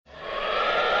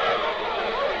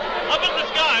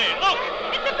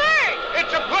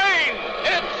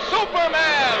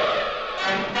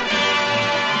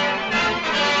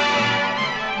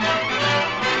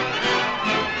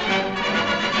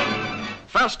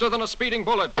faster than a speeding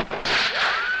bullet,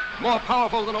 more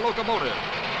powerful than a locomotive,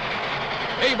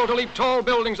 able to leap tall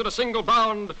buildings at a single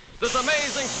bound, this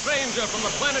amazing stranger from the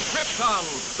planet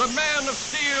Krypton, the Man of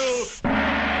Steel,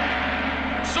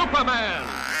 Superman.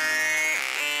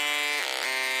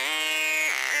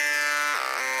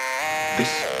 This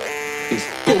is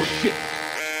bullshit.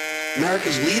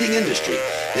 America's leading industry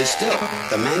is still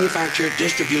the manufacture,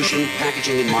 distribution,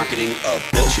 packaging, and marketing of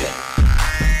bullshit.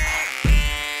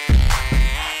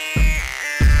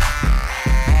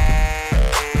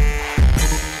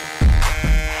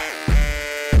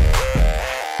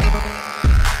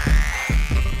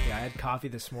 Yeah, I had coffee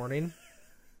this morning.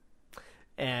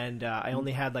 And I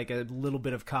only had like a little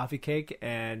bit of coffee cake,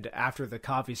 and after the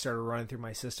coffee started running through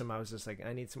my system, I was just like,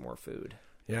 I need some more food.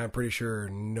 Yeah, I'm pretty sure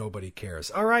nobody cares.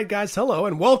 All right, guys, hello,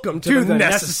 and welcome to the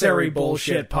Necessary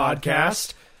Bullshit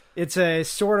Podcast. It's a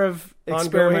sort of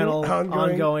experimental,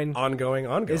 ongoing.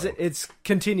 It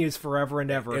continues forever and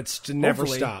ever. It never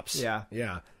Hopefully. stops.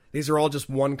 Yeah. These are all just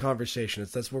one conversation.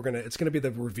 It's going to be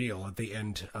the reveal at the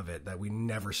end of it that we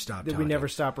never stop. That we never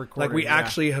stop recording. Like we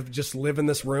actually have just live in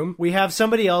this room. We have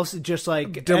somebody else just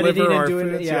like deliver editing our and doing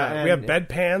foods. it. Yeah, we have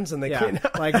bedpans and they clean.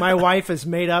 Like my wife is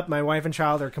made up. My wife and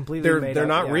child are completely made up. They're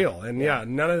not real, and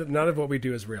none of what we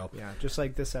do is real. Yeah, just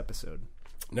like this episode.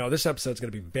 No, this episode's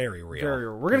going to be very real. Very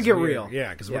real. We're going to get real.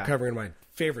 Yeah, because we're covering my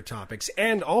favorite topics.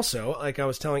 And also, like I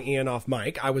was telling Ian off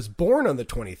mic, I was born on the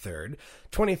 23rd.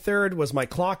 23rd was my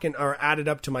added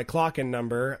up to my clock-in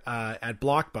number at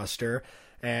Blockbuster.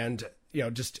 And,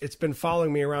 it's been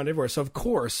following me around everywhere. So, of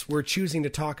course, we're choosing to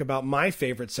talk about my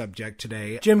favorite subject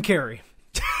today. Jim Carrey.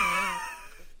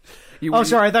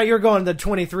 Sorry, I thought you were going the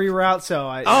 23 route. So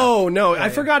I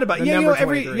forgot about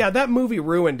that movie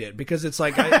ruined it because it's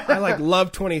like I like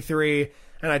love 23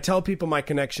 and I tell people my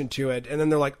connection to it and then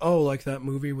they're like, oh, like that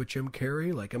movie with Jim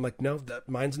Carrey. Like I'm like, no,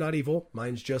 mine's not evil.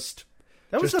 Mine's just.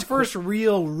 That was the first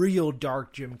real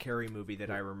dark Jim Carrey movie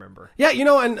that I remember. Yeah,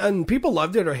 and people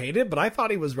loved it or hated it, but I thought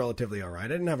he was relatively all right. I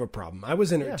didn't have a problem. I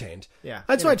was entertained. Yeah.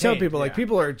 That's what I tell people. Like,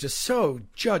 people are just so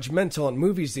judgmental on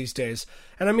movies these days.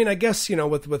 And I mean, I guess,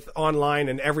 with online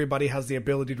and everybody has the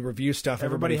ability to review stuff.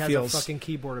 Everybody feels has a fucking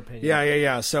keyboard opinion.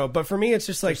 Yeah. So, but for me, it's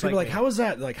just like, people are like, me. how is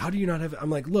that? Like, how do you not have it? I'm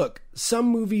like, look, some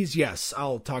movies, yes,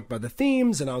 I'll talk about the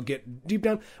themes and I'll get deep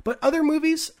down. But other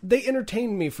movies, they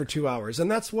entertain me for 2 hours. And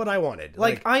that's what I wanted.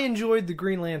 Like I enjoyed the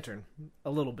Green Lantern a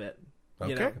little bit.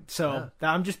 Okay. So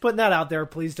I'm just putting that out there.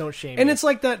 Please don't shame me. And it's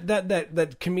like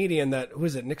that comedian who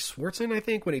is it, Nick Swartzen, I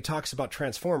think, when he talks about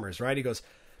Transformers, right? He goes,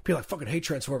 people like, fucking hate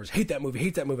Transformers, hate that movie.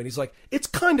 And he's like, it's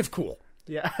kind of cool.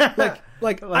 Yeah.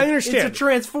 like I understand. It's a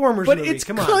Transformers but movie. It's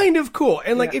kind of cool.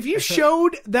 And like, if you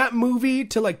showed that movie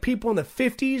to like people in the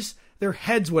 50s, their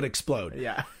heads would explode.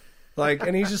 Yeah. Like,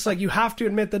 and he's just like, you have to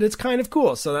admit that it's kind of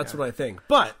cool. So that's what I think.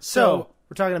 But so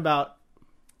we're talking about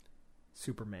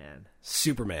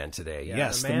Superman today. Yeah,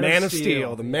 Yes, the Man of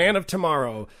Steel, the Man of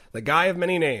Tomorrow, the guy of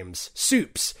many names,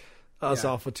 Soups. That's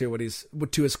awful to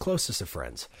his closest of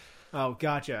friends. Oh,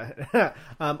 gotcha.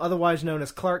 Otherwise known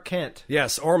as Clark Kent.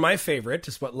 Yes, or my favorite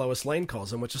is what Lois Lane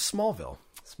calls him, which is Smallville.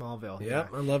 Yeah.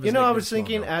 I love his I nickname, was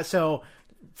thinking, Smallville. so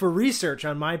for research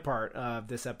on my part of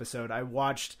this episode, I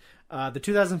watched the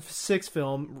 2006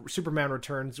 film Superman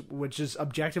Returns, which is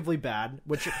objectively bad.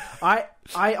 Which I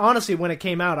honestly, when it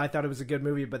came out, I thought it was a good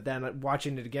movie, but then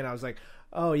watching it again, I was like,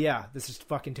 oh yeah, this is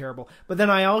fucking terrible. But then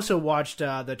I also watched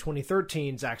the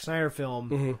 2013 Zack Snyder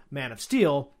film Man of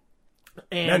Steel.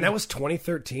 And Man, that was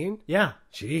 2013? Yeah.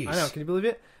 Jeez. I know, can you believe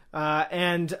it?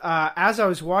 And as I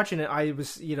was watching it, I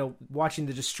was, watching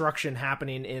the destruction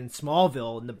happening in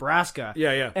Smallville, Nebraska.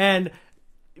 Yeah. And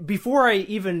before I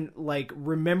even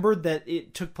remembered that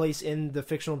it took place in the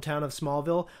fictional town of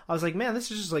Smallville, I was like, man,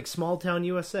 this is just like small town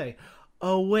USA.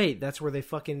 Oh wait, that's where they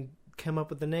fucking come up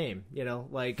with the name. This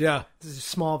is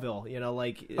Smallville.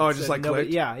 clicked?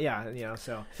 Yeah.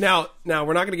 So now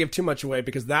we're not going to give too much away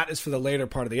because that is for the later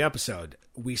part of the episode.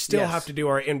 We still have to do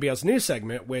our NBS news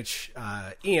segment, which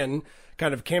Ian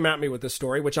kind of came at me with this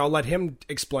story, which I'll let him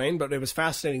explain, but it was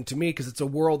fascinating to me because it's a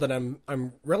world that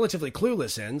I'm relatively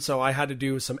clueless in, so I had to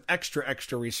do some extra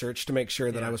research to make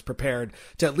sure that I was prepared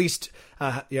to at least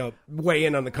weigh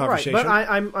in on the conversation. Right,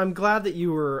 but I'm glad that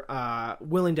you were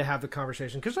willing to have the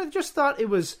conversation because I just thought it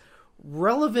was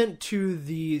relevant to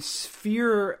the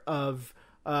sphere of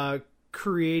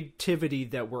creativity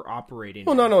that we're operating.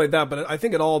 Well, not only that, but I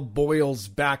think it all boils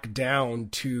back down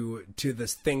to the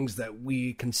things that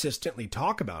we consistently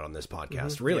talk about on this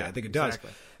podcast. Really, Yeah, I think it does.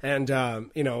 exactly. And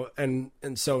you know, and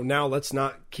so now let's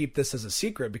not keep this as a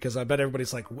secret, because I bet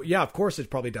everybody's like, yeah, of course it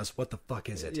probably does. What the fuck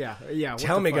is it? Yeah. What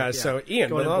Tell the me, fuck? guys. Yeah. So, Ian,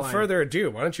 Going in without blind. further ado,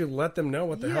 why don't you let them know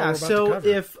what the hell we're about so to cover?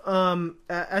 if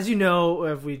as you know,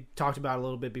 if we talked about a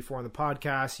little bit before on the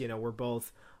podcast, you know, we're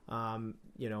both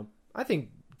you know, I think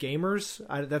gamers.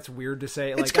 That's weird to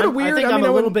say. Like, kinda weird. I think I I'm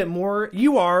mean, a little bit more.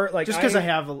 you are like Just because I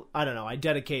have, I don't know, I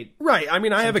dedicate. Right. I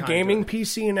mean, I have a time gaming to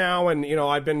PC now, and you know,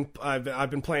 I've been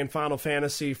playing Final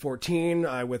Fantasy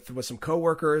 14 with some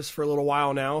coworkers for a little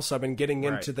while now. So I've been getting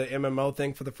into the MMO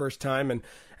thing for the first time,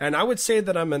 and I would say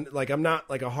that I'm not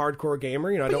like a hardcore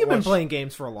gamer. You know, I But don't. you've been watch- playing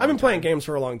games for a long I've been playing time. games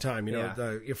for a long time. You know,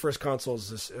 Yeah. your first console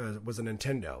was a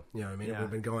Nintendo. You know, what I mean, Yeah.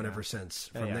 we've been going ever since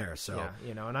from there. So. yeah,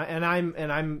 you know, and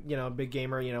I'm you know, a big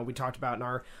gamer. You know, we talked about in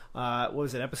our what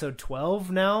was it, episode 12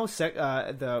 now,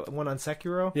 the one on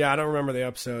Sekiro. Yeah, I don't remember the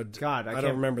episode. God, I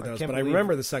don't remember those, but I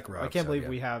remember the Sekiro. I can't episode, believe yeah.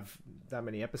 we have that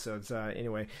many episodes.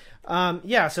 Anyway,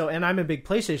 yeah. So, and I'm a big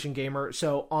PlayStation gamer.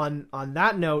 So, on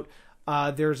that note,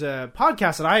 there's a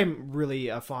podcast that I'm really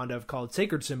fond of called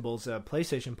Sacred Symbols, a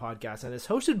PlayStation podcast, and it's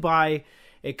hosted by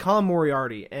a Colin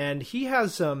Moriarty, and he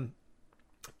has some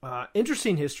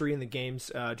interesting history in the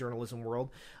games journalism world.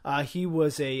 He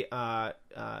was a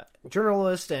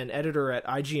journalist and editor at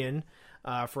IGN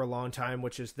for a long time,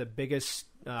 which is the biggest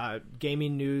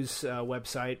gaming news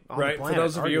website on the Right, planet. for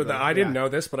those of you that arguably. I didn't Yeah. know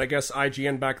this, but I guess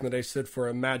IGN back in the day stood for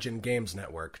Imagine Games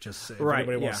Network. Just if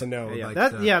anybody wants to know, Yeah, like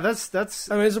that's.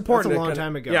 I mean, it's important. That's a to long kinda-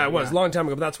 time ago. Yeah, it was a long time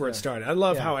ago, but that's where it started. I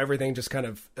love Yeah. how everything just kind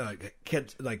of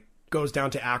goes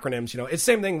down to acronyms. You know, it's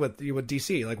the same thing with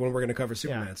DC. Like when we're going to cover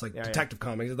Superman, Yeah. it's like Yeah, Detective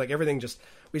Comics. It's like everything just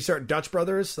we start Dutch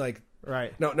Brothers. Like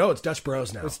Right. no, it's Dutch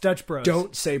Bros now. It's Dutch Bros.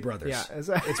 Don't say brothers. Yeah,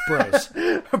 it's bros.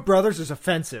 Brothers is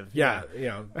offensive. Yeah, you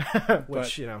know. Which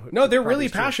But- you know. no, they're probably really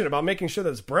is true. passionate about making sure that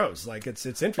it's bros. Like it's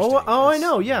interesting. Oh, I It's-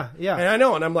 know. Yeah, yeah. And I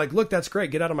know, and I'm like, look, that's great.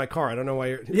 Get out of my car. I don't know why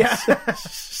you're. Yeah.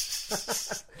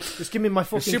 Just give me my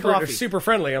fucking Super, coffee. super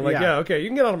friendly. I'm like, Yeah. yeah, okay, you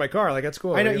can get out of my car. Like that's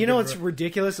cool. I know. You know It's what's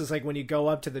ridiculous is like when you go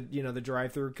up to the the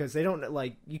drive-through, because they don't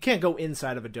like you can't go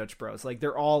inside of a Dutch Bros. Like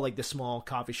they're all like the small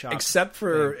coffee shop. except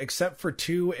for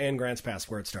 2 and Grants Pass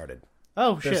where it started.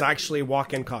 Oh shit! There's actually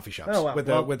walk-in coffee shops Oh, wow. with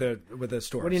Well, a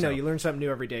store. What do you know? so. You learn something new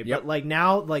every day. Yep. But like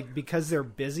now, like because they're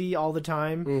busy all the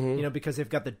time, Mm-hmm. you know, because they've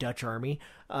got the Dutch army,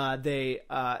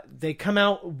 they come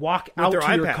out, walk out their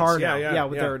to your iPads. car Yeah, now, yeah,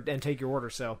 with yeah. their and take your order.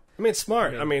 So I mean, it's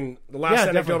smart. I mean, the last Yeah,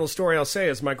 anecdotal definitely. story I'll say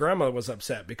is my grandma was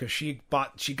upset because she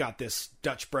got this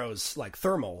Dutch Bros like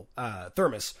thermos,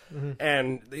 Mm-hmm.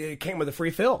 and it came with a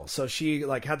free fill. So she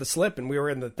like had the slip, and we were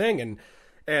in the thing,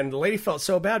 and the lady felt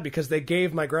so bad because they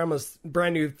gave my grandma's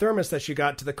brand new thermos that she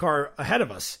got to the car ahead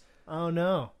of us. oh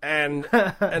no, And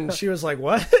she was like,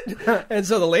 "What?" And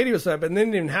so the lady was upset, but they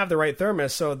didn't even have the right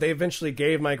thermos. So they eventually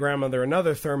gave my grandmother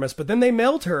another thermos, but then they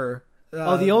mailed her.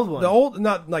 the old one. The old,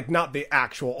 not the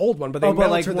actual old one, but they Oh, but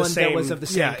mailed like her the one that same. was of the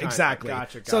same yeah, kind. exactly.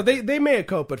 Gotcha. So they may have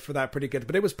coped for that pretty good,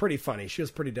 but it was pretty funny. She was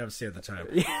pretty devastated at the time.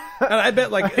 And I bet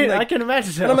like, I can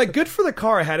imagine. So. and I'm like, good for the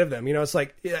car ahead of them. You know, it's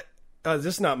like, yeah, this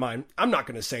is not mine. I'm not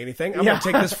going to say anything. I'm Yeah. going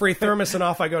to take this free thermos and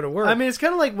off I go to work. I mean, it's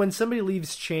kind of like when somebody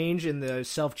leaves change in the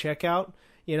self checkout.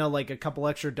 You know, like a couple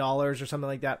extra dollars or something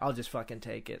like that. I'll just fucking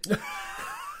take it.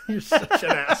 You're such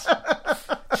an ass.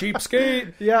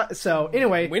 Cheapskate. Yeah. So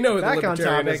anyway, We know who the back on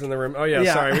libertarian topic. is in the room. Oh yeah,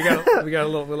 Yeah. sorry. We got a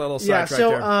little Yeah. sidetrack So,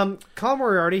 there. Colin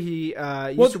Moriarty, he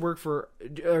used to work for.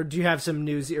 Or do you have some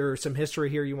news or some history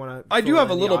here you want to? I do have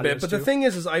a little bit, but the thing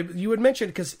is you had mentioned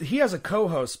because he has a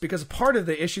co-host because part of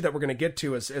the issue that we're going to get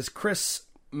to is Chris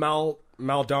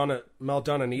Maldonado.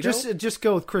 Just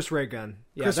go with Chris Raygun.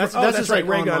 Yeah, Chris, that's right. his, like,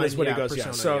 Raygun online, is what he goes.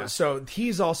 persona, Yeah. So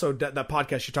he's also that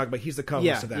podcast you talk about. He's the co-host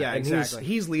Yeah, of that. yeah, and exactly.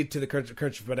 He's lead to the current.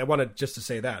 But I wanted just to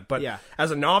say that. But Yeah.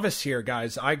 as a novice here,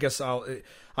 guys, I guess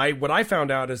what I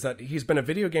found out is that he's been a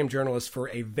video game journalist for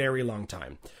a very long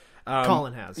time.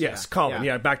 Colin has. Yes, yeah. Colin.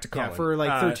 Yeah. Yeah, back to Colin. Yeah, for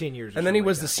like 13 years. Or And then he something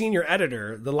was like the that. senior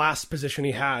editor. The last position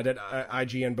he had at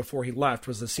IGN before he left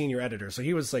was the senior editor. So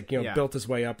he was like, Yeah. built his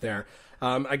way up there.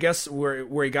 I guess where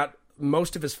he got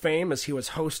most of his fame is he was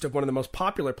host of one of the most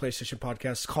popular PlayStation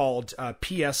podcasts called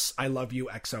PS I Love You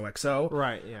XOXO.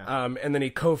 Right, yeah. And then he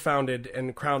co-founded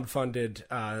and crowdfunded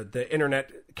the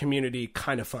internet community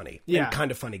Kind of Funny. Yeah. And Kind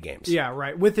of Funny Games. Yeah,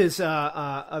 right. With his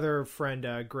other friend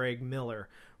Greg Miller,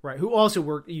 right, who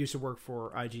also used to work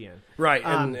for IGN. Right,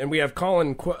 and we have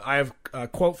Colin. I have a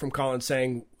quote from Colin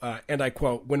saying, and I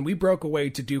quote: "When we broke away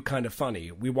to do Kind of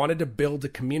Funny, we wanted to build a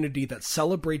community that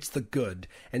celebrates the good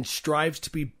and strives to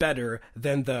be better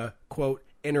than the quote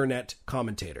internet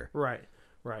commentator. Right.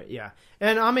 Right. Yeah.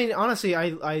 And I mean, honestly,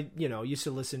 I used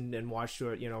to listen and watch to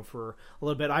it, for a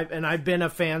little bit. I've been a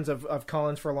fan of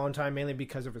Collins for a long time, mainly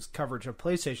because of his coverage of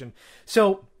PlayStation.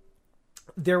 So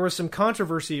there was some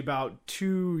controversy about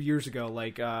 2 years ago,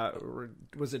 like,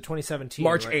 was it 2017?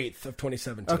 March right? 8th of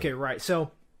 2017. Okay. Right.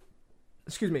 So,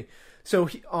 excuse me. So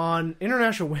on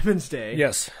International Women's Day,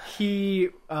 yes, he,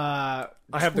 I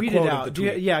have the tweeted quote out. of the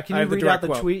tweet. Can you read out the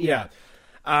quote. tweet? Yeah.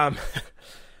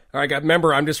 All right,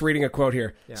 remember, I'm just reading a quote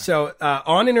here. Yeah. So,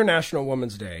 on International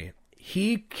Women's Day,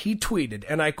 he tweeted,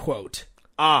 and I quote,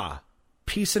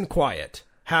 peace and quiet,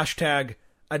 hashtag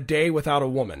a day without a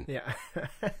woman. Yeah.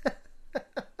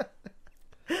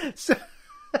 So,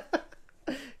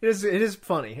 it is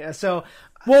funny. So,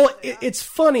 well, it's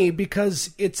funny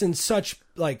because it's in such,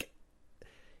 like,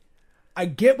 I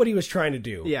get what he was trying to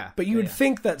do. Yeah. But you would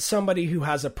think that somebody who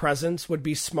has a presence would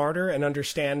be smarter and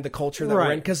understand the culture that Right.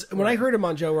 we're in. Because when I heard him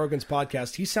on Joe Rogan's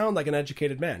podcast, he sounded like an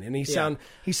educated man. And he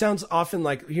sounds often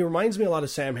like, he reminds me a lot of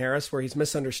Sam Harris, where he's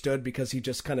misunderstood because he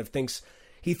just kind of thinks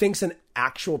in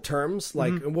actual terms.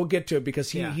 Like, and we'll get to it,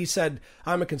 because he said,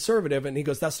 I'm a conservative, and he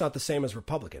goes, that's not the same as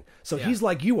Republican. So he's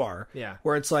like you are,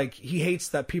 where it's like, he hates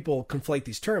that people conflate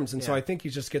these terms. And so I think he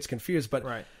just gets confused. But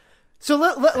right. So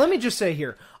let me just say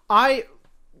here, I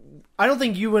don't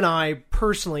think you and I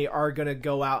personally are going to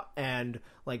go out and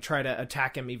like try to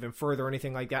attack him even further or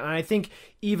anything like that. And I think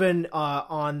even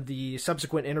on the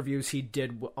subsequent interviews he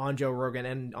did on Joe Rogan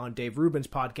and on Dave Rubin's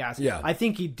podcast, I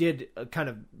think he did kind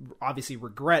of obviously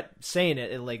regret saying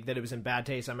it, like that it was in bad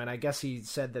taste. I mean, I guess he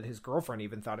said that his girlfriend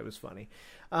even thought it was funny.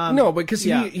 No, because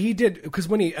he did, because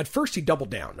when at first he doubled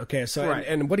down. Okay, so Right.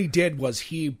 and what he did was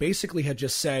he basically had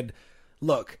just said,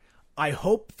 look, I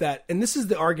hope that, and this is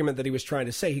the argument that he was trying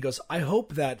to say. He goes, I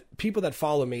hope that people that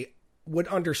follow me would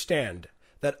understand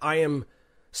that I am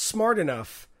smart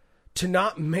enough to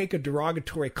not make a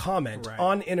derogatory comment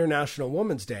on International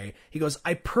Women's Day. He goes,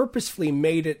 I purposefully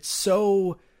made it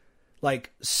so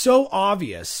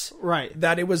obvious,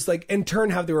 that it was like, in turn,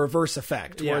 have the reverse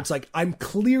effect, where it's like, I'm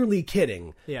clearly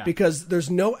kidding, because there's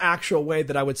no actual way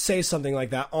that I would say something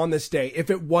like that on this day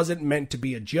if it wasn't meant to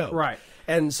be a joke. Right.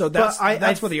 And so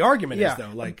that's what the argument is, though.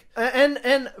 Like,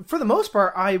 and for the most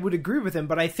part, I would agree with him,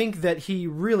 but I think that he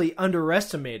really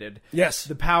underestimated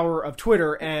the power of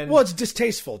Twitter. And well, it's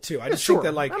distasteful too. I just think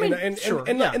that, like, and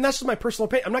that's just my personal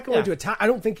opinion. I'm not going to attack. I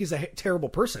don't think he's a terrible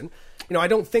person. I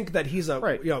don't think that he's he's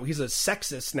a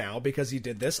sexist now because he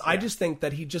did this. I just think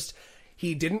that he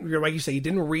didn't, like you say, he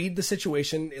didn't read the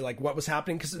situation, like what was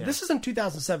happening, because this is in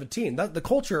 2017. The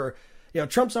culture.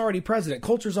 Trump's already president.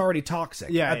 Culture's already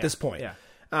toxic at this point. Yeah.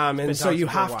 And so you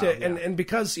have to, and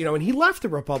because, and he left the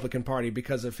Republican Party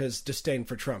because of his disdain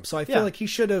for Trump. So I feel like he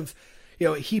should have,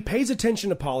 he pays attention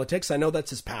to politics. I know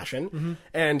that's his passion.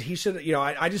 And he should,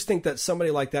 I just think that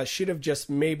somebody like that should have just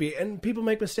maybe, and people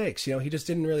make mistakes, he just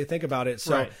didn't really think about it.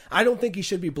 So I don't think he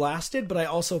should be blasted, but I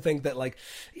also think that, like,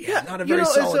 not a very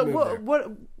solid move there.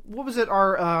 What was it?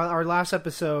 Our last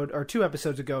episode, or 2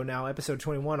 episodes ago now, episode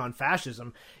 21 on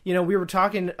fascism. We were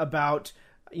talking about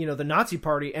the Nazi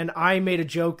Party, and I made a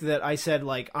joke that I said,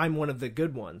 like, I'm one of the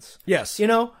good ones. Yes.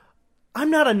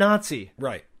 I'm not a Nazi.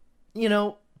 Right.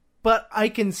 But I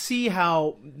can see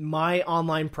how my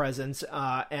online presence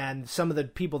and some of the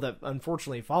people that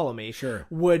unfortunately follow me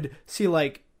would see,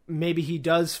 like, maybe he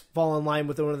does fall in line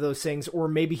with one of those things, or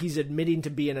maybe he's admitting to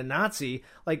being a Nazi.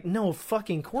 Like, no,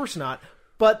 fucking course not.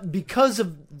 But because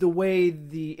of the way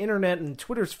the internet and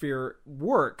Twitter sphere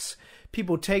works,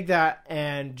 people take that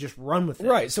and just run with it.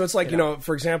 Right. So it's like,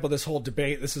 for example, this whole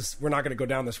debate, we're not going to go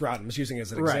down this route. I'm just using it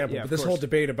as an example. But this whole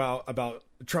debate about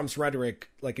Trump's rhetoric,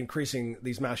 like increasing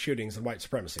these mass shootings and white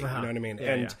supremacy. You know what I mean?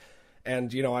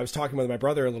 And I was talking with my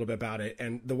brother a little bit about it.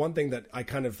 And the one thing that I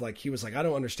kind of like, he was like, I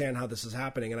don't understand how this is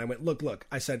happening. And I went, look,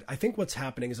 I said, I think what's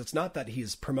happening is it's not that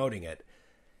he's promoting it.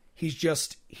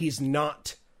 He's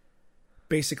not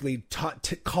basically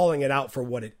calling it out for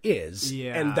what it is,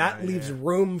 and that leaves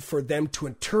room for them to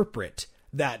interpret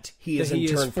that he is in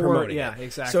turn promoting it.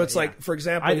 Exactly. So it's like, for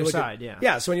example, either side,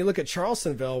 so when you look at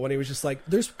Charlestonville, when he was just like,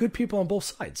 there's good people on both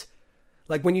sides.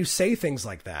 Like, when you say things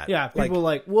like that, people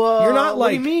like, whoa, you're not what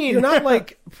like, do you mean? You're not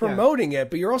like promoting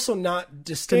it, but you're also not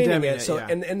disdaining it. So, yeah.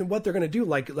 and what they're going to do,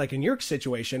 like in your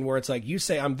situation where it's like, you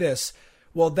say I'm this,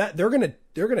 well, that they're going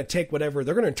to take whatever,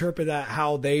 they're going to interpret that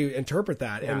how they interpret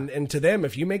that. And to them,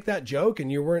 if you make that joke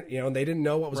and you weren't, they didn't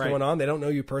know what was going on, they don't know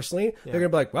you personally, they're going to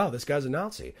be like, wow, this guy's a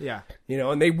Nazi. Yeah.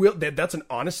 And they will, that's an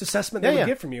honest assessment they would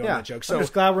get from you on that joke. So I'm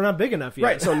just glad we're not big enough yet.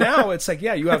 Right. So now it's like,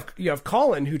 you have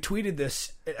Colin who tweeted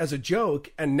this as a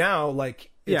joke, and now,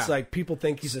 like, it's Yeah. like people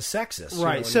think he's a sexist. you know,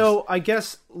 Right. and So I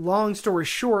guess long story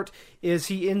short is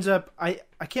he ends up. I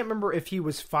can't remember if he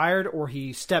was fired or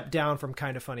he stepped down from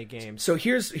Kind of Funny Games. So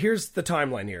here's the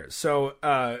timeline here. So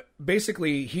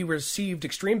basically, he received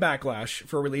extreme backlash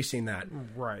for releasing that.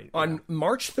 Right. On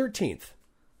March 13th,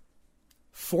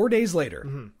 4 days later,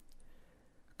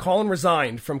 Colin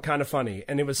resigned from Kind of Funny,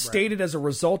 and it was stated as a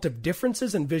result of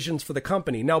differences in visions for the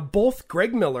company. Now, both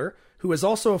Greg Miller, who is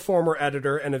also a former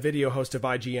editor and a video host of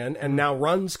IGN, and now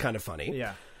runs Kind of Funny.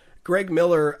 Yeah. Greg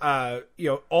Miller,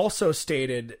 also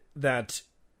stated that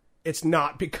it's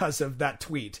not because of that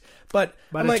tweet, but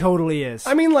But I'm it like, totally is.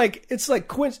 I mean, like it's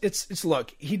like it's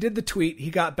look. He did the tweet. He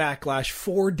got backlash.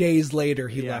 4 days later,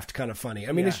 he left Kind of Funny.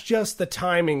 I mean, it's just the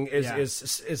timing is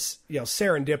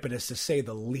serendipitous to say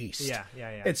the least. Yeah.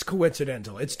 It's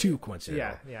coincidental. It's too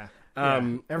coincidental. Yeah.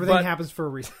 Um, Everything but- happens for a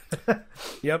reason.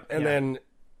 Yep. And then,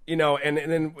 and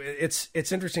then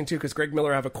it's interesting too, because Greg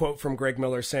Miller, I have a quote from Greg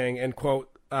Miller saying, and quote,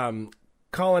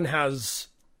 Colin has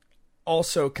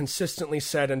also consistently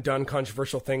said and done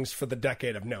controversial things for the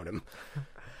decade I've known him.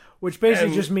 Which basically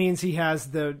And- just means he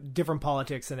has the different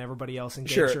politics than everybody else in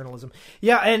game Sure. journalism.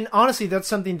 Yeah, and honestly, that's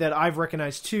something that I've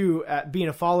recognized too, being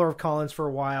a follower of Collins for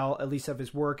a while, at least of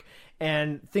his work,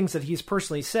 and things that he's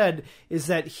personally said, is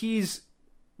that he's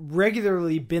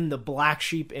regularly been the black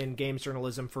sheep in games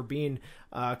journalism for being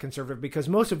conservative, because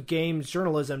most of games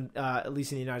journalism, at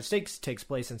least in the United States, takes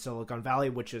place in Silicon Valley,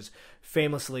 which is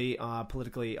famously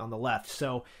politically on the left.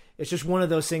 So it's just one of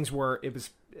those things where it was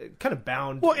kind of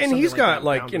bound. Well, and something he's got that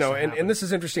like, bound you know, to and happen. this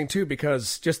is interesting too,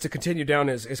 because just to continue down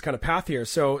his kind of path here.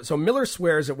 So Miller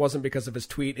swears it wasn't because of his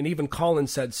tweet, and even Colin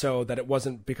said so, that it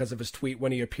wasn't because of his tweet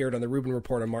when he appeared on the Rubin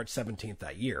Report on March 17th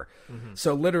that year.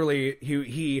 So literally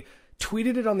he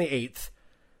tweeted it on the 8th,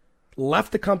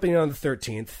 left the company on the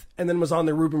 13th, and then was on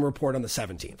the Rubin Report on the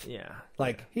 17th. Yeah.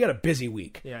 Like, he had a busy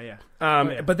week. Yeah.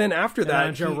 But then after And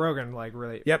that, Joe he- Rogan, like,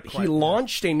 really. Yep, quite- he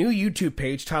launched a new YouTube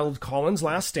page titled Colin's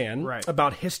Last Stand Right.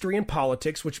 about history and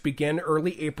politics, which began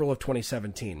early April of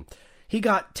 2017. He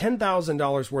got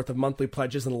 $10,000 worth of monthly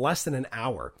pledges in less than an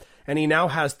hour, and he now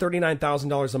has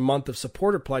 $39,000 a month of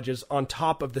supporter pledges on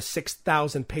top of the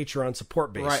 6,000 Patreon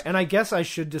support base. Right, and I guess I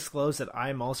should disclose that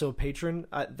I'm also a patron.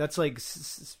 That's like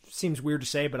seems weird to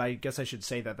say, but I guess I should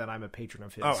say that I'm a patron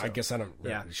of his. Oh, so. I guess I don't.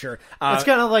 Yeah. Sure. It's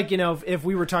kind of like, you know, if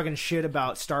we were talking shit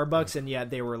about Starbucks and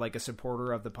yet they were like a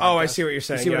supporter of the podcast. Oh, I see what you're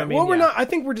saying. You see what Yeah. I mean? Well, we're Yeah. not. I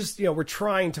think we're just, we're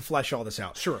trying to flesh all this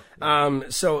out. Sure.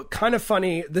 So Kind of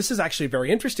Funny. This is actually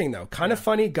very interesting, though. Kind of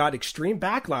Funny got extreme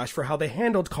backlash for how they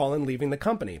handled Colin leaving the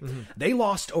company. They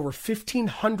lost over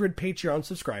 1,500 Patreon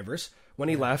subscribers when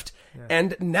he left,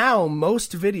 and now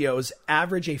most videos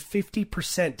average a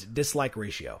 50% dislike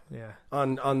ratio. Yeah.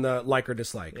 On the like or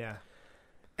dislike. Yeah.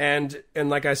 And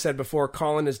like I said before,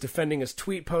 Colin is defending his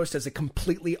tweet post as a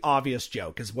completely obvious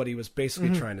joke, is what he was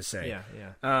basically trying to say.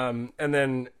 Yeah. And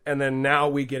then now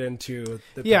we get into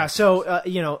the Yeah, so,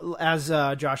 as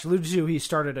Josh alluded to, he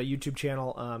started a YouTube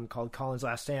channel called Colin's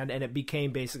Last Stand, and it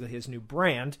became basically his new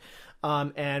brand.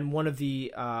 And one of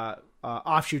the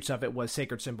offshoots of it was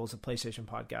Sacred Symbols, a PlayStation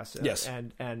podcast. Yes.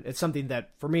 And it's something that,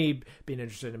 for me, being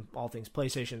interested in all things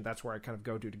PlayStation, that's where I kind of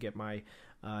go to get my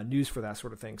news for that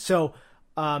sort of thing. So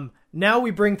now we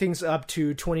bring things up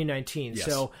to 2019. Yes.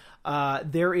 So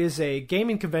there is a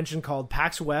gaming convention called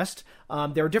PAX West.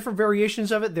 There are different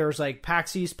variations of it. There's like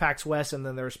PAX East, PAX West, and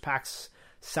then there's PAX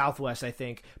Southwest, I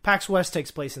think. PAX West takes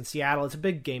place in Seattle. It's a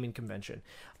big gaming convention.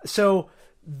 So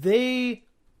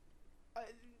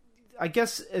I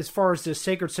guess as far as the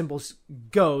Sacred Symbols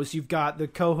goes, you've got the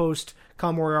co-host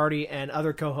Con Moriarty and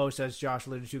other co-hosts, as Josh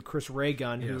alluded to, Chris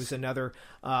Raygun, who's another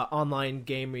online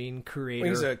gaming creator.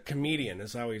 He's a comedian.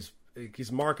 Is how he's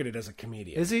marketed as a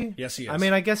comedian. Is he? Yes, he is. I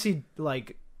mean, I guess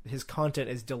his content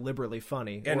is deliberately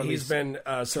funny. and or at he's least been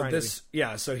trying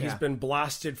to be. he's been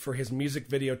blasted for his music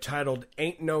video titled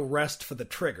 "Ain't No Rest for the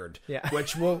Triggered." Yeah.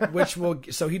 which will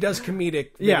so he does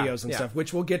comedic Yeah, videos and yeah. stuff,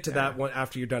 which we'll get to that one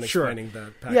after you're done Sure. explaining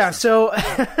the PAX Yeah,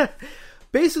 stuff. so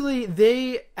basically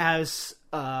they, as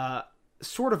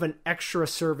sort of an extra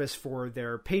service for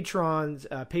their Patreons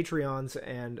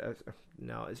and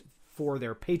for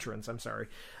their patrons, I'm sorry.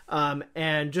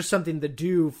 And just something to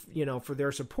do, for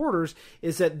their supporters,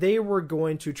 is that they were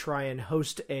going to try and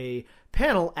host a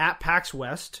panel at PAX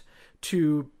West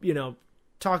to,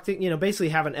 talk to, basically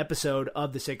have an episode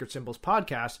of the Sacred Symbols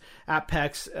podcast at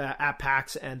PAX,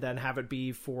 and then have it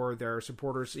be for their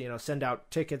supporters, send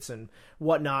out tickets and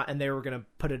whatnot. And they were going to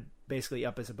put it basically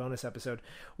up as a bonus episode.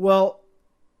 Well,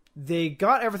 they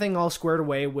got everything all squared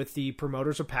away with the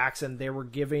promoters of PAX, and they were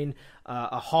giving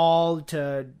a hall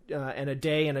to and a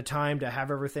day and a time to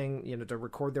have everything, to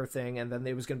record their thing, and then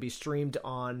it was going to be streamed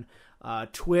on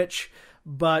Twitch.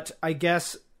 But I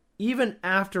guess even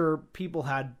after people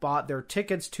had bought their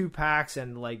tickets to PAX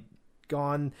and like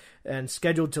gone and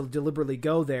scheduled to deliberately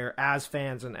go there as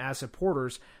fans and as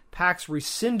supporters, PAX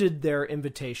rescinded their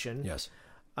invitation. Yes.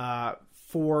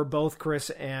 For both Chris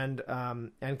and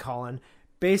Colin,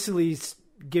 basically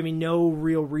giving no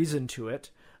real reason to it.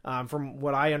 From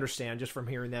what I understand, just from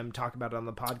hearing them talk about it on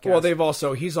the podcast.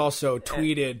 Well, he's also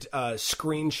tweeted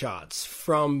screenshots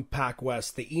from PAC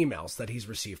West, the emails that he's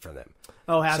received from them.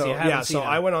 Oh, has he?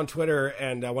 I went on Twitter,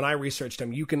 and when I researched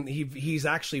him, he's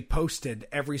actually posted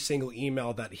every single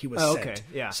email that he was sent. Okay,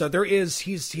 yeah. So he's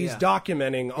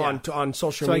documenting on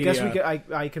social media. So I guess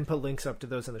I can put links up to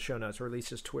those in the show notes, or at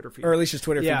least his Twitter feed.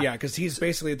 Because he's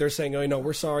basically, they're saying,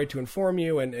 we're sorry to inform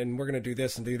you, and we're going to do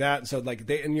this and do that. And so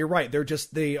and you're right,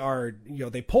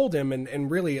 they pulled him,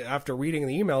 and really after reading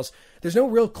the emails, there's no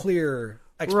real clear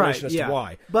explanation as to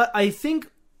why. But I think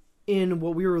in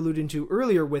what we were alluding to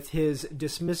earlier with his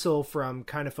dismissal from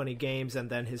Kind of Funny Games and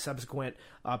then his subsequent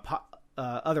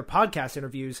other podcast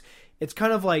interviews, it's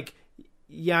kind of like,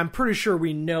 I'm pretty sure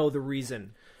we know the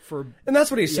reason for... And that's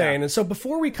what he's saying. And so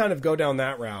before we kind of go down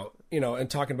that route, and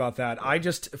talking about that, I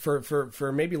just,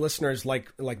 for maybe listeners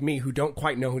like me who don't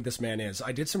quite know who this man is,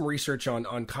 I did some research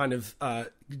on kind of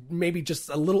maybe just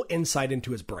a little insight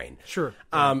into his brain. Sure.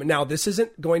 Now, this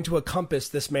isn't going to encompass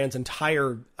this man's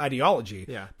entire ideology.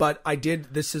 Yeah. But I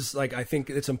think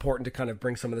it's important to kind of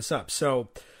bring some of this up. So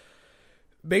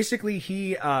basically,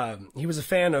 he was a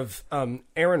fan of Ayn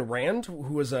Rand,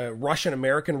 who was a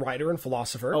Russian-American writer and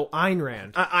philosopher. Oh, Ayn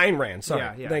Rand. Ayn Rand,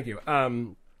 sorry. Yeah. Thank you.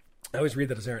 I always read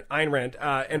that as Ayn Rand.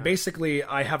 And basically,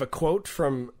 I have a quote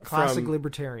from... Classic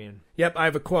libertarian. Yep, I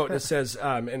have a quote that says,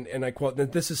 and I quote,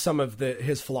 that this is some of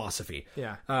his philosophy.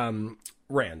 Yeah.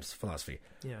 Rand's philosophy.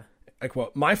 Yeah. I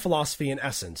quote, "My philosophy, in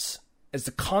essence, is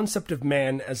the concept of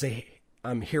man as a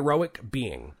heroic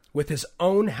being, with his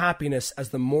own happiness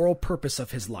as the moral purpose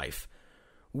of his life,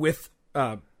 with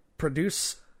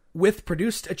produced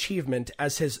achievement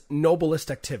as his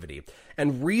noblest activity,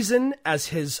 and reason as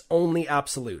his only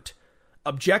absolute.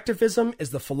 Objectivism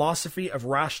is the philosophy of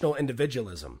rational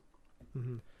individualism."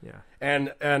 Mm-hmm. Yeah.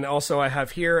 And also I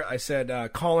have here, I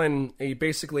said, Colin, he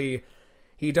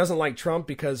doesn't like Trump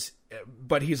he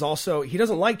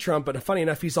doesn't like Trump, but funny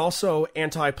enough, he's also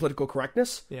anti-political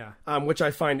correctness. Yeah. Which I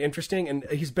find interesting. And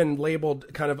he's been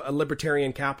labeled kind of a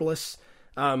libertarian capitalist.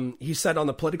 He said on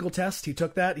the political test, he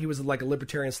took that. He was like a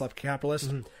libertarian / capitalist.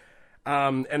 Mm-hmm.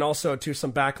 And also to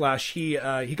some backlash,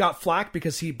 he got flack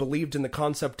because he believed in the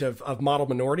concept of model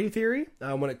minority theory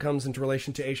when it comes into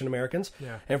relation to Asian Americans.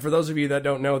 Yeah. And for those of you that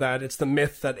don't know that, it's the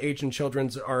myth that Asian children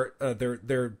are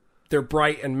they're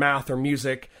bright in math or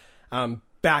music,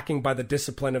 backing by the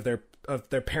discipline of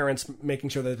their parents,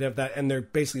 making sure that they have that, and they're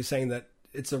basically saying that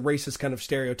it's a racist kind of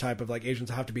stereotype of like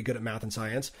Asians have to be good at math and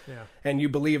science. Yeah. And you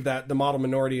believe that the model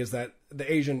minority is that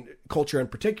the Asian culture in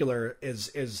particular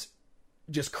is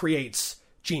just creates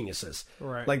geniuses,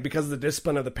 right? Like because of the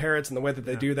discipline of the parents and the way that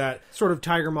they do that, sort of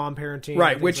tiger mom parenting,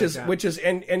 right? Which is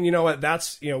and you know what?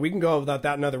 That's we can go about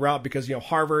that another route because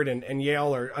Harvard and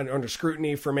Yale are under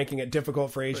scrutiny for making it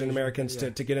difficult for Asian Americans to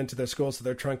get into their schools, so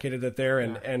they're truncated it there,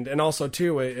 and also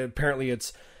too apparently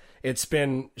it's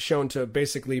been shown to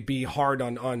basically be hard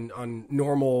on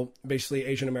normal, basically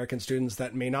Asian American students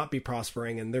that may not be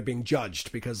prospering, and they're being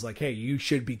judged because like, hey, you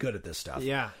should be good at this stuff.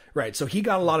 Yeah. Right. So he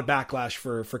got a lot of backlash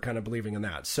for kind of believing in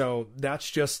that. So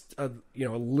that's just a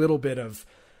little bit of,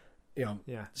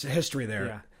 history there.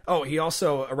 Yeah. Oh, he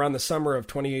also, around the summer of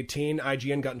 2018,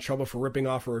 IGN got in trouble for ripping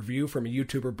off a review from a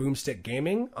YouTuber, Boomstick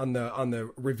Gaming, on the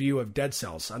review of Dead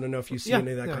Cells. I don't know if you've seen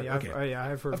any of that.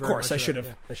 I've heard. Of course, I should have.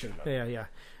 Yeah. I should have known. Yeah.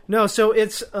 No, so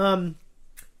it's I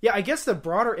guess the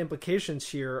broader implications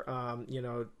here,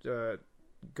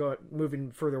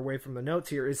 moving further away from the notes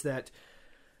here, is that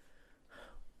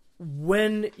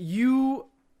when you,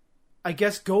 I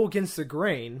guess, go against the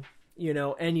grain,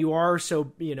 and you are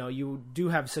so, you do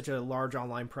have such a large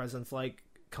online presence like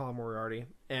Colin Moriarty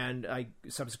and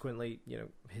subsequently,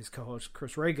 his co-host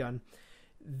Chris Ray Gun,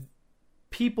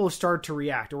 people start to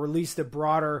react, or at least the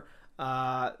broader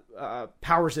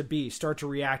powers that be start to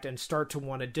react and start to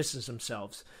want to distance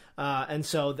themselves. And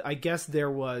so I guess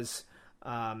there was,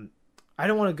 I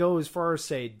don't want to go as far as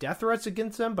say death threats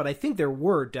against them, but I think there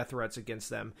were death threats against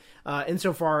them,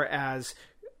 insofar as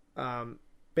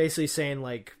basically saying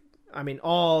like, I mean,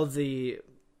 all the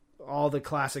all the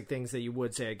classic things that you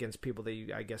would say against people that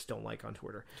you, I guess, don't like on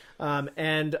Twitter.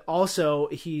 And also,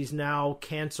 he's now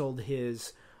canceled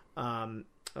his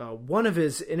one of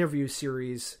his interview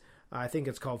series. I think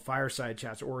it's called Fireside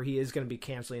Chats, or he is going to be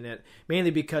canceling it, mainly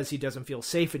because he doesn't feel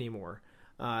safe anymore,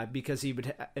 because he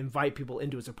would invite people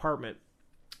into his apartment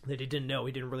that he didn't know.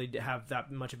 He didn't really have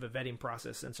that much of a vetting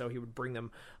process, and so he would bring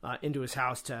them into his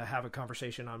house to have a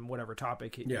conversation on whatever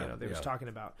topic they was talking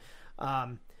about.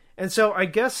 And so I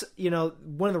guess,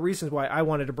 one of the reasons why I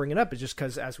wanted to bring it up is just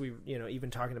because, as we,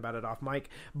 even talking about it off mic,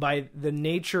 by the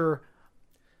nature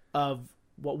of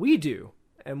what we do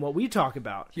and what we talk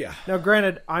about. Yeah. Now,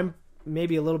 granted, I'm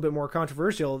maybe a little bit more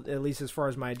controversial, at least as far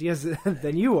as my ideas,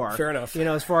 than you are. Fair enough.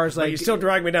 As far as like... But you still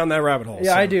drag me down that rabbit hole.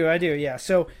 Yeah, so. I do, yeah.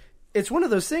 So it's one of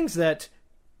those things that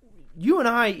you and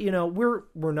I,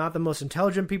 we're not the most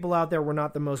intelligent people out there. We're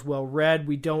not the most well-read.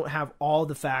 We don't have all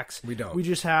the facts. We don't. We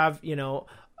just have,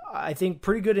 I think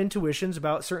pretty good intuitions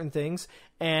about certain things.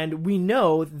 And we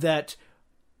know that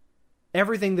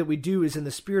everything that we do is in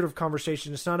the spirit of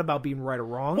conversation. It's not about being right or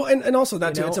wrong. Well, and also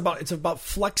that too. It's about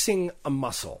flexing a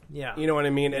muscle. Yeah. You know what I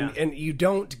mean? Yeah. And you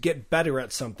don't get better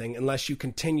at something unless you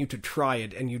continue to try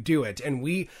it and you do it. And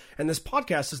this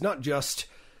podcast is not just,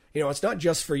 it's not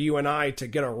just for you and I to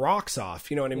get our rocks off.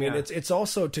 You know what I mean? Yeah. It's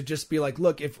also to just be like,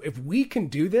 look, if we can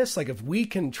do this, like if we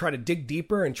can try to dig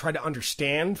deeper and try to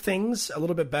understand things a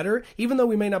little bit better, even though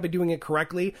we may not be doing it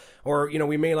correctly, or,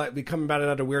 we may like be coming about it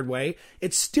in a weird way,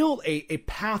 it's still a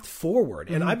path forward.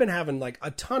 And I've been having like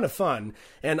a ton of fun,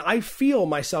 and I feel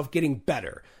myself getting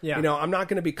better. Yeah. I'm not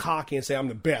going to be cocky and say I'm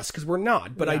the best, because we're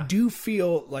not, but I do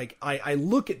feel like I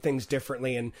look at things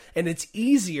differently, and it's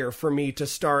easier for me to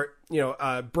start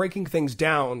breaking things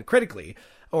down critically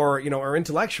or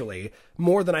intellectually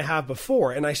more than I have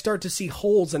before. And I start to see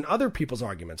holes in other people's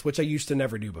arguments, which I used to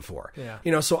never do before.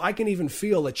 Yeah. So I can even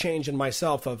feel a change in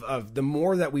myself of the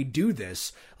more that we do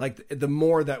this, like the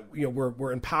more that,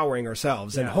 we're empowering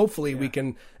ourselves, and hopefully we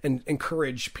can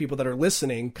encourage people that are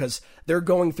listening, because they're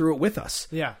going through it with us.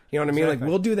 Yeah. You know what I mean? Exactly. Like,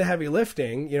 we'll do the heavy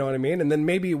lifting, you know what I mean? And then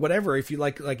maybe whatever, if you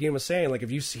like Ian was saying, like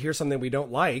if you hear something we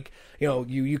don't like,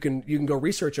 you can go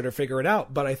research it or figure it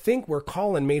out. But I think where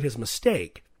Colin made his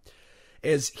mistake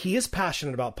is he is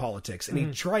passionate about politics, and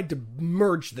he tried to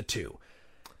merge the two.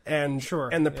 And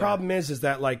and the problem is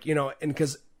that, like, and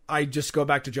because I just go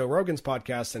back to Joe Rogan's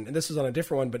podcast, and this is on a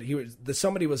different one, but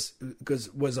somebody was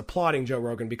applauding Joe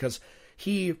Rogan because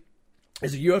he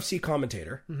is a UFC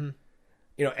commentator,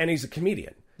 and he's a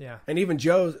comedian. Yeah. And even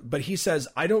but he says,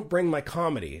 I don't bring my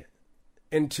comedy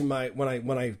into my when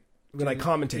I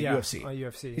commentate UFC. On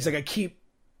UFC. He's like, I keep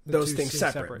those things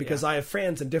separate because I have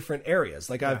fans in different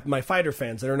areas. Like I have my fighter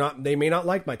fans that they may not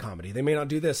like my comedy. They may not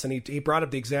do this. And he brought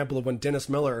up the example of when Dennis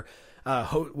Miller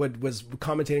was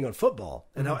commentating on football,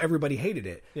 and how everybody hated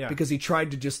it because he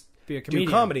tried to just be a comedian.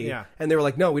 do comedy. Yeah. And they were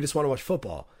like, no, we just want to watch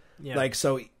football. Yeah. Like,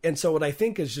 so what I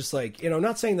think is just like, I'm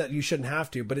not saying that you shouldn't have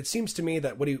to, but it seems to me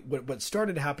that what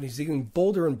started to happen, he's getting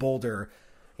bolder and bolder,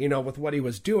 with what he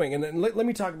was doing. And then let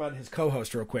me talk about his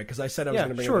co-host real quick, because I said I was going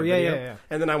to bring him in the video. Yeah.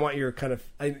 And then I want your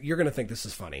you're going to think this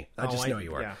is funny. I just know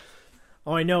you are. Yeah.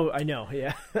 Oh, I know,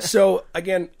 yeah. So,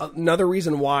 again, another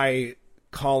reason why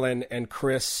Colin and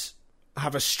Chris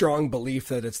have a strong belief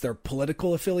that it's their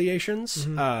political affiliations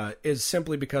is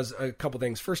simply because a couple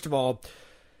things. First of all,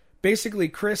 basically,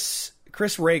 Chris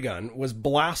Raygun was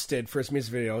blasted for his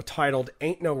music video titled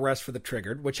Ain't No Rest for the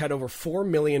Triggered, which had over 4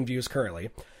 million views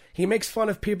currently. He makes fun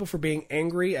of people for being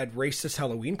angry at racist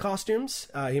Halloween costumes.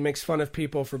 He makes fun of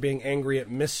people for being angry at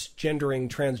misgendering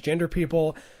transgender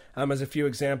people, as a few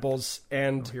examples.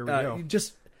 And here we go.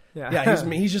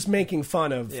 He's just making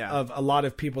fun of a lot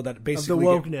of people that basically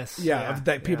of the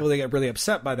wokeness. People that get really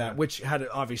upset by that, which had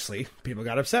obviously people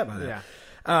got upset by that.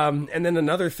 Yeah. And then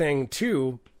another thing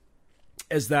too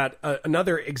is that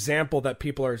another example that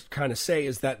people are kind of say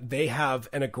is that they have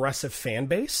an aggressive fan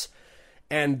base.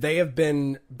 And they have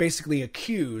been basically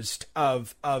accused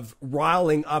of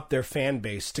riling up their fan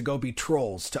base to go be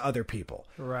trolls to other people.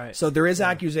 Right. So there is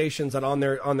accusations that on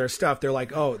their stuff, they're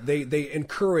like, oh, they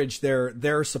encourage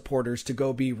their supporters to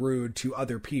go be rude to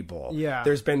other people. Yeah.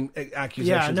 There's been accusations.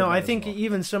 Yeah. No, of that I as think well.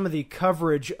 even some of the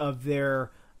coverage of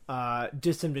their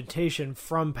disinvitation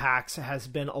from PAX has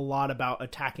been a lot about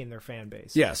attacking their fan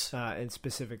base. Yes. And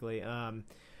specifically.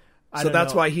 So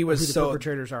that's why he was who the so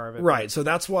perpetrators are of it. Right. So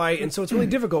that's why, and so it's really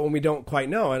difficult when we don't quite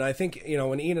know. And I think,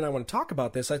 when Ian and I want to talk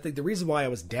about this, I think the reason why I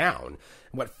was down,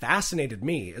 what fascinated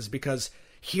me, is because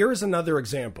here's another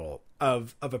example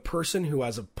of a person who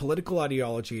has a political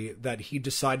ideology that he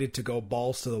decided to go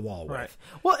balls to the wall with. Right.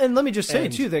 Well, and let me just say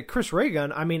too that Chris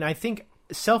Raygun, I mean, I think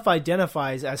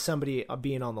self-identifies as somebody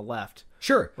being on the left.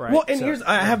 Sure. Right. Well, and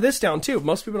I have this down too.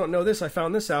 Most people don't know this. I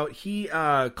found this out.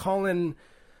 Colin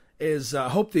is,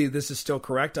 hopefully this is still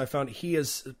correct. I found he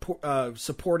is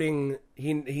supporting,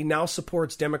 he now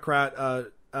supports Democrat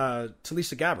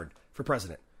Tulsi Gabbard for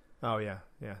president. Oh yeah,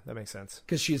 that makes sense.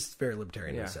 Because she's very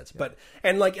libertarian in a sense. But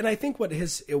and I think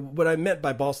what I meant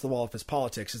by balls to the wall of his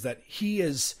politics is that he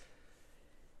is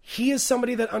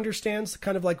somebody that understands,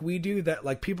 kind of like we do, that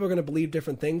like people are going to believe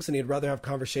different things and he'd rather have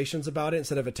conversations about it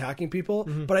instead of attacking people.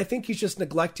 Mm-hmm. But I think he's just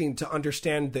neglecting to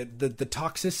understand the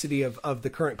toxicity of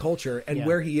the current culture and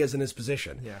where he is in his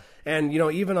position. Yeah. And,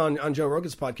 even on Joe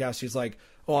Rogan's podcast, he's like,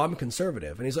 oh, I'm a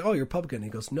conservative. And he's like, oh, you're Republican. And he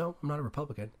goes, no, I'm not a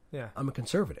Republican. Yeah. I'm a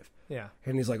conservative. Yeah.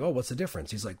 And he's like, oh, what's the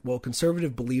difference? He's like, well,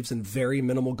 conservative believes in very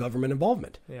minimal government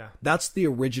involvement. Yeah. That's the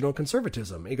original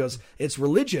conservatism. He goes, it's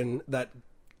religion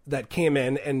that came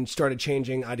in and started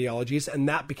changing ideologies, and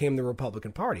that became the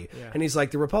Republican Party. Yeah. And he's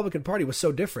like, the Republican Party was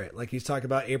so different. Like he's talking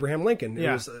about Abraham Lincoln, who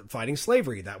was fighting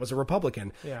slavery. That was a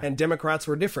Republican. Yeah. And Democrats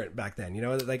were different back then.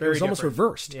 Like it was almost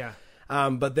reversed. Yeah.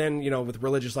 But then, with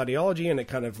religious ideology, and it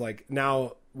kind of like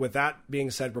now, with that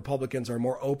being said, Republicans are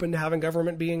more open to having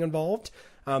government being involved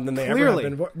than they ever have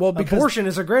been. Well, because abortion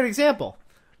is a great example.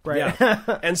 Right.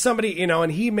 Yeah. And somebody,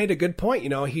 and he made a good point.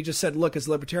 He just said, look, as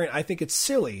a libertarian, I think it's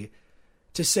silly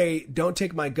to say, don't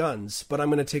take my guns, but I'm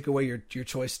going to take away your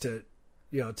choice to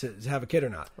have a kid or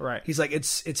not. Right. He's like,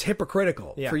 it's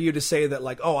hypocritical for you to say that,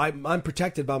 like, oh, I'm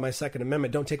protected by my Second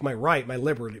Amendment. Don't take my right, my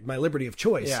liberty of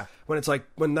choice. Yeah.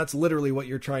 When that's literally what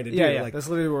you're trying to do. Yeah. Like, that's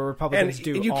literally what Republicans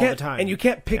do all the time. And you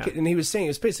can't pick it. And he was saying,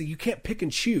 it's basically, you can't pick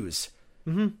and choose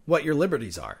what your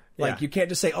liberties are. Like, you can't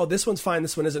just say, oh, this one's fine,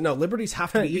 this one isn't. No, liberties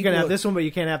have to be you equal. can have this one, but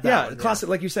you can't have that one. Classic,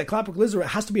 like you said, classic liberalism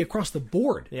has to be across the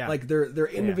board. Yeah. Like, they're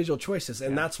individual choices.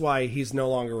 And that's why he's no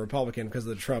longer Republican, because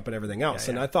of the Trump and everything else.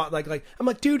 And I thought, I'm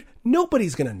like, dude,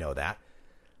 nobody's going to know that.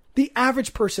 The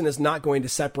average person is not going to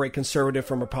separate conservative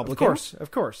from Republican. Of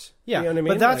course. Yeah. You know what I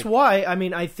mean? But that's why,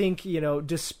 I think,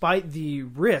 despite the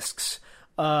risks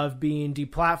of being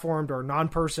deplatformed or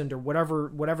non-personed or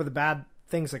whatever the bad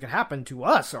things that could happen to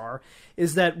us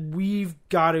is that we've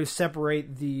got to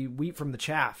separate the wheat from the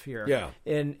chaff here. Yeah.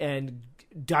 And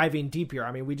diving deep here.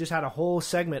 I mean, we just had a whole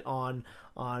segment on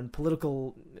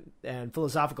political and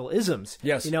philosophical isms.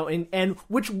 Yes. And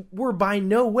which were by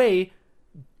no way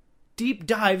deep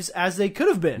dives as they could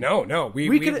have been. No.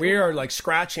 We are like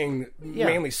scratching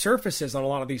mainly surfaces on a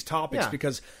lot of these topics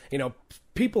because,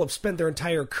 people have spent their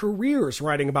entire careers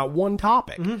writing about one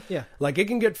topic. Mm-hmm. Yeah. Like, it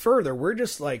can get further. We're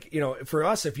just like, for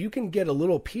us, if you can get a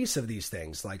little piece of these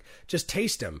things, like, just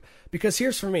taste them. Because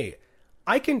here's for me,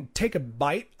 I can take a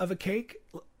bite of a cake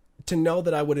to know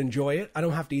that I would enjoy it. I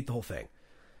don't have to eat the whole thing.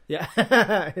 Yeah. You know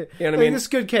what I mean? This is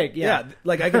good cake. Yeah.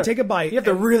 Like, I can take a bite. You have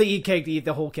to really eat cake to eat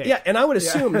the whole cake. Yeah. And I would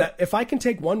assume that if I can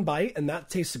take one bite and that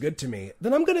tastes good to me,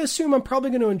 then I'm going to assume I'm probably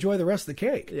going to enjoy the rest of the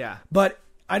cake. Yeah. But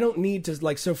I don't need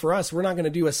to, so for us, we're not going to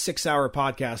do a 6-hour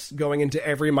podcast going into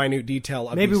every minute detail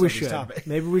of Maybe we should.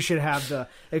 Maybe we should have the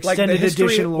extended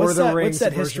edition Lord of the Rings.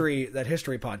 What's that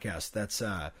history podcast? That's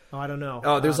I don't know.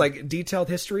 Oh, there's detailed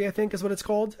history, I think is what it's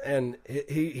called, and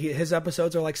his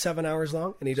episodes are like 7 hours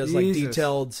long, and he does like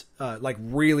detailed,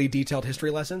 really detailed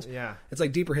history lessons. Yeah, it's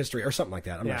like deeper history or something like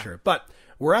that. I'm not sure, but.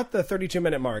 We're at the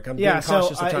 32-minute mark. I'm being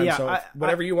cautious of time,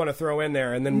 whatever you want to throw in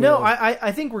there, and then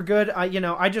I think we're good. I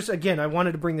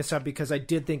wanted to bring this up because I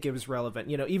did think it was relevant.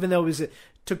 Even though it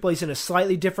took place in a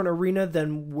slightly different arena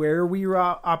than where we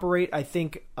operate, I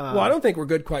think. Well, I don't think we're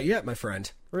good quite yet, my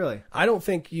friend. Really, I don't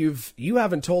think you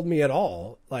haven't told me at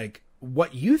all, like,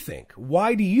 what you think.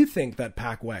 Why do you think that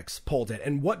PacWex pulled it?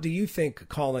 And what do you think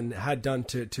Colin had done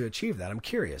to achieve that? I'm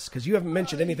curious, because you haven't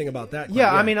mentioned anything about that.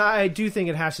 Yeah, I mean, I do think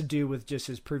it has to do with just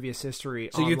his previous history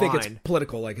So you think it's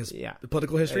political, like his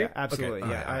political history? Yeah, absolutely,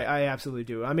 okay. I absolutely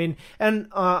do. I mean,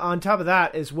 and on top of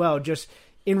that as well, just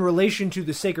in relation to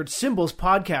the Sacred Symbols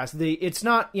podcast, it's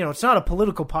not a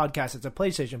political podcast, it's a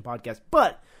PlayStation podcast,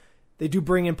 but they do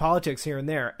bring in politics here and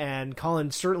there, and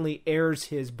Colin certainly airs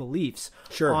his beliefs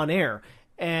on air.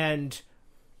 And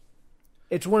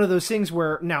it's one of those things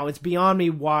where, now, it's beyond me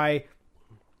why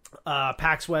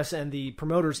PAX West and the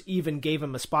promoters even gave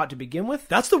him a spot to begin with.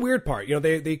 That's the weird part.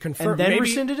 They confirmed. And then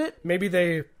rescinded it? Maybe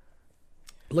they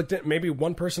looked at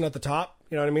one person at the top.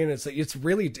 You know what I mean? It's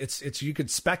really you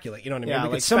could speculate. You know what I mean? Yeah,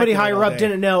 like somebody higher up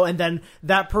didn't know, and then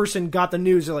that person got the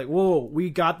news. They're like, "Whoa, we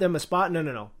got them a spot."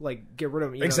 No. Like, get rid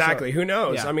of them. Exactly. Who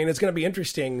knows? Yeah. I mean, it's going to be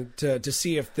interesting to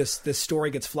see if this story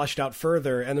gets fleshed out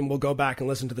further, and then we'll go back and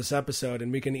listen to this episode,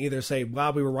 and we can either say,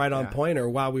 "Wow, we were right on point," or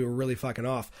 "Wow, we were really fucking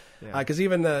off." Because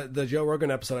even the Joe Rogan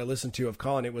episode I listened to of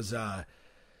Colin, it was.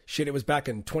 shit, it was back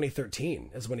in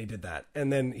 2013 is when he did that.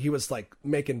 And then he was like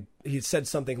he said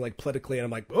something like politically, and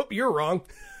I'm like, oh, you're wrong.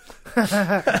 Like,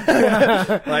 I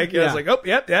was like, oh,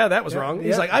 yep, yeah, that was wrong.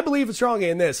 He's like, I believe strongly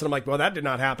in this. And I'm like, well, that did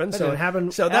not happen. Didn't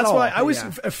happen so at that's all. why I was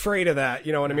afraid of that.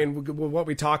 You know what I mean? What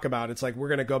we talk about, it's like, we're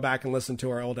going to go back and listen to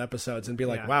our old episodes and be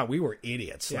like, wow, we were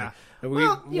idiots. Yeah.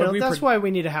 Like, that's why we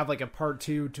need to have like a part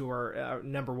 2 to our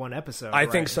number 1 episode. I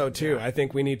think so too. I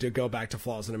think we need to go back to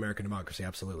flaws in American democracy.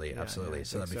 Absolutely.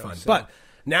 So that'd be fun. But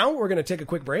now we're going to take a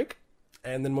quick break.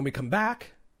 And then when we come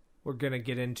back, we're going to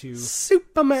get into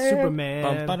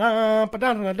Superman.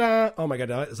 Ba-da-da-da-da. Oh my God.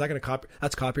 Is that going to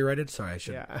that's copyrighted? Sorry, I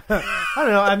should. Yeah. I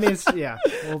don't know. I mean,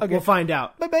 we'll find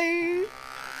out. Bye-bye.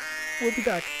 We'll be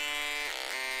back.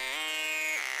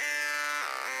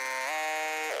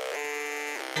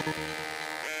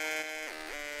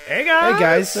 Hey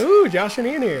guys. Ooh, Josh and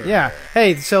Ian here. Yeah.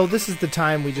 Hey, so this is the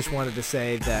time we just wanted to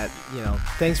say that,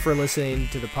 thanks for listening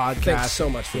to the podcast. Thanks so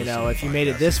much for listening to the if you made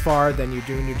it this far, then you're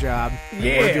doing your job.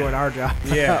 Yeah. We're doing our job.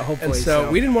 Yeah. Hopefully. And so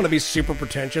we didn't want to be super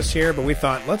pretentious here, but we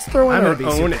thought, let's throw in our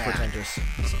own act. Pretentious.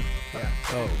 Yeah.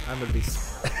 Oh, I'm going to be...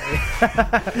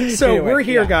 So anyway, we're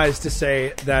here, guys, to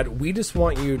say that we just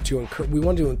want you to we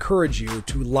want to encourage you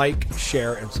to like,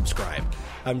 share, and subscribe.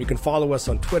 You can follow us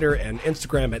on Twitter and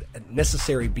Instagram at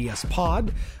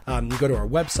NecessaryBSPod. You go to our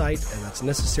website, and that's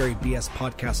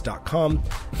necessarybspodcast.com.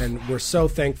 And we're so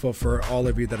thankful for all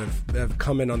of you that have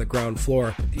come in on the ground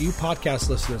floor. You podcast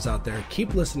listeners out there,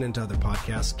 keep listening to other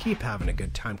podcasts. Keep having a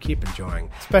good time. Keep enjoying.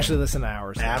 Especially listen to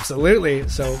ours. Absolutely.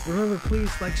 So remember,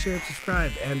 please like, share, and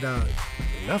subscribe. And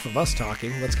enough of us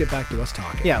talking. Let's get back to us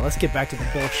talking. Yeah, let's get back to the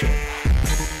bullshit.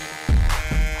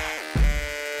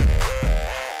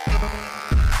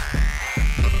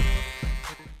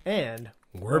 And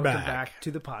we're back to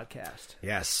the podcast.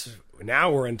 Yes.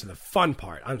 Now we're into the fun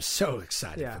part. I'm so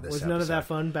excited for this was episode. None of that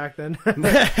fun back then?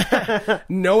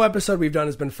 No episode we've done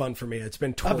has been fun for me. It's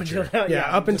been torture.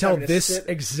 Up until this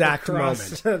exact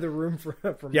moment. The room from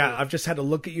me. I've just had to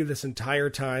look at you this entire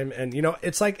time. And,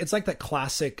 it's like that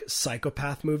classic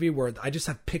psychopath movie where I just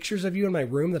have pictures of you in my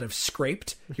room that have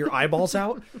scraped your eyeballs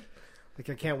out. Like,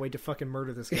 I can't wait to fucking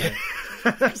murder this guy.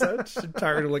 I'm just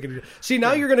tired of looking at you. See,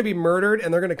 now you're going to be murdered,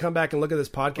 and they're going to come back and look at this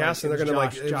podcast, and they're going to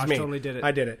like, Josh me. Totally did it.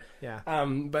 I did it. Yeah.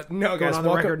 But no, guys, on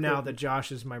the record now that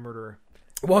Josh is my murderer.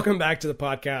 Welcome back to the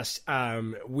podcast.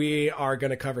 We are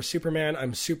going to cover Superman.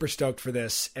 I'm super stoked for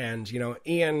this. And,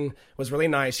 Ian was really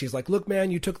nice. He's like, look, man,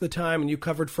 you took the time and you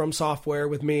covered From Software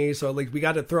with me. So, like, we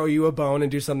got to throw you a bone and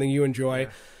do something you enjoy. Yeah.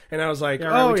 And I was like, we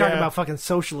talk about fucking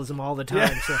socialism all the time.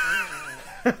 Yeah. So.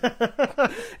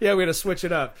 Yeah, we had to switch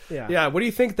it up. Yeah. What do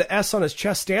you think the S on his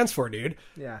chest stands for, dude?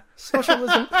 Yeah.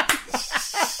 Socialism.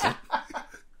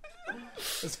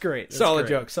 That's great. Solid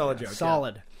joke.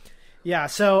 Solid. Yeah.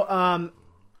 So, I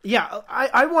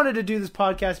wanted to do this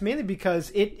podcast mainly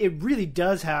because it really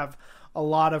does have a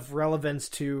lot of relevance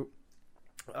to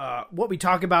what we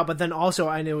talk about, but then also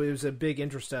I know it was a big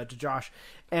interest to Josh.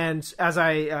 And as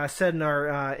I said in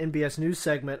our NBS News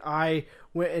segment, I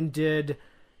went and did...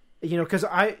 because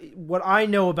what I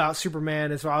know about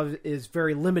Superman is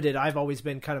very limited. I've always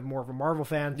been kind of more of a Marvel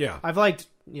fan. Yeah. I've liked,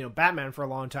 Batman for a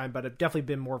long time, but I've definitely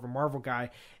been more of a Marvel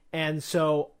guy. And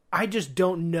so I just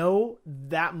don't know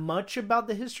that much about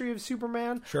the history of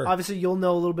Superman. Sure. Obviously, you'll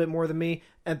know a little bit more than me,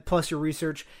 and plus your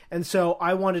research. And so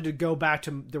I wanted to go back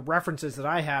to the references that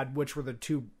I had, which were the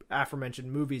two aforementioned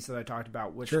movies that I talked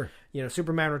about, which,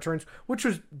 Superman Returns, which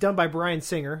was done by Bryan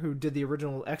Singer, who did the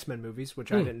original X-Men movies, which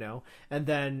I didn't know, and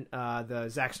then the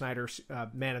Zack Snyder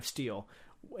Man of Steel.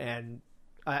 And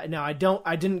now I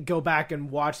didn't go back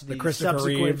and watch the Christopher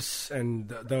subsequent Reeves and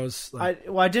those. I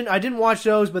didn't watch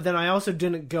those, but then I also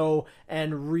didn't go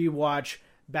and rewatch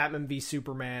Batman v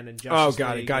Superman and Justice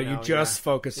League. Got it. You just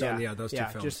focused on those two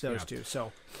films. Yeah, just those two.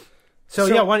 So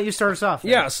yeah, why don't you start us off?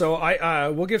 Yeah, so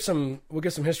we'll give some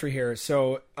history here.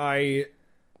 So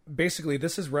basically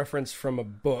this is referenced from a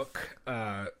book.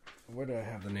 Where do I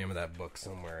have the name of that book?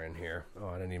 Somewhere in here. Oh,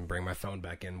 I didn't even bring my phone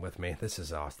back in with me. This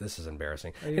is awesome. This is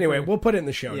embarrassing. Anyway, we'll put it in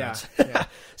the show notes. Yeah.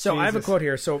 So I have a quote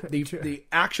here. So the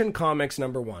Action Comics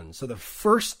 #1. So the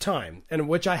first time, in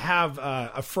which I have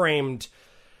a framed,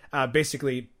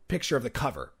 basically picture of the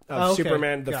cover of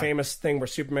Superman, the famous thing where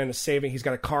Superman is he's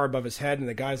got a car above his head and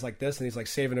the guy's like this and he's like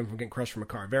saving him from getting crushed from a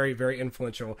car. Very, very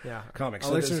influential comic.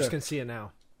 So listeners can see it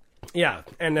now. Yeah.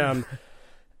 And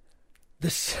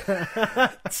this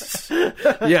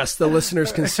yes, the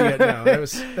listeners can see it now. That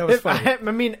was funny. I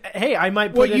mean, hey, I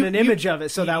might put in an image of it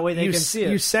so that way they can see it.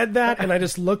 You said that, and I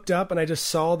just looked up and I just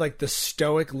saw like the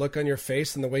stoic look on your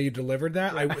face and the way you delivered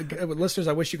that. Listeners,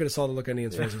 I wish you could have saw the look on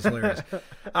Ian's face. It was hilarious. So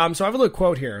I have a little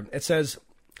quote here. It says,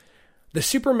 The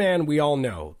Superman we all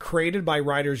know, created by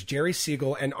writers Jerry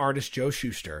Siegel and artist Joe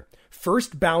Shuster,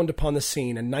 first bound upon the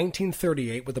scene in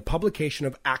 1938 with the publication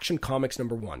of Action Comics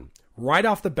 #1. Right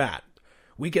off the bat,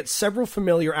 we get several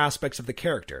familiar aspects of the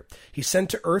character. He's sent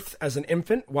to Earth as an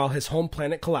infant while his home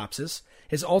planet collapses.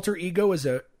 His alter ego is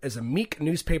a meek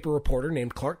newspaper reporter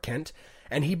named Clark Kent,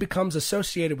 and he becomes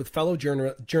associated with fellow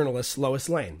journalist Lois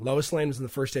Lane. Lois Lane was in the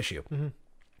first issue. Mm-hmm.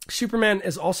 Superman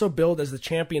is also billed as the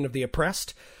champion of the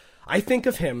oppressed. I think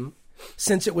of him,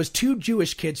 since it was two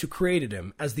Jewish kids who created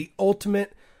him, as the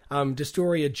ultimate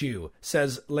dystoria Jew,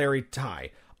 says Larry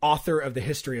Ty, author of The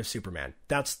History of Superman.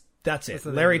 That's it.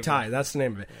 Larry Ty, that's the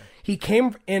name of it. Yeah. He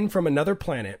came in from another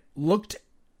planet, looked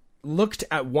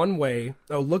at one way.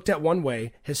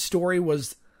 His story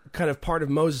was kind of part of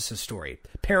Moses' story.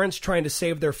 Parents trying to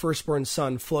save their firstborn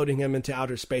son, floating him into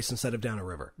outer space instead of down a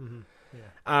river. Mm-hmm.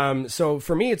 Yeah. So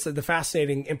for me, it's the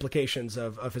fascinating implications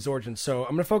of his origins. So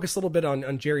I'm going to focus a little bit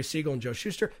on Jerry Siegel and Joe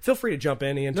Shuster. Feel free to jump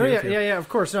in, Ian. Yeah, of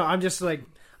course. No, I'm just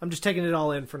taking it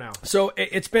all in for now. So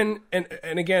it's been, and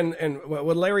again, and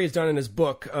what Larry has done in his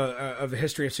book of the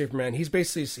history of Superman, he's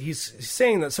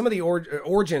saying that some of the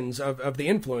origins of the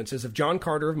influences of John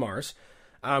Carter of Mars,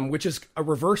 which is a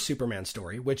reverse Superman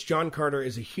story, which John Carter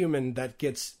is a human that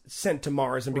gets sent to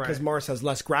Mars, and because Mars has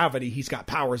less gravity, he's got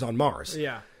powers on Mars.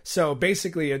 Yeah. So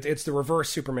basically, it's the reverse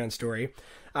Superman story.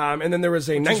 And then there was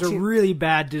Which is a really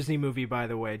bad Disney movie, by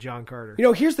the way, John Carter. You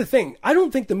know, here's the thing. I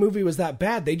don't think the movie was that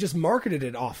bad. They just marketed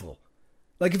it awful.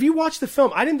 Like, if you watch the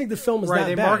film, I didn't think the film was that bad.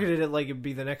 They marketed it like it'd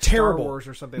be the next Star Wars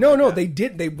or something they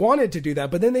did. They wanted to do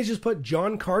that, but then they just put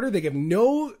John Carter. They give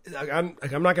no... I'm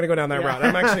not going to go down that route.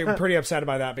 I'm actually pretty upset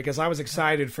about that because I was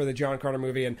excited for the John Carter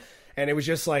movie, and it was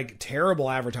just, like, terrible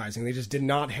advertising. They just did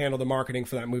not handle the marketing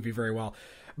for that movie very well.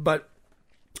 But...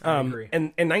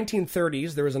 in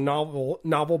 1930s, there was a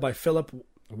novel by Philip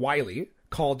Wiley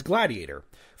called Gladiator,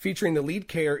 featuring the lead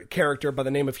character by the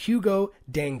name of Hugo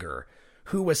Danner,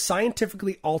 who was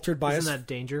scientifically altered by... Isn't that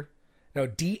Danger? No,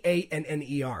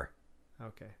 Danner.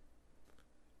 Okay.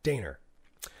 Danner.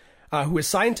 Who was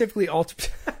scientifically altered...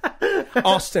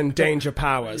 Austin Danger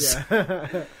Powers.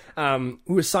 Yeah.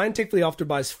 Who was scientifically altered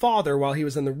by his father while he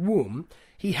was in the womb.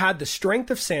 He had the strength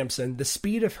of Samson, the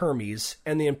speed of Hermes,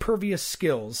 and the impervious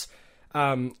skills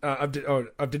of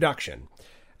deduction.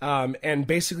 And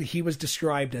basically, he was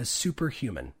described as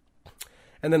superhuman.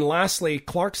 And then lastly,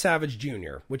 Clark Savage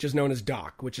Jr., which is known as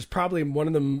Doc, which is probably one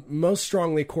of the most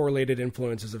strongly correlated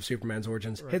influences of Superman's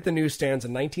origins, hit the newsstands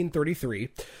in 1933,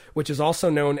 which is also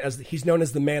known as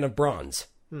the Man of Bronze,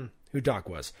 who Doc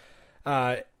was.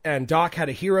 And Doc had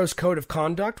a hero's code of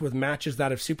conduct with matches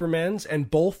that of Superman's, and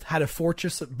both had a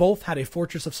fortress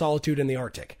of solitude in the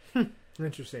Arctic.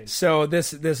 Interesting. So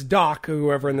this Doc,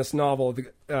 whoever in this novel,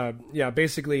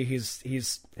 basically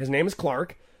his name is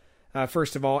Clark,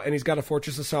 first of all, and he's got a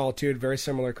fortress of solitude, very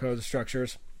similar code of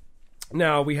structures.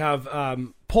 Now we have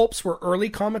pulps were early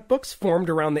comic books formed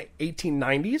around the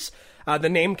 1890s. The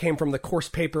name came from the coarse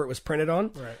paper it was printed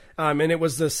on, and it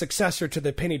was the successor to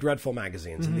the Penny Dreadful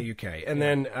magazines in the UK. And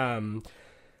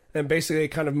then basically it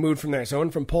kind of moved from there. So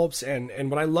on from pulps,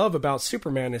 and what I love about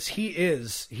Superman is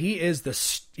he's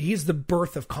the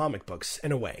birth of comic books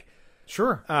in a way.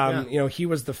 Sure. You know, he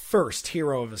was the first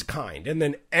hero of his kind, and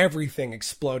then everything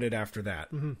exploded after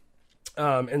that. Mm-hmm.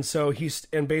 And so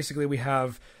basically we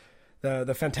have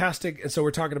the fantastic, and so we're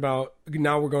talking about,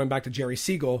 now we're going back to Jerry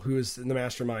Siegel, who is in the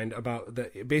mastermind about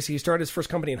basically he started his first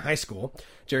company in high school.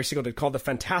 Jerry Siegel did, called the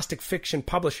Fantastic Fiction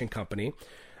Publishing Company,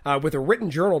 with a written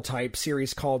journal type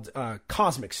series called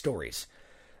Cosmic Stories.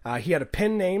 He had a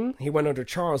pen name. He went under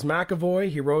Charles McAvoy.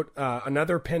 He wrote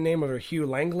another pen name under Hugh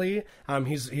Langley.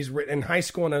 He's written in high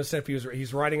school, and I said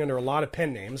he's writing under a lot of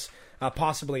pen names,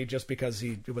 possibly just because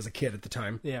he was a kid at the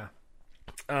time. Yeah.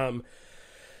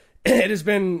 It has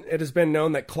been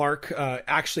known that Clark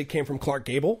actually came from Clark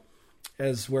Gable,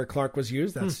 as where Clark was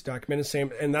used. That's documented.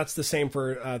 Same, and that's the same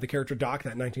for the character Doc,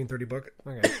 that 1930 book.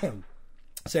 Okay.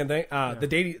 Same thing.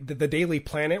 The Daily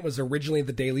Planet was originally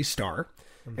the Daily Star,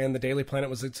 and the Daily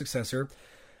Planet was its successor.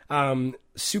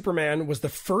 Superman was the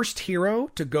first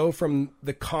hero to go from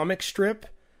the comic strip.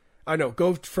 What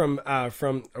did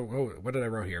I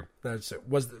write here?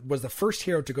 Was the first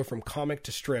hero to go from comic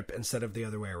to strip instead of the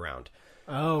other way around.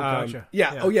 Oh, gotcha.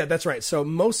 Yeah. Oh, yeah. That's right. So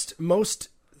most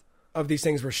of these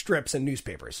things were strips in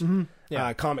newspapers,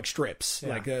 comic strips,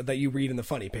 like that you read in the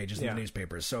funny pages in the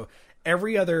newspapers. So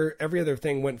every other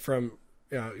thing went from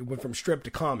strip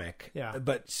to comic. Yeah.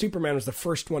 But Superman was the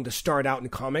first one to start out in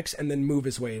comics and then move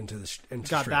his way into got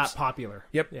strips. That popular.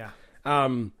 Yep. Yeah.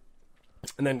 And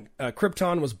then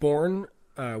Krypton was born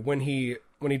when he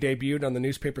debuted on the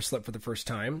newspaper slip for the first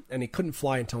time, and he couldn't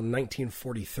fly until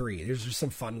 1943. There's just some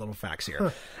fun little facts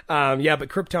here. But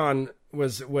Krypton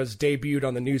was debuted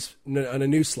on a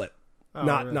news slip.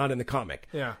 Not in the comic.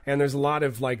 Yeah. And there's a lot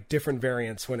of like different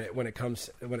variants when it comes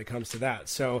to that.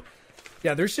 So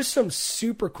yeah, there's just some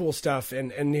super cool stuff,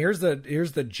 and here's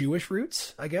the Jewish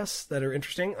roots, I guess, that are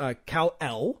interesting.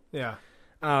 Kal-El. Yeah.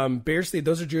 Basically,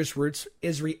 those are Jewish roots.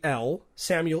 Israel,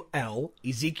 Samuel El,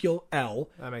 Ezekiel El.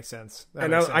 That makes sense.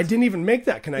 I didn't even make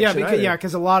that connection.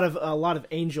 Because a lot of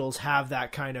angels have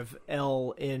that kind of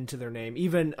L into their name.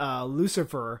 Even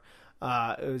Lucifer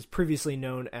was previously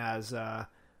known as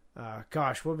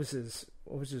what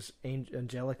was his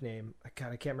angelic name? I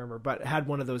can't remember, but had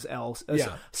one of those L's.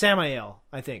 Samael,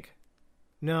 I think.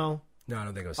 No, I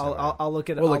don't think it was. I'll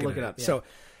look it. We'll look it up. Yeah. So.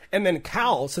 And then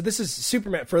Kal, so this is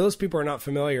Superman. For those people who are not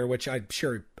familiar, which I'm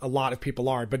sure a lot of people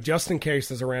are, but just in case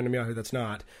there's a random Yahoo that's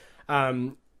not,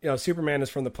 Superman is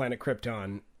from the planet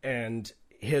Krypton, and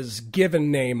his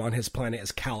given name on his planet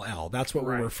is Kal-El. That's what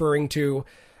we're referring to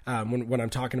when I'm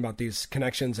talking about these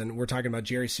connections, and we're talking about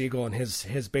Jerry Siegel and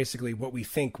his basically what we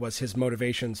think was his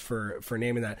motivations for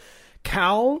naming that.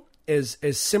 Kal is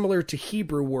similar to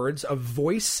Hebrew words of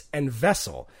voice and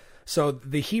vessel. So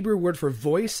the Hebrew word for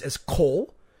voice is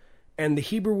kol, and the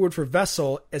Hebrew word for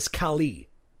vessel is kali.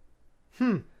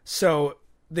 So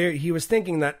there, he was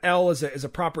thinking that El is a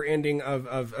proper ending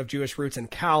of Jewish roots,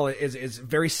 and Kal is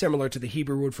very similar to the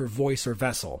Hebrew word for voice or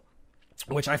vessel,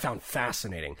 which I found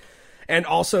fascinating. And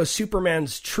also,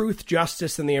 Superman's truth,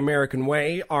 justice, and the American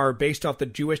way are based off the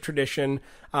Jewish tradition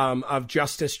of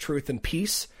justice, truth, and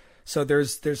peace. So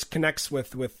there's connects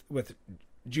with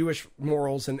Jewish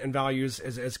morals and values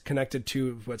as connected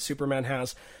to what Superman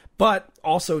has. But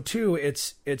also, too,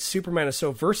 it's Superman is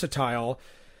so versatile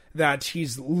that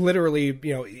he's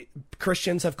literally,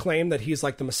 Christians have claimed that he's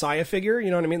like the Messiah figure. You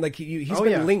know what I mean? Like he's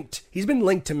been linked. He's been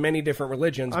linked to many different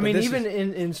religions. I mean, even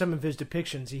in some of his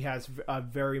depictions, he has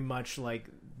very much like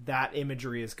that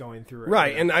imagery is going through it.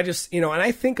 Right. And I just, and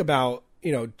I think about,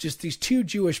 just these two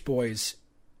Jewish boys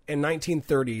in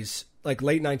 1930s, like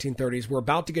late 1930s, we're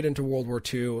about to get into World War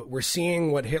II. We're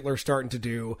seeing what Hitler's starting to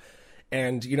do.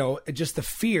 And, just the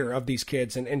fear of these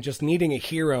kids and just needing a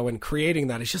hero and creating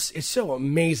that. It's so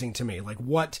amazing to me. Like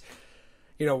what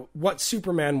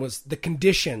Superman was, the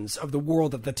conditions of the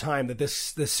world at the time that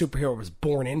this superhero was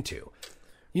born into.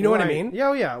 You know what I mean?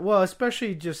 Yeah, yeah. Well,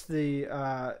 especially just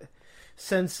the,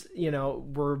 since,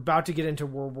 we're about to get into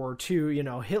World War II,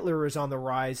 Hitler is on the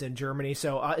rise in Germany.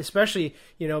 So especially,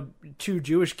 two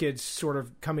Jewish kids sort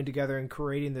of coming together and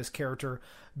creating this character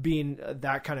being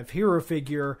that kind of hero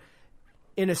figure,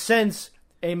 in a sense,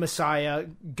 a Messiah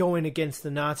going against the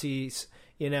Nazis.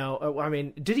 I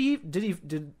mean,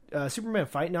 did Superman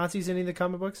fight Nazis in any of the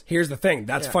comic books? Here's the thing.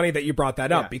 That's funny that you brought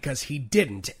that up because he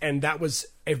didn't. And that was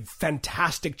a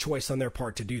fantastic choice on their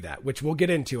part to do that, which we'll get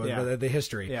into the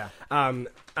history. Yeah.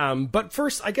 But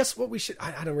first, I guess what we should,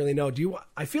 I don't really know.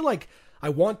 I feel like I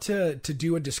want to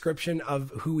do a description of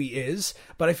who he is,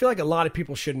 but I feel like a lot of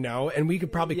people should know, and we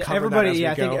could probably cover that as we go.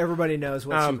 I think everybody knows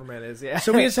what Superman is. Yeah.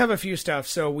 So we just have a few stuff.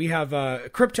 So we have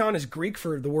Krypton is Greek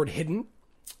for the word hidden.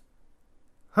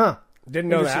 Huh. Didn't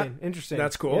know that. Interesting.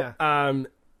 That's cool. Yeah.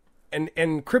 And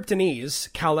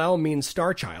Kryptonese, Kal-El means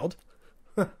star child.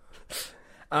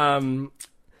 Let's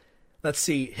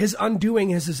see. His undoing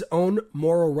is his own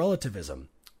moral relativism,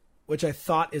 which I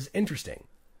thought is interesting.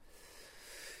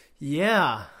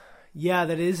 Yeah,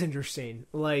 that is interesting.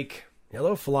 Like,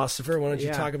 hello, philosopher. Why don't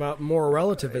you talk about moral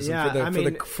relativism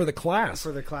for the class?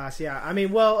 For the class, yeah. I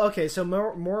mean, well, okay. So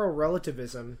moral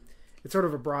relativism, it's sort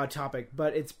of a broad topic,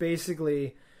 but it's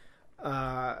basically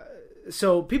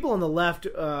so people on the left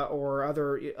or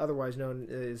otherwise known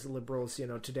as liberals,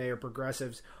 today, or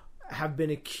progressives, have been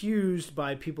accused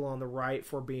by people on the right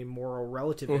for being moral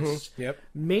relativists. Mm-hmm. Yep.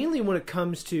 Mainly when it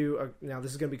comes to, now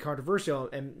this is going to be controversial,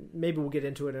 and maybe we'll get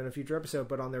into it in a future episode,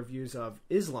 but on their views of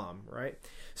Islam, right?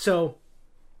 So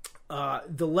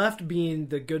the left, being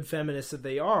the good feminists that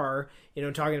they are,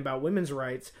 talking about women's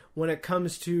rights, when it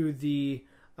comes to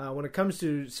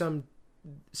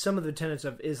some of the tenets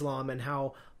of Islam and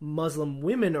how Muslim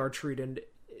women are treated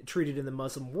in the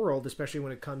Muslim world, especially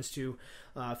when it comes to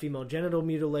female genital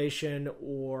mutilation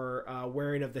or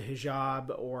wearing of the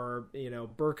hijab or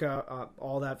burqa,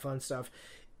 all that fun stuff.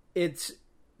 It's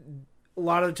a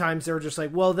lot of the times they're just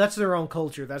like, well, that's their own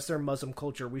culture, that's their Muslim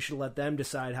culture, we should let them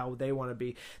decide how they want to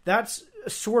be. That's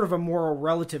sort of a moral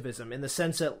relativism, in the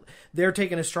sense that they're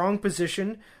taking a strong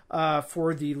position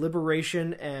for the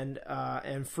liberation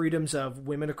and freedoms of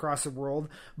women across the world,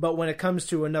 but when it comes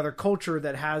to another culture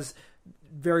that has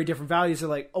very different values, they're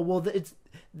like, oh, well,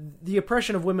 the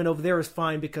oppression of women over there is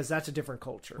fine because that's a different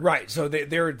culture. Right. So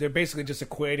they're basically just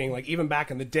equating, like, even back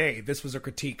in the day, this was a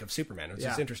critique of Superman. It's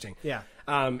just interesting. Yeah.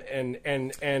 And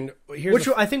here's Which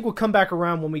I think will come back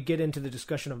around when we get into the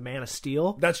discussion of Man of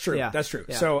Steel. That's true. Yeah. That's true.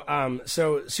 Yeah.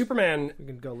 So Superman. We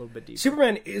can go a little bit deeper.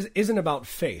 Superman isn't about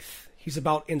faith. He's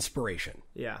about inspiration.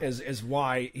 Yeah. Is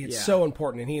why it's so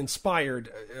important, and he inspired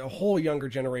a whole younger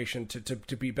generation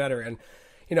to be better. And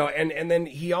and then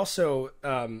he also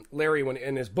Larry, when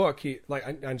in his book, he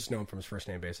I just know him from his first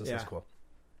name basis. Yeah. That's cool.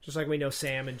 Just like we know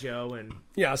Sam and Joe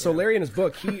and So Larry in his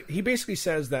book, he basically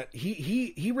says that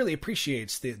he really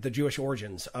appreciates the Jewish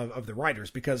origins of the writers,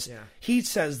 because he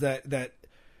says that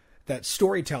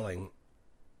storytelling,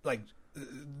 like,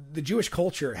 the Jewish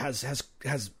culture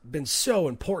has been so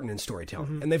important in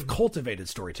storytelling, and they've cultivated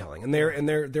storytelling, and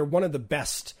they're one of the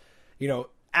best,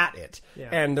 at it. Yeah.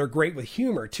 And they're great with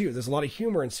humor too. There's a lot of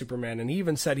humor in Superman. And he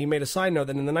even said, he made a side note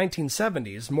that in the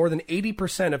 1970s, more than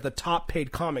 80% of the top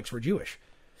paid comics were Jewish.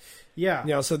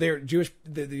 Yeah. So they're Jewish.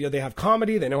 They have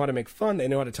comedy. They know how to make fun. They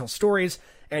know how to tell stories.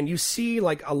 And you see,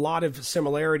 like, a lot of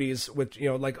similarities with,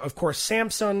 like, of course,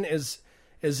 Samson is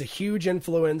a huge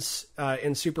influence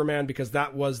in Superman, because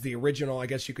that was the original, I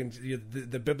guess you can,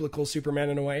 the biblical Superman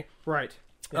in a way. Right.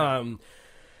 Yeah.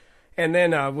 And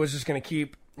then we're just going to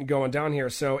keep going down here.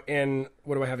 So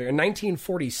what do I have here? In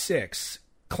 1946,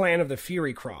 Clan of the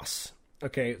Fury Cross.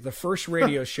 Okay, the first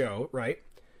radio show, right?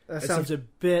 That sounds a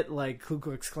bit like Ku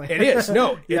Klux Klan. It is.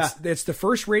 No, it's the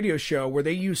first radio show where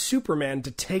they use Superman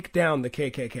to take down the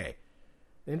KKK.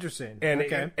 Interesting.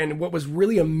 And what was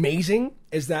really amazing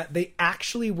is that they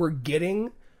actually were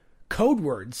getting code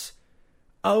words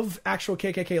of actual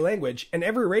KKK language, and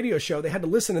every radio show they had to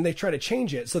listen and they tried to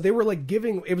change it. So they were like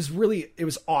it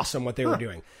was awesome what they were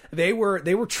doing. They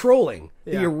were trolling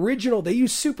the original. They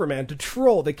used Superman to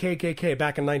troll the KKK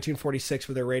back in 1946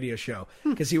 for their radio show,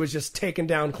 because he was just taking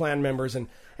down Klan members and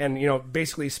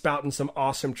basically spouting some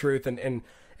awesome truth, and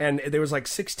there was like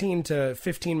 16 to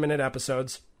 15 minute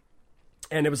episodes.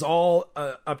 And it was all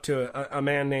up to a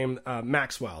man named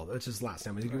Maxwell. That's his last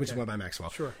name. Which went by Maxwell.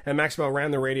 Sure. And Maxwell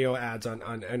ran the radio ads on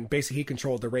and basically he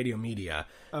controlled the radio media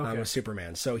with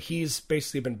Superman. So he's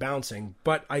basically been bouncing.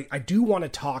 But I do want to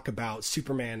talk about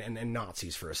Superman and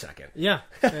Nazis for a second. Yeah.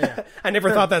 I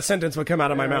never thought that sentence would come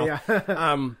out of my mouth.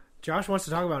 Yeah. Josh wants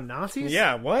to talk about Nazis?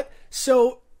 Yeah, what?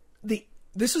 So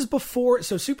this is before,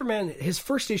 so Superman, his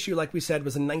first issue, like we said,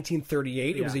 was in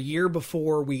 1938. It was a year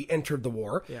before we entered the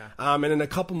war. Yeah. And then a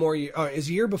couple more, is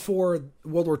a year before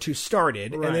World War II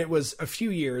started. Right. And it was a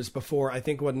few years before, I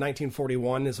think,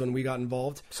 1941 is when we got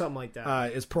involved. Something like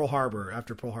that. Is Pearl Harbor,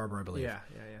 after Pearl Harbor, I believe.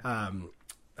 Yeah.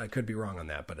 I could be wrong on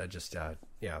that, but I just,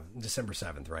 December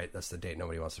 7th, right? That's the date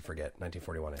nobody wants to forget.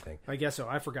 1941, I think. I guess so.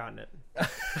 I've forgotten it.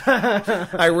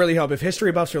 I really hope. If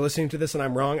history buffs are listening to this and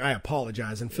I'm wrong, I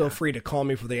apologize, and feel free to call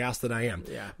me for the ass that I am.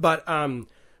 Yeah. But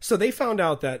so they found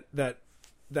out that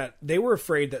they were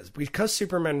afraid that because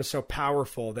Superman was so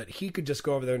powerful that he could just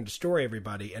go over there and destroy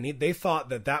everybody, and they thought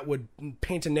that would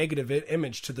paint a negative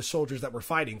image to the soldiers that were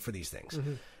fighting for these things.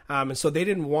 Mm-hmm. And so they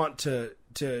didn't want to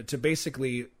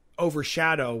basically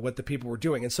overshadow what the people were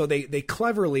doing, and so they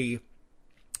cleverly,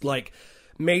 like,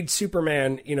 made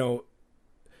Superman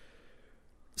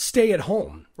stay at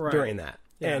home during that.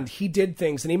 Yeah. And he did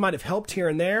things, and he might have helped here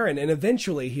and there, and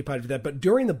eventually he probably did that. But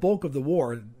during the bulk of the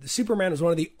war, Superman was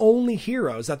one of the only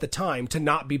heroes at the time to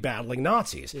not be battling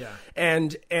Nazis. Yeah.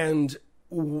 And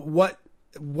what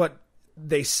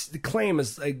they claim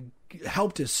is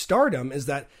helped his stardom is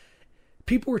that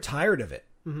people were tired of it.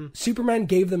 Mm-hmm. Superman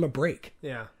gave them a break.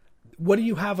 Yeah. What do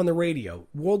you have on the radio?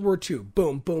 World War II.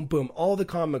 Boom, boom, boom. All the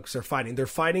comics are fighting. They're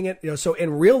fighting it. So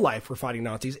in real life, we're fighting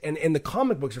Nazis, and in the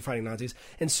comic books, we're fighting Nazis.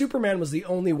 And Superman was the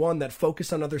only one that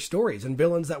focused on other stories and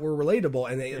villains that were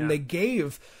relatable. And they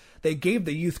gave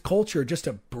the youth culture just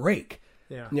a break.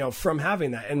 Yeah. From having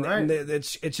that, and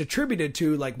it's attributed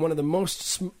to, like, one of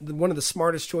the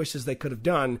smartest choices they could have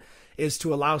done is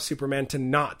to allow Superman to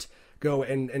not go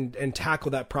and tackle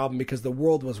that problem, because the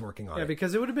world was working on it. Yeah,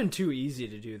 because it would have been too easy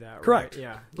to do that. Right? Correct.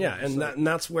 Yeah. And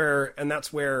that's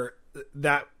where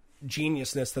that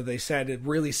geniusness that they said, it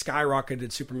really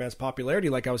skyrocketed Superman's popularity.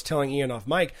 Like I was telling Ian off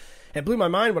mic, it blew my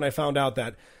mind when I found out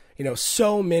that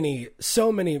so many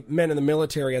men in the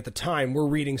military at the time were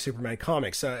reading Superman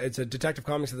comics. It's a Detective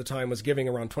Comics at the time was giving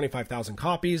around 25,000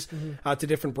 copies to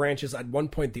different branches. At one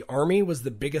point, the Army was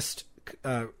the biggest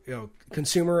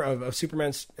consumer of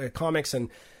Superman's comics, and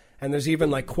And there's even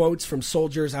like quotes from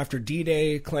soldiers after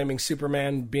D-Day claiming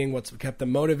Superman being what's kept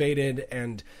them motivated.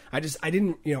 And I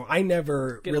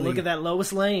never Get really a look at that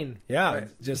Lois Lane. Yeah,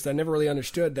 I never really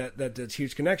understood that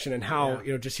huge connection and how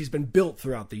he's been built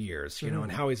throughout the years,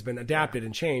 and how he's been adapted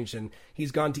and changed, and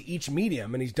he's gone to each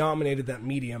medium and he's dominated that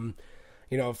medium.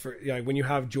 When you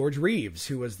have George Reeves,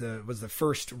 who was the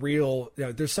first real,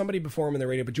 there's somebody before him in the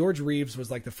radio, but George Reeves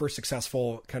was like the first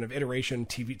successful kind of iteration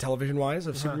television wise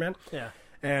of Superman. Yeah.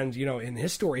 And, and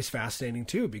his story is fascinating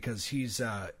too, because he's,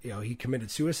 he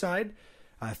committed suicide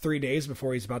 3 days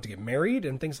before he's about to get married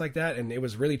and things like that. And it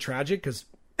was really tragic because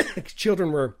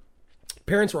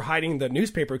parents were hiding the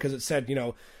newspaper because it said,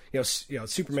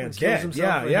 Superman's dead.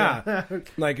 Yeah.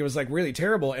 Like it was like really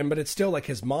terrible. But it's still like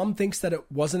his mom thinks that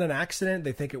it wasn't an accident.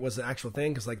 They think it was an actual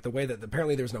thing because like the way that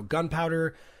apparently there was no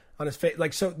gunpowder on his face.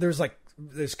 Like, so there's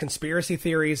conspiracy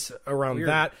theories around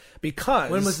that because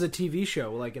when was the TV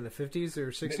show? Like in the 50s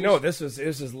or 60s? No, this was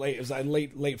late. It was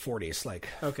late 40s, like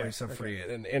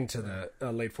and into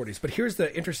the late 40s. But here's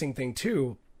the interesting thing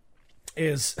too,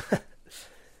 is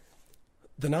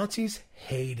the Nazis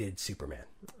hated Superman.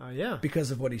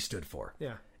 Because of what he stood for.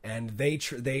 Yeah. And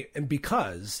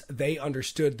because they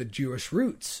understood the Jewish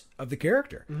roots of the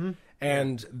character. Mm-hmm.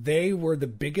 And they were the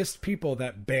biggest people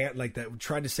that that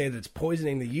tried to say that it's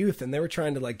poisoning the youth, and they were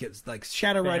trying to get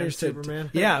Shadow Riders to Superman.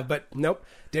 But nope,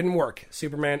 didn't work.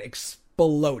 Superman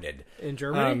exploded in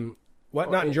Germany.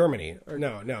 Not in Germany?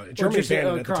 No. Germany banned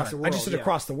it at the time. I just said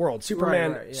across the world.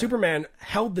 Superman. Superman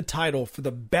held the title for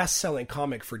the best-selling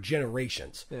comic for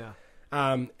generations. Yeah.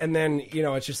 And then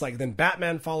it's just like then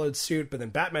Batman followed suit, but then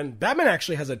Batman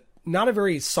actually has not a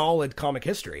very solid comic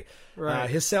history. Right.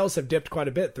 His sales have dipped quite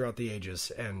a bit throughout the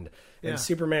ages, and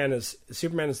Superman is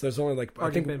there's only I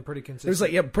think been pretty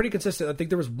consistent. There's pretty consistent. I think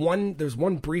there was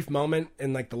one brief moment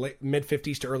in like the late mid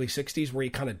 50s to early 60s where he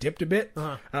kind of dipped a bit,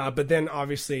 but then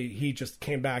obviously he just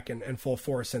came back in full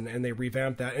force, and they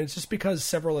revamped that, and it's just because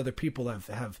several other people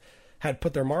have had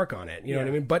put their mark on it, you know what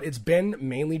I mean? But it's been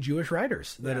mainly Jewish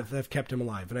writers that have kept him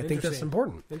alive, and I think that's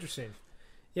important. Interesting.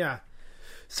 Yeah.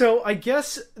 So I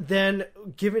guess then,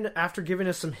 after giving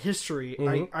us some history,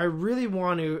 I really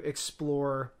want to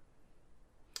explore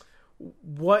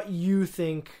what you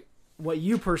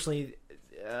personally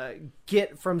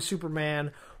get from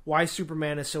Superman, why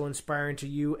Superman is so inspiring to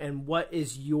you, and what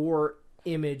is your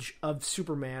image of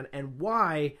Superman, and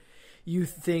why you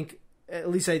think, at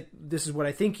least this is what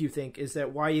I think you think, is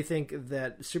that why you think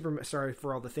that Superman... Sorry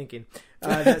for all the thinking.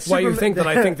 Why you think that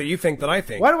I think that you think that I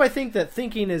think. Why do I think that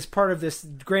thinking is part of this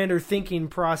grander thinking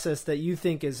process that you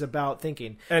think is about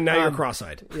thinking? And now you're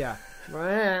cross-eyed. Yeah.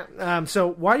 So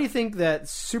why do you think that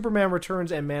Superman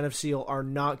Returns and Man of Steel are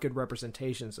not good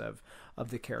representations of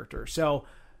the character? So...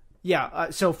 Yeah.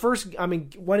 So first, I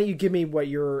mean, why don't you give me what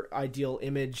your ideal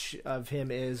image of him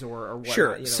is, or what?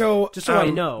 Sure. So just so I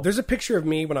know, there's a picture of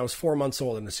me when I was 4 months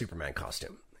old in the Superman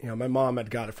costume. My mom had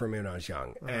got it for me when I was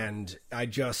young, and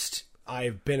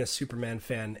I've been a Superman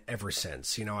fan ever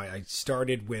since. I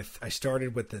started with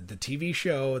the TV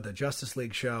show, the Justice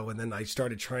League show, and then I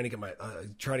started trying to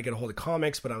get a hold of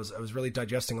comics, but I was really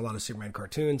digesting a lot of Superman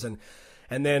cartoons,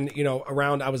 and then,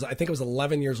 I think I was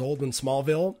 11 years old when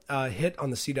Smallville hit on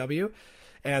the CW,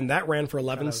 and that ran for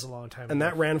 11. That was a long time ago. And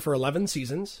that ran for 11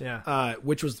 seasons. Yeah.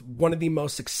 Which was one of the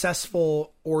most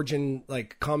successful origin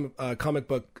comic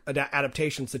book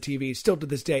adaptations to TV still to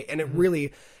this day. And it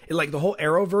really, the whole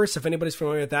Arrowverse, if anybody's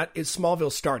familiar with that,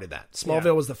 Smallville started that.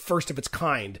 Smallville was the first of its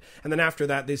kind, and then after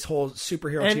that, these whole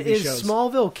superhero TV shows. And is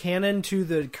Smallville canon to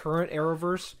the current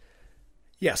Arrowverse?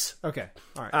 Yes. Okay.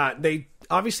 All right. They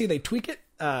tweak it,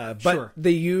 but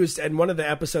they used, in one of the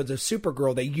episodes of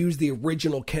Supergirl, they used the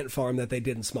original Kent Farm that they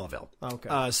did in Smallville. Okay.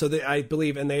 I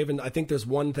believe, and I think there's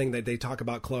one thing that they talk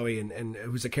about Chloe and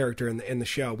who's a character in the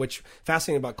show, which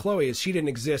fascinating about Chloe is she didn't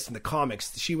exist in the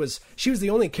comics. She was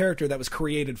the only character that was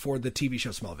created for the TV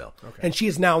show Smallville. Okay. And she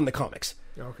is now in the comics.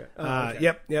 Okay.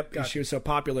 Yep. Gotcha. She was so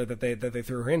popular that they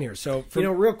threw her in here. So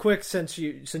real quick, since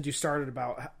you started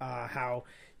about how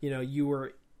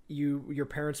your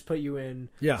parents put you in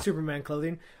Superman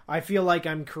clothing, I feel like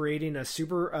I'm creating a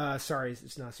Spider-Man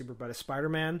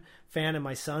fan in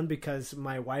my son, because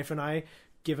my wife and I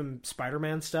give him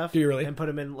Spider-Man stuff. Do you really? And put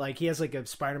him in, he has a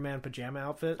Spider-Man pajama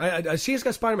outfit. I see he's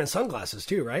got Spider-Man sunglasses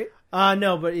too, right?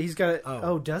 No, but he's got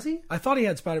does he? I thought he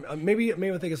had Spider-Man. Maybe I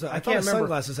think it's. I thought his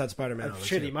sunglasses had Spider-Man on them.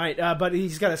 Shit, he might. But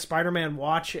he's got a Spider-Man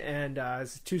watch and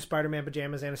 2 Spider-Man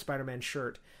pajamas and a Spider-Man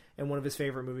shirt. And one of his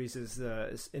favorite movies is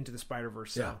Into the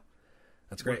Spider-Verse. So. Yeah.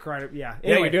 That's great.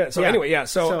 Anyway, you're doing it. So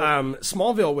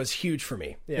Smallville was huge for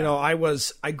me. Yeah.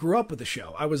 I grew up with the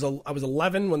show. I was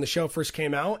 11 when the show first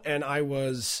came out, and I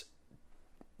was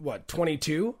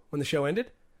 22 when the show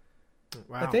ended.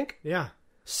 Wow. I think. Yeah.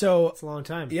 So It's a long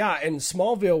time. yeah, and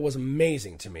Smallville was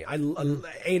amazing to me. I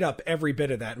ate up every bit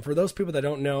of that. And for those people that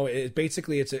don't know,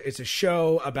 it's a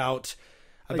show about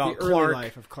the Clark. early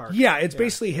life of Clark. Yeah, it's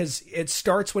basically it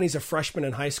starts when he's a freshman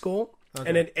in high school,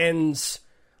 and it ends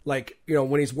like,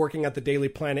 when he's working at the Daily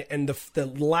Planet, and the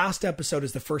last episode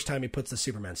is the first time he puts the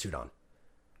Superman suit on.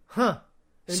 Huh.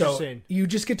 Interesting. So you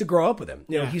just get to grow up with him.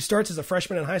 Yeah. He starts as a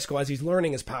freshman in high school as he's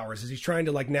learning his powers, as he's trying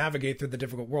to like navigate through the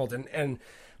difficult world. And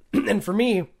for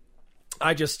me,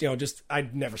 I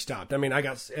I'd never stopped. I mean,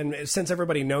 and since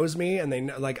everybody knows me and they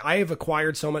know, like, I have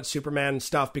acquired so much Superman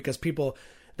stuff because people,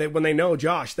 when they know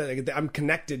Josh, that I'm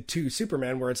connected to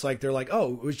Superman, where it's like, they're like,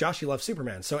 oh, it was Josh, he loves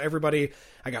Superman. So everybody,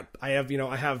 I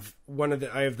have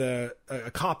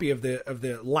a copy of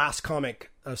the last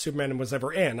comic Superman was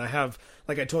ever in. I have,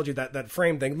 like I told you, that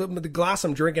frame thing. The glass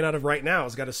I'm drinking out of right now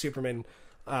has got a Superman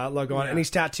logo on it, and he's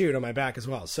tattooed on my back as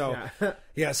well. So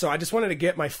so I just wanted to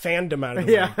get my fandom out of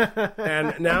the way.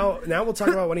 And now we'll talk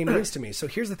about what he means to me. So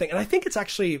here's the thing, and I think it's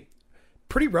actually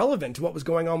pretty relevant to what was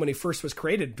going on when he first was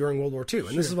created during World War II.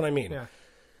 And this is what I mean. Yeah.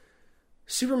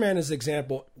 Superman is an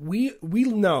example. We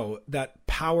know that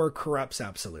power corrupts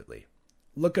absolutely.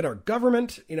 Look at our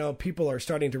government. People are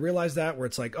starting to realize that, where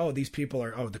it's like, oh, these people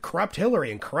are, the corrupt Hillary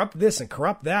and corrupt this and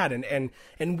corrupt that.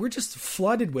 And we're just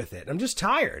flooded with it. I'm just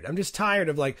tired. I'm just tired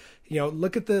of, like,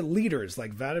 look at the leaders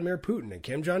like Vladimir Putin and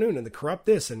Kim Jong-un and the corrupt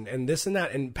this and this and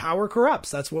that. And power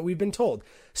corrupts. That's what we've been told.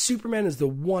 Superman is the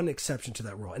one exception to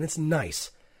that rule. And it's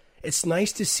nice. It's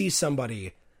nice to see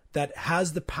somebody that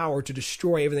has the power to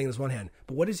destroy everything in his one hand.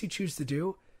 But what does he choose to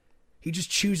do? He just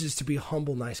chooses to be a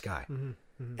humble, nice guy. Mm-hmm.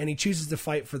 Mm-hmm. And he chooses to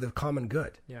fight for the common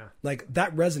good. Yeah. Like,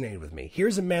 that resonated with me.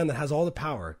 Here's a man that has all the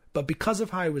power, but because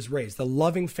of how he was raised, the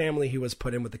loving family he was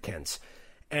put in with the Kents,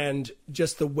 and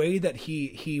just the way that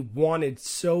he wanted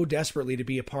so desperately to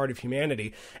be a part of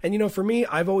humanity. And, for me,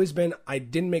 I've always been,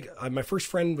 my first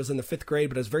friend was in the 5th grade,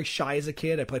 but I was very shy as a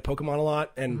kid. I played Pokemon a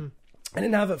lot, and I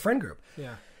didn't have a friend group.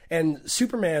 Yeah. And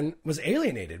Superman was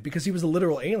alienated because he was a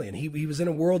literal alien. He was in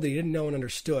a world that he didn't know and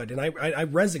understood. And I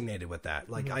resonated with that.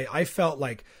 Like, I felt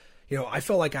like, I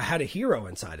felt like I had a hero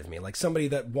inside of me, like somebody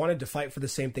that wanted to fight for the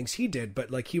same things he did, but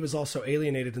like he was also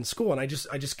alienated in school. And I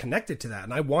just connected to that.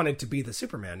 And I wanted to be the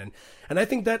Superman. And I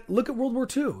think that, look at World War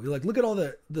II. Like, look at all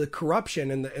the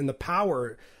corruption and the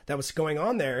power that was going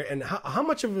on there, and how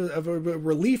much of a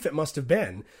relief it must have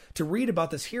been to read about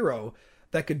this hero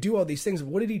that could do all these things.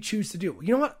 What did he choose to do?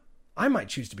 You know what? I might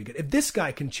choose to be good. If this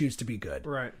guy can choose to be good,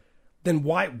 right? Then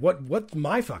why? What's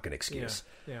my fucking excuse?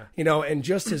 Yeah. And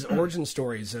just his origin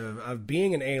stories of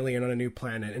being an alien on a new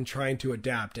planet and trying to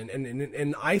adapt.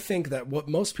 And I think that what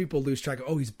most people lose track of,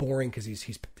 oh, he's boring because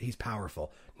he's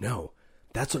powerful. No,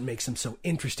 that's what makes him so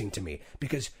interesting to me.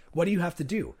 Because what do you have to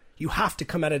do? You have to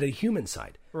come at it a human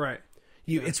side, right?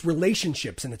 It's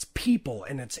relationships and it's people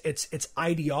and it's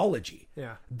ideology.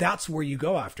 Yeah, that's where you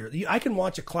go after. I can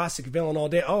watch a classic villain all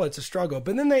day. Oh, it's a struggle,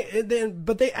 but then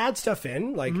they add stuff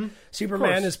in. Like,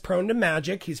 Superman is prone to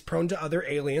magic. He's prone to other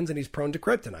aliens, and he's prone to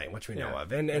kryptonite, which we know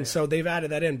of. And so they've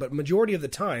added that in. But majority of the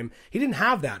time, he didn't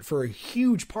have that for a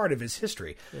huge part of his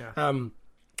history. Yeah.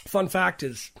 Fun fact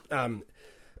is,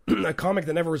 a comic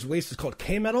that never was released was called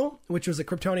K-Metal, which was a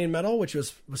Kryptonian metal, which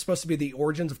was supposed to be the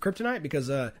origins of kryptonite, because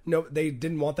no, they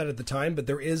didn't want that at the time. But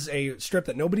there is a strip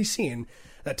that nobody's seen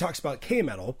that talks about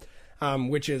K-Metal,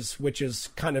 which is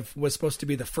kind of was supposed to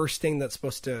be the first thing that's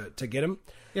supposed to get him.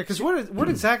 Yeah, because what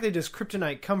exactly does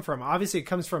kryptonite come from? Obviously, it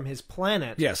comes from his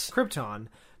planet, yes, Krypton.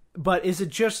 But is it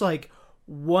just like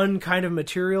one kind of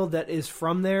material that is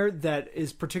from there that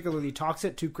is particularly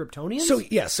toxic to Kryptonians?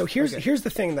 So here's the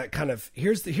thing that kind of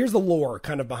here's the lore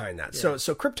kind of behind that. Yeah.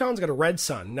 So Krypton's got a red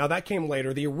sun. Now that came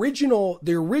later. The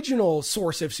original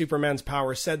source of Superman's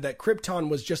power said that Krypton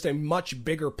was just a much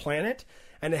bigger planet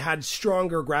and it had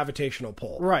stronger gravitational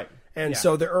pull. Right. And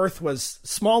so the Earth was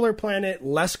smaller planet,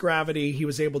 less gravity. He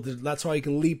was able to. That's why he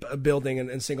can leap a building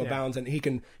in single bounds, and he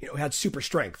can had super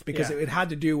strength because it had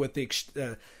to do with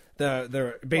the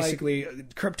basically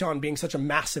Krypton being such a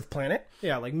massive planet.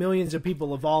 Yeah, like millions of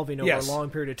people evolving over a long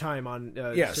period of time on.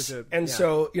 Yes, so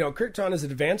Krypton is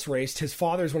an advanced race. His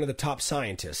father is one of the top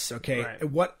scientists. Okay,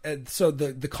 right. So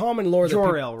the common lore.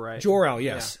 Jor-El, right? Jor-El,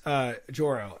 yes,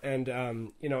 Jor-El, and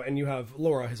and you have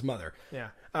Laura, his mother. Yeah.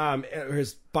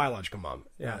 His biological mom,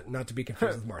 not to be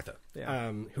confused with Martha,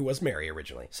 who was Mary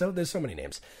originally. So there's so many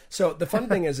names. So the fun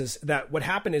thing is that what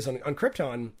happened is on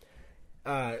Krypton,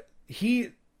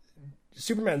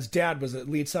 Superman's dad was a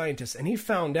lead scientist, and he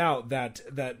found out that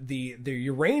the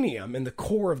uranium in the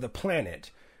core of the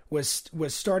planet was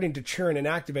starting to churn and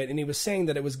activate, and he was saying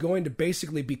that it was going to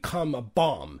basically become a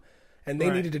bomb, and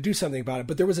they needed to do something about it.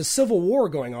 But there was a civil war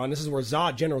going on. This is where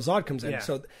General Zod comes in.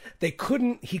 So he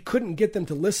couldn't get them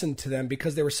to listen to them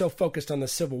because they were so focused on the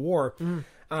civil war.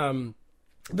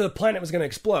 The planet was going to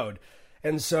explode,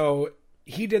 and so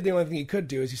he did the only thing he could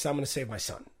do is he said, "I'm going to save my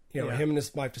son." Him and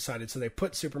his wife decided. So they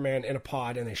put Superman in a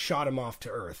pod and they shot him off to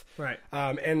Earth. Right.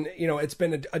 And it's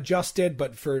been adjusted,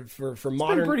 but for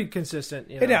modern, been pretty consistent.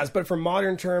 It has, but for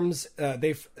modern terms,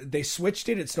 they switched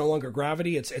it. It's no longer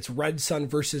gravity. It's red sun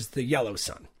versus the yellow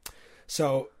sun.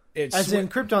 So it's as in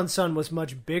Krypton's sun was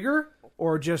much bigger,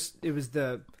 or just it was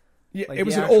the it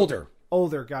was an older.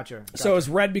 Older, gotcha. So it was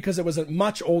red because it was a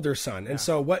much older sun. And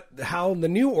so how the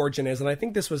new origin is, and I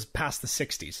think this was past the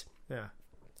 60s. Yeah.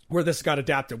 Where this got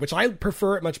adapted, which I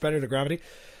prefer it much better to gravity.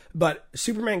 But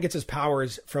Superman gets his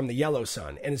powers from the yellow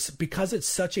sun. And it's because it's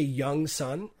such a young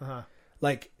sun,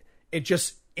 like it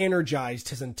just energized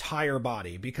his entire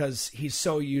body because he's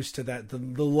so used to that,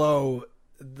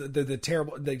 the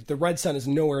terrible, the red sun is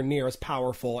nowhere near as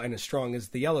powerful and as strong as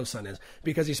the yellow sun is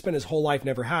because he spent his whole life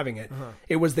never having it.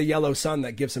 It was the yellow sun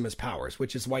that gives him his powers,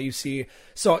 which is why you see,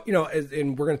 so,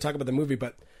 and we're going to talk about the movie,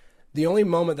 but the only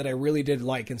moment that I really did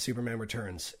like in Superman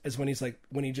Returns is when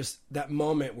that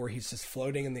moment where he's just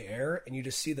floating in the air and you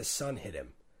just see the sun hit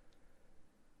him.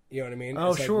 You know what I mean?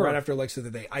 Oh, it's sure. Right after Lex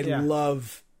Luthor Day. I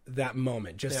love that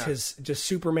moment. Just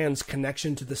Superman's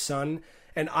connection to the sun.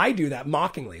 And I do that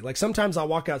mockingly. Like sometimes I'll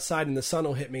walk outside and the sun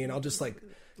will hit me and I'll just like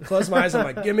close my eyes. I'm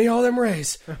like, give me all them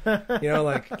rays,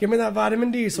 like give me that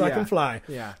vitamin D so I can fly.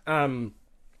 Yeah.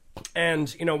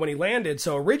 And when he landed,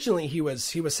 so originally he was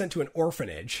sent to an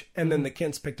orphanage and then the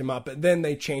Kents picked him up, and then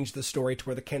they changed the story to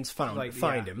where the Kents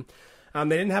find him.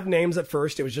 They didn't have names at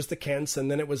first. It was just the Kents. And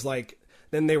then it was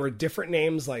then they were different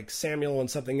names like Samuel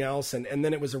and something else. And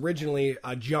then it was originally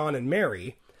John and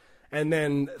Mary. And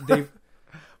then they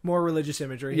more religious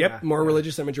imagery. Yep, more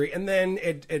religious imagery, and then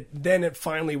it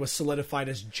finally was solidified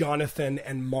as Jonathan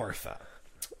and Martha.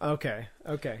 Okay,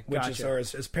 which gotcha.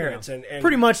 is his parents, and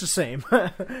pretty much the same.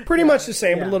 Pretty much the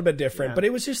same, but a little bit different. But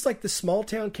it was just like the small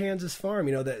town Kansas farm,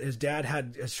 that his dad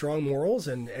had strong morals,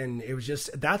 and it was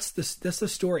just that's the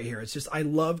story here. It's just I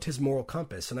loved his moral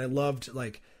compass, and I loved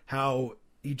like how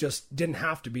he just didn't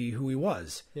have to be who he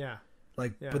was. Yeah,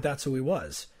 but that's who he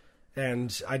was.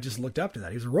 And I just looked up to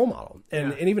that. He was a role model.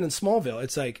 And even in Smallville,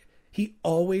 it's like he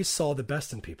always saw the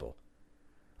best in people.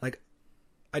 Like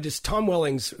Tom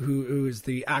Wellings, who is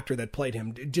the actor that played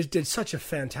him, just did such a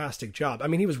fantastic job. I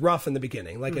mean, he was rough in the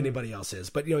beginning, like anybody else is,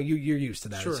 but you're used to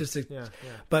that. Sure. It's just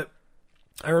But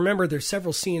I remember there's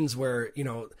several scenes where,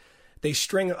 they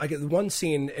string like one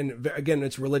scene, and again,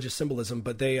 it's religious symbolism,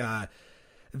 but they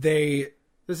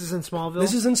This is in Smallville?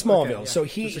 This is in Smallville. Okay, So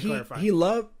he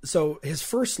loved, so his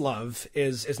first love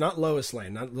is not Lois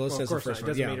Lane. Not Lois Lane is the first one.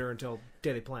 one. He doesn't meet her until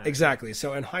Daily Planet. Exactly.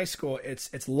 So in high school,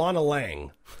 it's Lana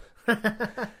Lang.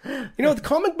 The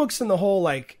comic books and the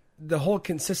whole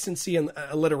consistency and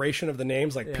alliteration of the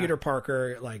names, like Peter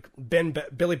Parker, like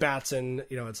Billy Batson,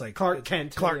 it's like Clark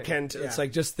Kent. Kent. It's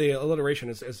like just the alliteration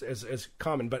is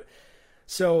common, but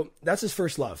so that's his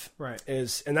first love, right?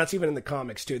 And that's even in the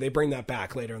comics too. They bring that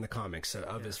back later in the comics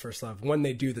of his first love when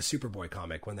they do the Superboy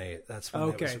comic that's when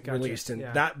it was released, and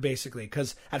that basically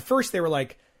because at first they were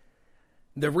like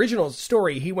the original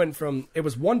story. He went from it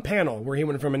was one panel where he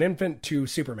went from an infant to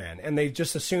Superman, and they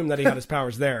just assumed that he had his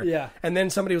powers there. And then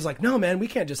somebody was like, "No, man, we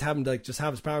can't just have him just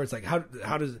have his powers. Like how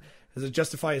does it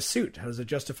justify his suit? How does it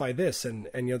justify this?" And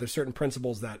there's certain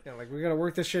principles that we got to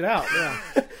work this shit out.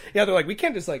 Yeah, they're like, we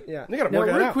can't just we got to work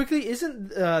it out. Quickly, isn't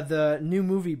the new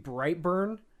movie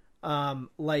Brightburn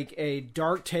like a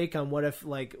dark take on what if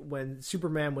when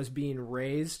Superman was being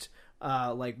raised,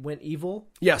 went evil?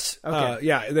 Yes. Okay.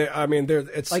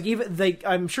 It's like even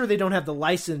I'm sure they don't have the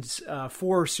license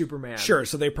for Superman. Sure.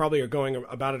 So they probably are going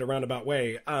about it a roundabout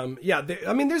way.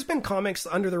 There's been comics.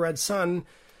 Under the Red Sun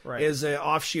is an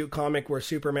offshoot comic where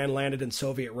Superman landed in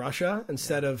Soviet Russia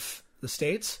instead of the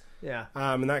States. Yeah.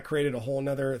 And that created a whole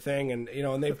nother thing, and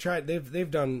and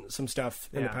they've done some stuff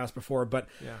in the past before, but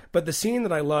the scene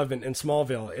that I love in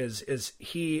Smallville is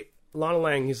Lana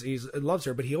Lang, he loves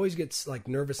her, but he always gets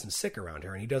nervous and sick around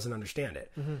her, and he doesn't understand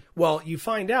it. Mm-hmm. Well, you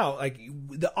find out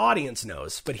the audience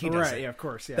knows, but he doesn't. Right? Yeah, of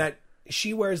course. Yeah. That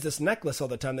she wears this necklace all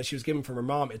the time that she was given from her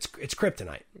mom. It's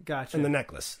kryptonite. Gotcha. And the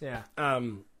necklace. Yeah.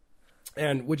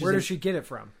 And where does she get it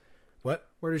from? What?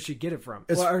 Where did she get it from?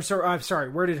 I'm sorry.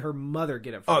 Where did her mother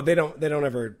get it from? Oh, they don't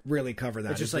ever really cover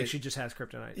that. It's just like she just has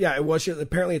kryptonite. Yeah, it was.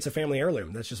 Apparently, it's a family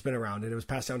heirloom that's just been around, and it was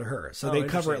passed down to her. So they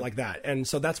cover it like that, and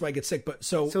so that's why I get sick. But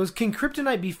can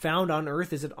kryptonite be found on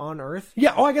Earth? Is it on Earth?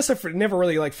 Yeah. Oh, I guess I never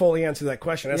really like fully answered that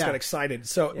question. I just got excited.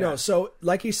 So no. So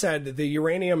like you said, the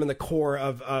uranium in the core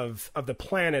of the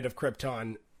planet of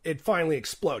Krypton, it finally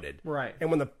exploded. Right. And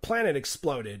when the planet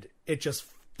exploded, it just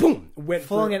boom went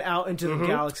flung it out into the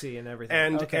galaxy and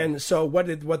everything. And so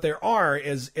what there are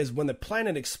is when the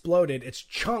planet exploded, it's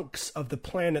chunks of the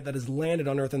planet that has landed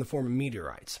on Earth in the form of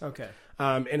meteorites. Okay.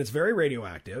 And it's very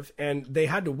radioactive, and they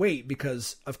had to wait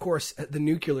because, of course, the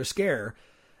nuclear scare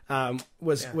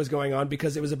was going on,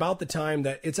 because it was about the time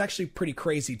that it's actually pretty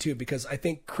crazy too, because I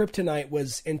think kryptonite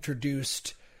was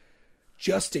introduced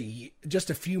just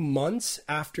a few months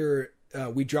after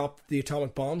we dropped the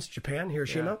atomic bombs, Japan,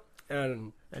 Hiroshima.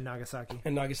 And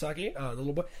Nagasaki, a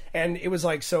little bit, and it was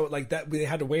like that. We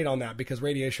had to wait on that because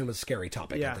radiation was a scary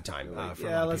topic at the time.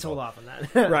 Let's hold off on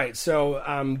that. Right.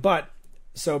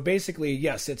 So basically,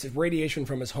 yes, it's radiation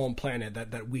from his home planet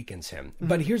that weakens him. Mm-hmm.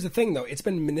 But here's the thing, though: it's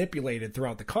been manipulated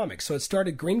throughout the comics. So it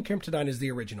started green kryptonite is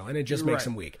the original, and it just makes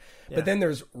him weak. Yeah. But then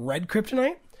there's red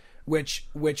kryptonite, which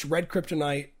red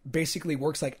kryptonite basically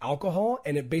works like alcohol,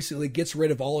 and it basically gets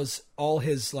rid of all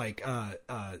his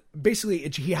basically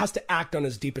he has to act on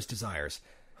his deepest desires.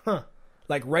 Huh.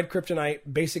 Like red kryptonite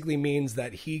basically means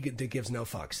that he gives no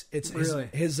fucks. It's really?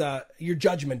 his your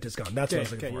judgment is gone. That's what I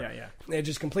was looking for. Yeah. It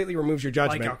just completely removes your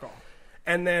judgment. Like alcohol.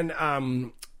 And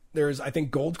then there's, I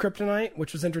think, gold kryptonite,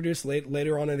 which was introduced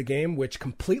later on in the game, which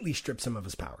completely strips him of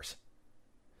his powers.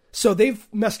 So they've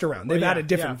messed around. They've added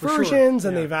different versions,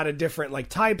 and they've added different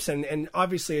types, and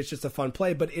obviously it's just a fun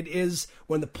play. But it is,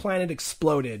 when the planet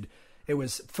exploded, it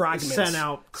was fragments sent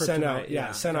out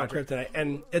kryptonite. Sent out kryptonite,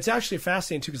 and it's actually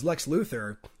fascinating too, because Lex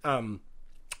Luthor.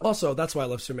 Also, that's why I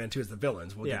love Superman 2 as the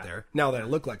villains. We'll get there now that I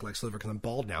look like Lex Luthor because I'm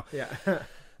bald now. Yeah.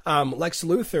 Lex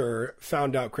Luthor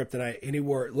found out kryptonite, and he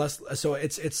wore less. So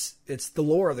it's the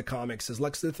lore of the comics is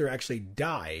Lex Luthor actually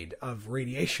died of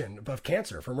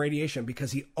cancer from radiation,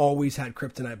 because he always had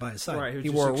kryptonite by his side. Right, he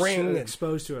wore a ring,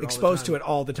 exposed to it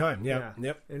all the time. Yeah.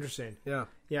 Yep. Interesting.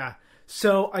 Yeah.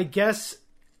 So I guess.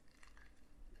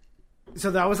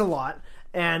 So that was a lot,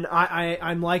 and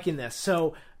I'm liking this.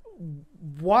 So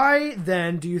why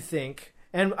then do you think?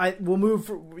 And we'll move,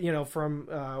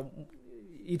 from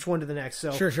each one to the next.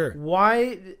 So sure.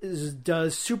 Why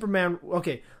does Superman?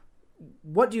 Okay,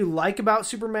 what do you like about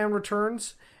Superman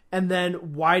Returns? And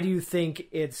then why do you think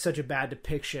it's such a bad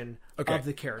depiction of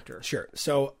the character? Sure.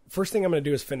 So first thing I'm going to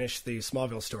do is finish the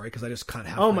Smallville story, because I just cut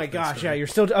half. Oh my gosh! Yeah, you're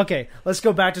still okay. Let's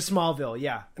go back to Smallville.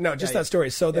 Yeah. No, just that story.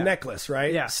 So the necklace,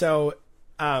 right? Yeah. So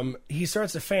he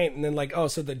starts to faint, and then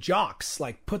so the jocks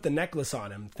put the necklace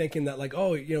on him, thinking that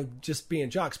just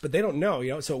being jocks, but they don't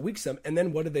know, so it weaks them. And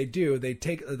then what do? They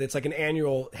take, it's like an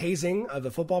annual hazing of the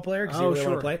football player because they really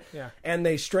want to play, and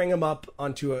they string him up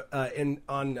onto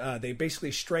they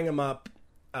basically string him up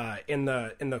in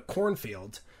the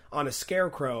cornfield on a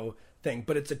scarecrow thing,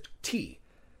 but it's a T.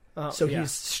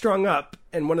 He's strung up,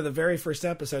 and one of the very first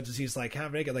episodes is he's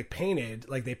half naked, painted,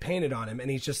 they painted on him,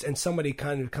 and he's just, and somebody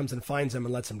kind of comes and finds him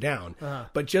and lets him down.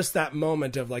 But just that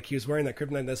moment of he was wearing that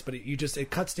kryptonite, but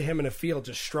it cuts to him in a field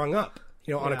just strung up,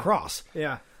 on a cross.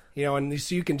 Yeah. And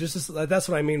so you can just, that's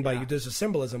what I mean by there's a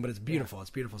symbolism, but it's beautiful. It's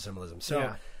beautiful symbolism.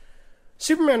 So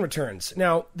Superman Returns.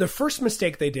 Now, the first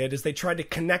mistake they did is they tried to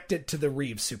connect it to the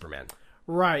Reeves Superman.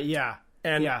 Right. Yeah.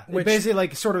 And which,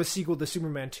 basically sort of a sequel to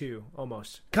Superman 2,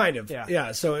 almost. Kind of.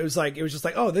 Yeah. So it was just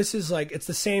oh, this is it's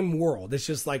the same world. It's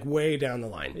just way down the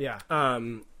line. Yeah.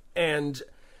 And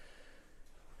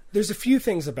there's a few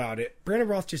things about it. Brandon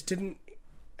Roth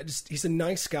he's a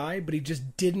nice guy, but he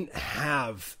just didn't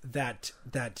have that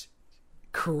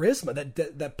charisma,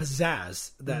 that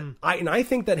pizzazz, I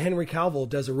think that Henry Cavill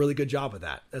does a really good job of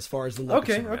that as far as the look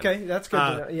of Superman. Okay, that's good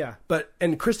to know. Yeah.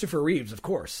 And Christopher Reeves, of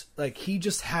course, he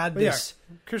just had this.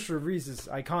 Yeah, Christopher Reeves is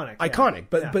iconic.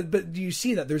 But do you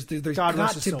see that there's God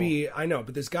got to be, I know,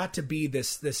 but there's got to be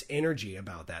this energy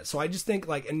about that. So I just think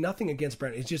and nothing against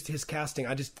Brandon, it's just his casting.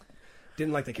 I just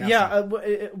didn't like the casting. Yeah,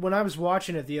 when I was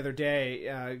watching it the other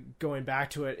day, going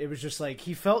back to it, it was just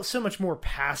he felt so much more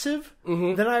passive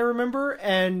than I remember,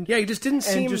 and he just didn't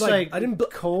seem just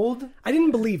cold. I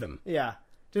didn't believe him. Yeah,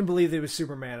 didn't believe he was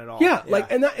Superman at all. Yeah,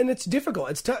 and it's difficult.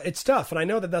 It's tough, and I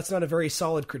know that that's not a very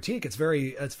solid critique. It's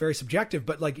very subjective,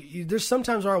 but there's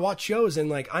sometimes where I watch shows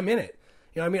and I'm in it.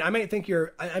 I may think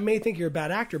you're a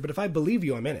bad actor, but if I believe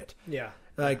you, I'm in it. Yeah.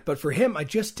 But for him, I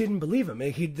just didn't believe him.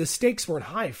 The stakes weren't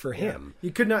high for him.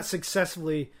 You could not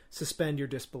successfully suspend your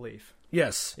disbelief.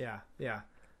 Yes. Yeah.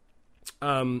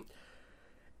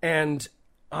 And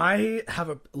I have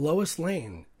a Lois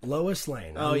Lane. Oh,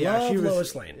 I yeah, love she was-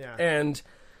 Lois Lane. yeah. And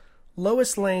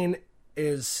Lois Lane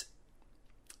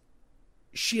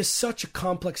she is such a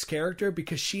complex character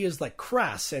because she is like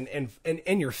crass and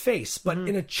in your face, but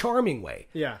in a charming way.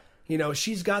 Yeah. You know,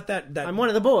 she's got that I'm one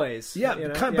of the boys. yeah, you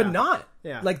know? but not.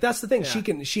 Yeah. Like that's the thing.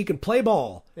 Yeah. She can play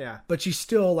ball. Yeah. But she's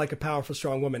still like a powerful,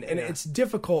 strong woman, and it's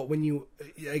difficult when you.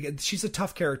 She's a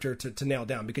tough character to nail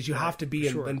down because you have to be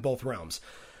in both realms.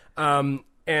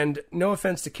 And no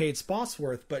offense to Kate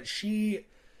Bosworth, but she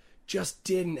just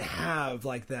didn't have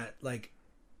like that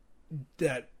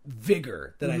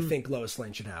vigor that I think Lois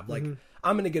Lane should have. Like,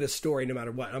 I'm going to get a story no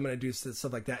matter what. I'm going to do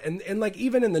stuff like that. And like,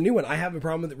 even in the new one, I have a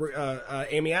problem with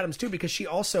Amy Adams too, because she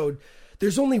also,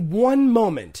 there's only one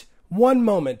moment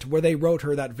where they wrote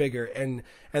her that vigor. And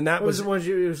that was It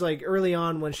was like early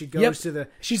on when she goes to the...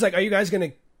 she's like, are you guys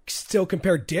going to still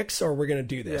compare dicks or we're going to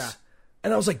do this? Yeah.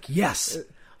 And I was like, yes.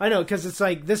 I know, because it's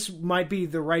like, this might be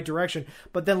the right direction.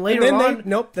 But then later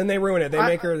on... Then they ruin it. They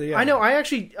make her... Yeah. I know.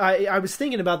 I was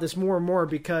thinking about this more and more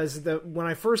because when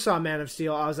I first saw Man of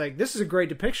Steel, I was like, this is a great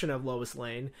depiction of Lois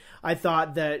Lane. I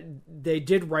thought that they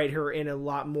did write her in a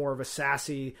lot more of a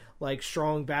sassy, like,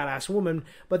 strong, badass woman.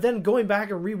 But then going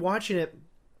back and rewatching it,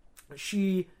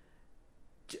 she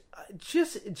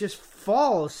just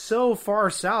falls so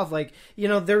far south. Like, you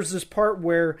know, there's this part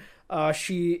where...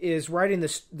 she is writing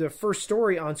the first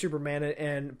story on Superman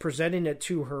and presenting it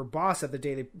to her boss at the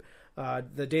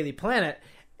Daily Planet,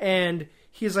 and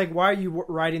he's like, "Why are you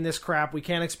writing this crap? We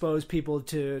can't expose people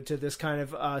to this kind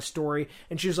of story."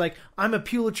 And she's like, "I'm a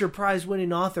Pulitzer Prize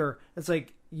winning author." It's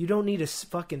like, you don't need to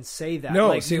fucking say that. No,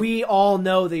 like, see, we all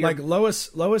know that you're... Like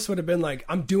Lois would have been like,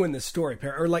 I'm doing this story,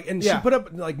 or like, and she put up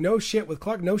like no shit with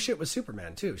Clark, no shit with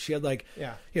Superman too. She had like,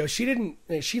 you know,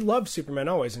 she loved Superman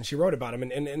always, and she wrote about him,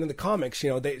 and in the comics, you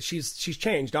know, she's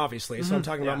changed obviously. So I'm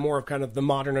talking about more of kind of the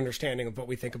modern understanding of what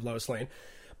we think of Lois Lane,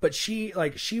 but she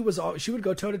would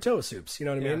go toe to toe with Supes, you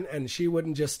know what I mean, and she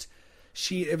wouldn't just.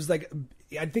 It was like,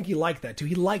 I think he liked that too.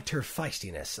 He liked her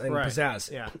feistiness and pizzazz.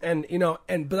 Yeah. And, you know,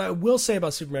 but I will say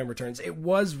about Superman Returns, it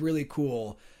was really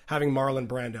cool having Marlon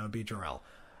Brando be Jor-El.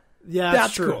 Yeah,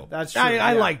 that's true. Cool. That's true.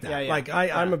 I like that. Yeah. Like,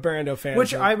 I'm a Brando fan.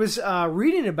 Which I was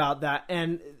reading about that,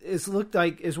 and it looked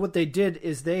like what they did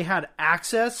is they had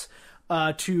access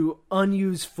to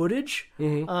unused footage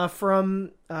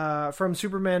from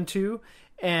Superman 2.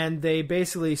 And they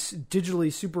basically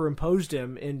digitally superimposed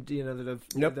him in, you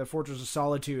know, the Fortress of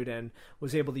Solitude, and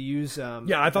was able to use. I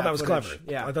thought that was footage. clever.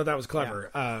 Yeah, I thought that was clever.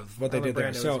 What they did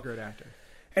there. So, was a great actor.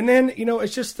 And then, you know,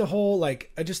 it's just the whole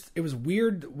like, it was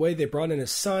weird the way they brought in his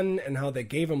son and how they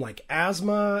gave him like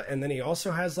asthma, and then he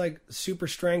also has like super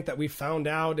strength that we found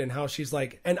out, and how she's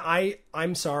like, and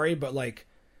I'm sorry, but like.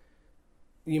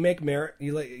 You make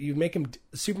him,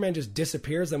 Superman just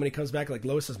disappears. Then when he comes back, like,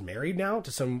 Lois is married now to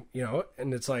some, you know,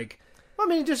 and it's like, well, I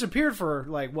mean, he disappeared for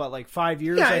like 5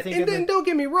 years. Yeah, I think. And don't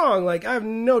get me wrong. Like, I have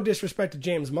no disrespect to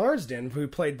James Marsden, who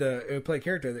played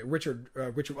character that Richard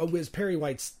was Perry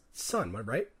White's son,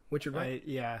 right? Richard White.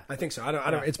 Yeah, I think so. I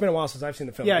don't. It's been a while since I've seen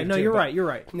the film. Yeah, no, you're right. You're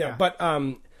right. Yeah, but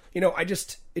you know,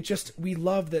 we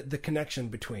love the connection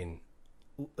between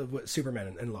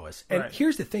Superman and Lois. And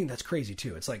here's the thing that's crazy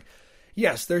too. It's like.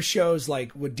 Yes, there's shows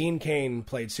like when Dean Cain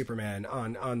played Superman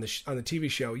on the TV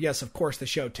show. Yes, of course, the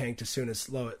show tanked as soon as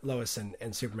Lois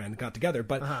and Superman got together.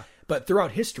 But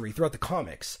throughout history, throughout the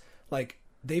comics, like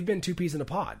they've been two peas in a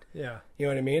pod. Yeah, you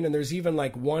know what I mean. And there's even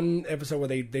like one episode where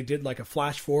they did like a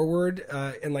flash forward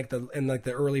in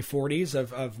the early 40s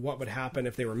of what would happen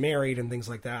if they were married and things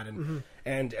like that.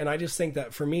 And I just think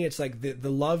that for me, it's like the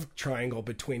love triangle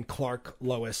between Clark,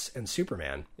 Lois, and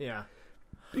Superman. Yeah.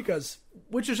 Because,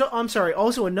 which is, I'm sorry,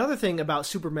 also another thing about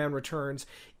Superman Returns,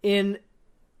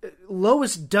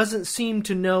 Lois doesn't seem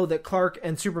to know that Clark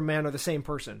and Superman are the same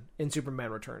person in Superman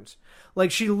Returns.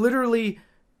 Like, she literally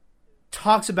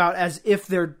talks about as if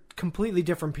they're completely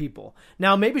different people.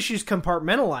 Now, maybe she's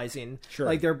compartmentalizing,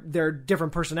 like they're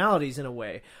different personalities in a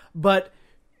way, but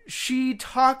she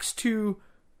talks to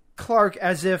Clark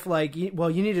as if like,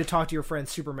 well, you need to talk to your friend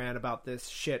Superman about this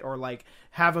shit, or like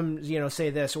have him, you know, say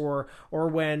this, or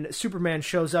when Superman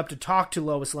shows up to talk to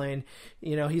Lois Lane,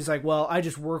 you know, he's like, well, I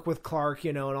just work with Clark,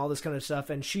 you know, and all this kind of stuff,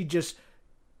 and she just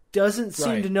doesn't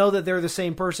seem to know that they're the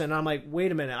same person. And I'm like,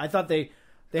 wait a minute, I thought they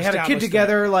had a kid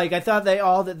together. That. Like I thought I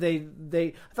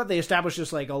thought they established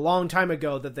this like a long time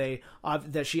ago that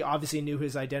that she obviously knew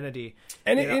his identity.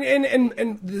 And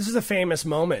and this is a famous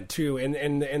moment too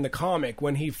in the comic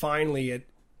when he finally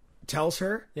tells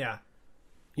her. Yeah.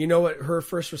 You know what her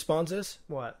first response is?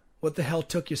 What? What the hell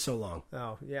took you so long?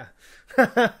 Oh yeah.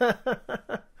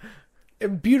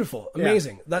 Beautiful,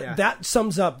 amazing. Yeah. That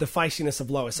sums up the feistiness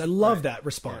of Lois. I love that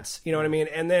response. You know what I mean?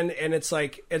 And it's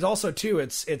like, it's also too,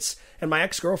 it's and my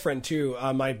ex-girlfriend too,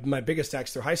 my biggest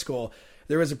ex through high school,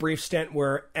 there was a brief stint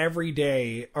where every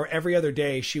day or every other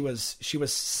day she was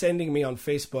sending me on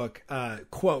Facebook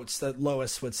quotes that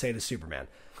Lois would say to Superman.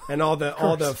 And all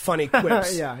the funny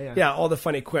quips, all the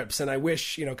funny quips. And I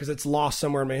wish, because it's lost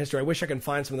somewhere in my history. I wish I can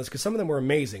find some of this because some of them were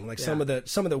amazing. Like some of the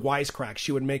wisecracks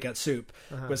she would make at Soup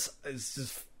is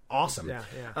just awesome.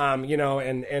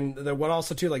 What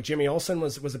also too, like Jimmy Olsen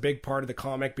was a big part of the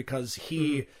comic because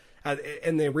he.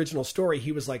 In the original story,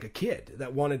 he was like a kid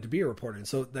that wanted to be a reporter, and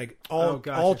so like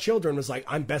all children was like,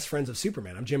 I'm best friends of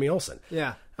Superman. I'm Jimmy Olsen.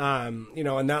 Yeah.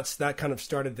 And that kind of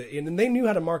started and they knew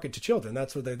how to market to children.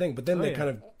 That's what they think. But then they kind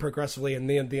of progressively, and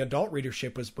the adult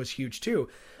readership was huge too.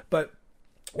 But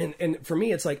and for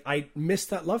me, it's like I missed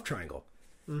that love triangle.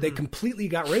 Mm-hmm. They completely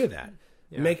got rid of that,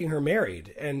 making her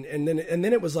married, and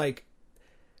then it was like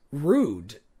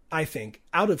rude. I think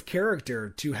out of character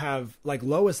to have like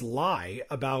Lois lie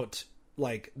about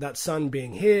like that son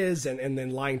being his and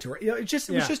then lying to her. It was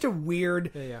just a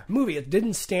weird movie. It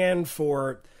didn't stand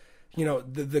for,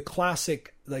 the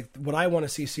classic, like what I want to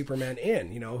see Superman in,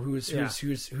 who's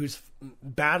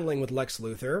battling with Lex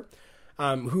Luthor,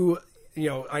 who,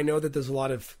 I know that there's a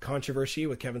lot of controversy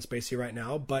with Kevin Spacey right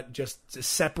now, but just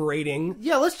separating.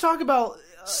 Yeah, let's talk about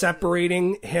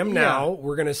separating him now.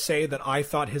 We're going to say that I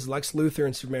thought his Lex Luthor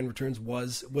in Superman Returns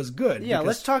was good. Yeah,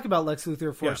 let's talk about Lex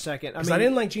Luthor for a second. I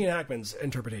didn't like Gene Hackman's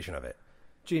interpretation of it.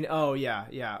 Because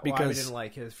I didn't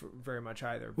like his very much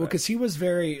either. But. Well, because he was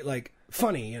very like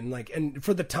funny and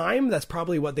for the time, that's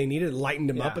probably what they needed. It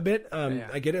lightened him up a bit.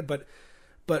 I get it, but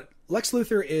Lex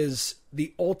Luthor is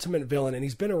the ultimate villain, and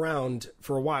he's been around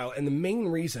for a while. And the main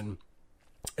reason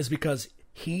is because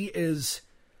he is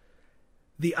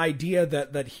the idea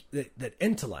that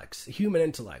intellect, human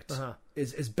intellect,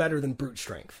 is better than brute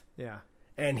strength. Yeah,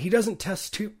 and he doesn't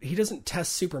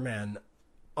test Superman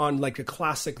on like a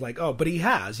classic but he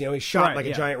has, he shot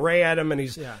a giant ray at him, and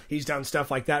he's done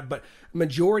stuff like that. But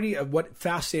majority of what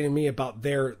fascinated me about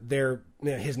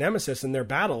his nemesis and their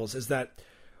battles is that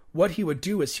what he would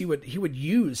do is he would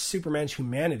use Superman's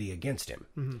humanity against him.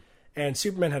 Mm-hmm. And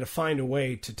Superman had to find a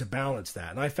way to balance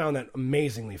that. And I found that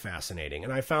amazingly fascinating.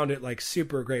 And I found it like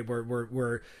super great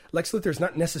where Lex Luthor's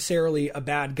not necessarily a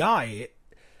bad guy.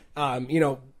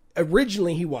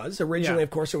 Originally he was. Of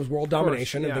course, it was world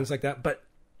domination and things like that. But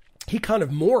he kind of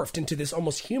morphed into this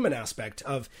almost human aspect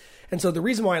of... And so the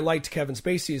reason why I liked Kevin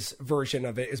Spacey's version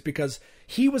of it is because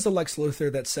he was a Lex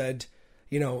Luthor that said,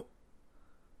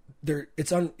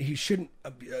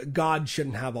 God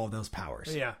shouldn't have all those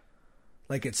powers. Yeah.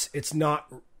 Like it's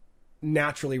not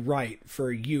naturally right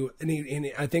for you.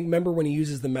 And I think, remember when he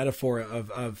uses the metaphor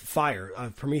of fire,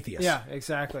 of Prometheus. Yeah,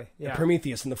 exactly. Yeah.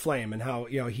 Prometheus and the flame, and how,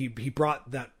 he brought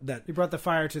that he brought the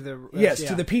fire to the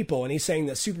to the people, and he's saying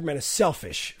that Superman is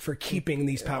selfish for keeping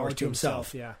these powers to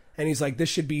himself. Yeah. And he's like, this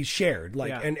should be shared.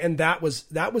 And that was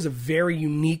a very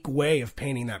unique way of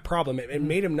painting that problem. It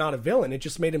made him not a villain. It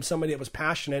just made him somebody that was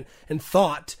passionate and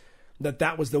thought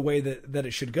that was the way that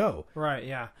it should go. Right.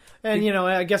 Yeah. And,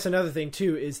 I guess another thing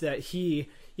too is that he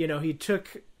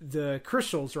took the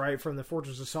crystals, right, from the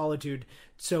Fortress of Solitude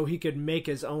so he could make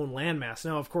his own landmass.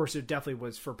 Now, of course, it definitely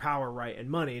was for power, right, and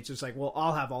money. It's just like, well,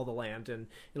 I'll have all the land and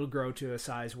it'll grow to a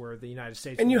size where the United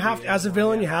States... And you have, as a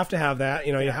villain, you have to have that.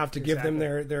 You have to give them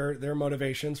their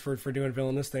motivations for doing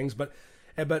villainous things. But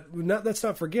let's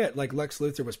not forget, like, Lex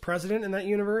Luthor was president in that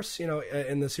universe,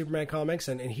 in the Superman comics,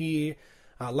 and he...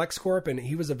 LexCorp, and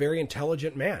he was a very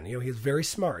intelligent man. He was very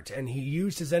smart, and he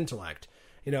used his intellect.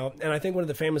 And I think one of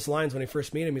the famous lines when I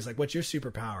first meet him, he's like, "What's your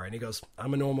superpower?" And he goes,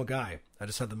 "I'm a normal guy. I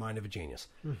just have the mind of a genius."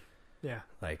 Yeah,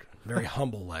 like very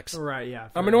humble Lex. Right? Yeah,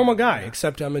 I'm a normal guy,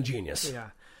 except I'm a genius. Yeah.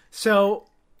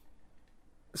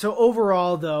 So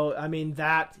overall, though, I mean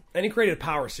that... And he created a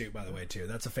power suit, by the way, too.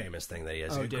 That's a famous thing that he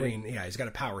has. Green. He? Yeah, he's got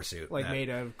a power suit. Like made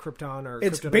of Krypton or...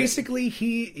 It's Kryptonite? Basically,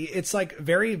 it's like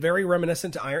very, very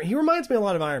reminiscent to Iron... He reminds me a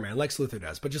lot of Iron Man. Lex Luthor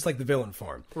does, but just like the villain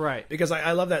form. Right. Because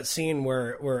I love that scene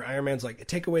where Iron Man's like,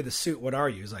 take away the suit, what are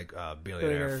you? He's like,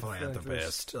 billionaire,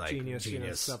 philanthropist, like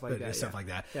genius, stuff like that. Stuff like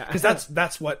that. Because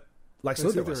that's what... Lex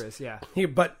Luthor was. Is, yeah.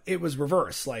 But it was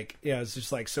reverse. Like, it's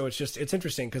just like, so it's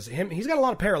interesting because he's got a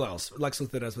lot of parallels, Lex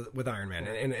Luthor does with Iron Man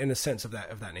in a sense of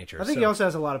that nature. I think he also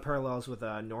has a lot of parallels with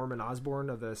Norman Osborn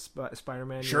of the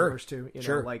Spider-Man universe too.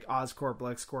 Like Oscorp,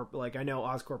 LexCorp. Like, I know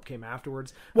Oscorp came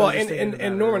afterwards. Well,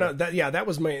 and Norman, that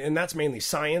was that's mainly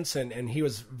science, and he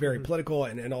was very political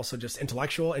and also just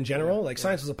intellectual in general.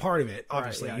 Science was a part of it,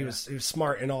 obviously. Right, he was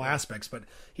smart in all aspects, but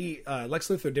Lex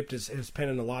Luthor dipped his pen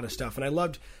in a lot of stuff, and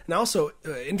I also also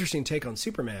interesting take on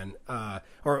Superman,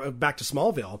 or back to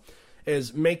Smallville,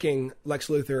 is making Lex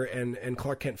Luthor and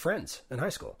Clark Kent friends in high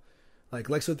school. Like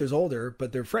Lex Luthor's older,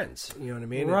 but they're friends. You know what I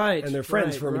mean? Right. And they're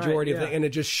friends for a majority of the, and it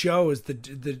just shows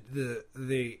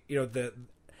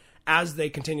as they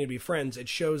continue to be friends, it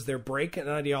shows their break in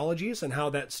ideologies and how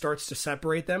that starts to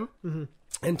separate them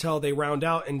until they round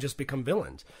out and just become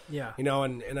villains. Yeah. You know,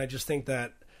 and I just think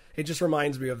that it just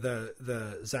reminds me of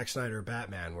the Zack Snyder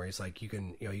Batman, where he's like, you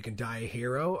can die a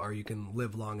hero, or you can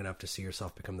live long enough to see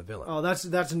yourself become the villain. Oh,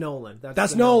 that's Nolan.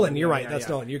 That's Nolan. You're right. That's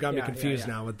Nolan. You got me confused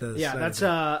now with the. Yeah, that's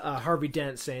Harvey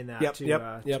Dent saying that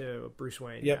to Bruce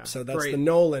Wayne. Yep. Yeah. So that's the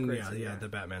Nolan. Great, the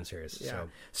Batman series. Yeah.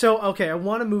 So okay, I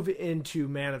want to move into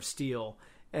Man of Steel.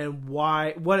 And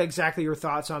what exactly your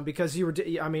thoughts on, because you were,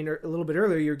 I mean, a little bit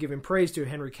earlier, you were giving praise to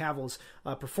Henry Cavill's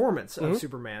performance of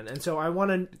Superman. And so I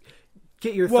want to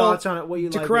get your thoughts on it. What you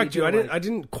to like, correct you, I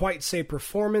didn't quite say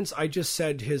performance. I just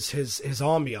said his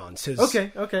ambiance, his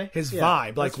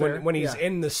vibe, like when he's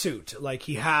in the suit, like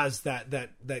he has that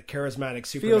charismatic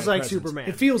Superman. Feels like presence. Superman.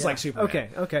 It feels like Superman.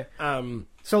 Okay.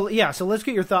 So let's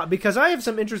get your thought, because I have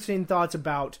some interesting thoughts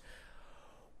about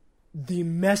the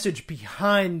message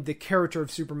behind the character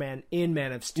of Superman in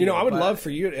Man of Steel. You know, I would love for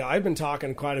you. I've been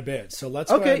talking quite a bit, so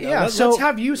let's let's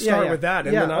have you start with that,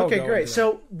 and then I'll go great. into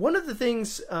So one of the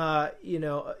things you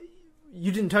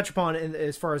didn't touch upon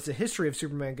as far as the history of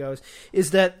Superman goes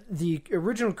is that the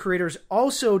original creators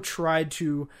also tried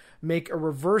to make a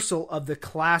reversal of the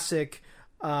classic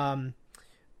view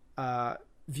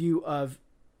of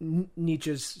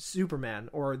Nietzsche's Superman,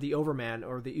 or the Overman,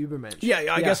 or the Übermensch.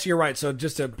 Yeah, I guess you're right. So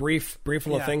just a brief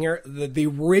little thing here. The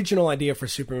original idea for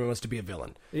Superman was to be a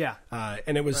villain. Yeah.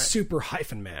 And it was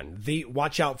Super-Man.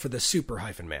 Watch out for the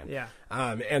Super-Man. Yeah.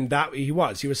 And that he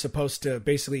was supposed to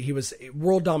he was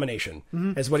world domination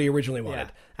is what he originally wanted.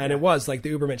 Yeah. And it was like the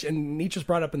Übermensch. And Nietzsche's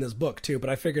brought up in this book too, but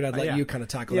I figured I'd let you kind of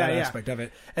tackle that aspect of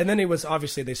it. And then it was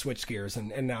obviously they switched gears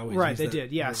and now he's they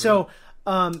did. Yeah. So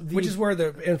which is where the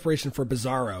inspiration for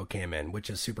Bizarro came in,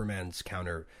 which is Superman's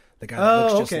counter, the guy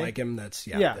that looks just like him. That's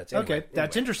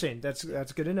That's interesting. That's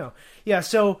good to know. Yeah.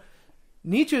 So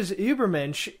Nietzsche's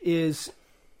Übermensch is,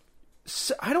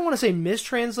 I don't want to say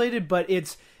mistranslated, but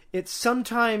it's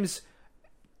sometimes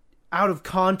out of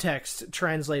context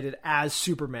translated as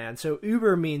Superman. So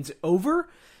Über means over.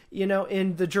 You know,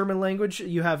 in the German language,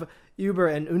 you have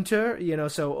Über and Unter. You know,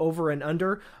 so over and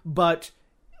under, but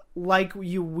like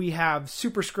we have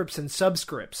superscripts and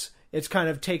subscripts. It's kind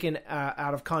of taken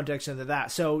out of context into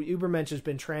that. So Übermensch has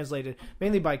been translated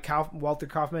mainly by Walter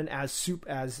Kaufmann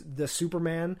as the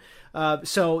Superman.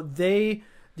 So the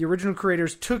original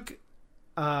creators took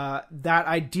that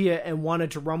idea and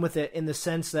wanted to run with it in the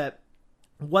sense that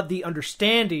what the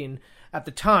understanding at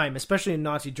the time, especially in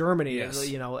Nazi Germany,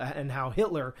 you know, and how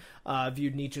Hitler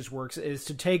viewed Nietzsche's works, is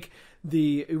to take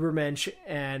the Übermensch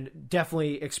and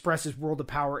definitely express his world of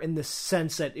power in the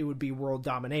sense that it would be world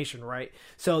domination, right?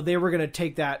 So they were going to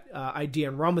take that idea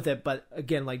and run with it, but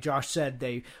again, like Josh said,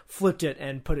 they flipped it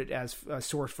and put it as a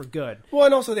source for good. Well,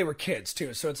 and also they were kids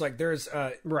too, so it's like there's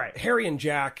right. Harry and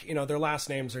Jack, you know, their last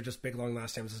names are just big long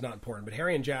last names. It's not important, but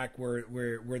Harry and Jack were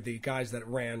the guys that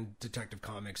ran Detective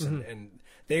Comics, and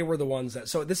they were the ones that.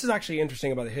 So this is actually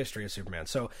interesting about the history of Superman.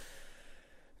 So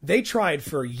they tried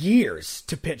for years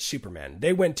to pitch Superman.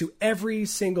 They went to every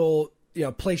single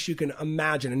place you can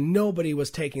imagine, and nobody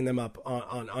was taking them up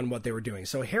on what they were doing.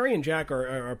 So Harry and Jack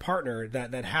are a partner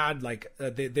that had like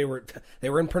they were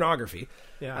in pornography.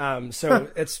 Yeah.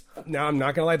 So it's now I'm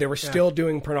not gonna lie, they were still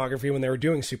doing pornography when they were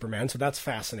doing Superman. So that's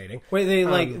fascinating. Wait,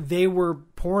 they were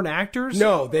porn actors?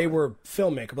 No, they were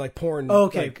filmmakers, like porn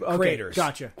creators.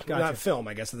 Gotcha. Not film,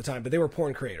 I guess, at the time, but they were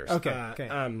porn creators. Okay.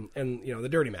 And the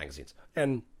dirty magazines.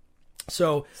 And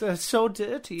so it's so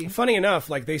dirty. Funny enough,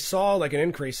 like they saw like an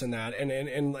increase in that,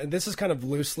 and this is kind of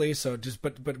loosely. So just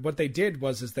but what they did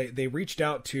was they reached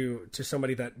out to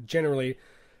somebody that generally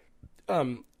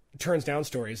turns down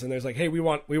stories, and there's like, hey, we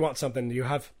want something. Do you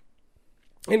have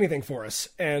anything for us?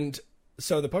 And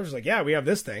so the publisher's like, yeah, we have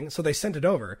this thing. So they sent it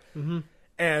over,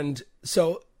 and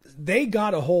so they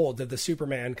got a hold of the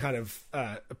Superman kind of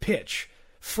pitch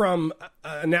from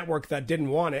a network that didn't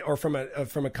want it, or from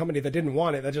a company that didn't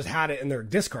want it, that just had it in their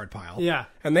discard pile. Yeah.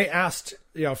 And they asked,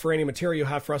 for any material you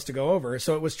have for us to go over.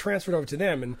 So it was transferred over to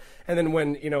them. And then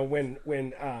when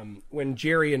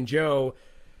Jerry and Joe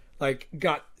like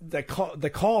got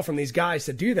the call from these guys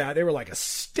to do that, they were like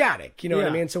ecstatic, what I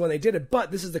mean? So when they did it,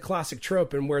 but this is the classic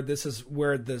trope, and where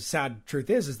the sad truth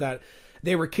is that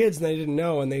they were kids and they didn't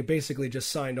know, and they basically just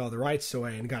signed all the rights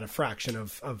away and got a fraction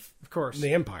of course,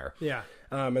 the empire. Yeah.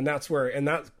 And that's where, and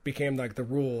that became like the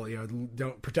rule,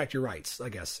 don't protect your rights, I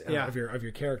guess, of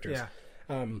your characters.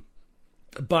 Yeah.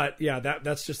 But yeah,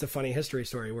 that's just a funny history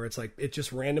story where it's like, it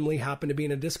just randomly happened to be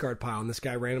in a discard pile and this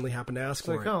guy randomly happened to ask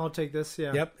for it. Oh, I'll take this.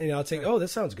 Yeah. Yep. And I'll take, oh,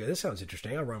 this sounds good. This sounds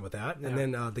interesting. I'll run with that. And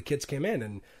then the kids came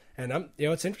in and I'm,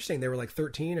 it's interesting. They were like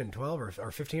 13 and 12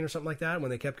 or 15 or something like that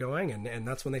when they kept going. And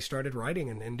that's when they started writing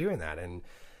and doing that. And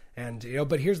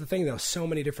but here's the thing though, so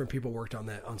many different people worked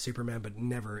on Superman, but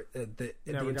never the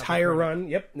entire run.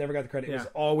 Yep. Never got the credit. It was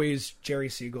always Jerry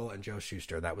Siegel and Joe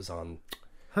Shuster. That was on.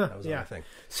 That was our thing.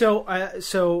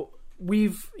 So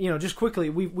we've, just quickly,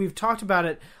 we've talked about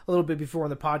it a little bit before on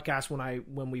the podcast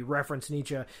when we referenced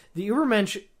Nietzsche. The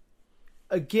Übermensch,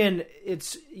 again,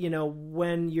 it's,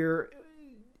 it's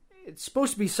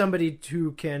supposed to be somebody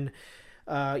who can,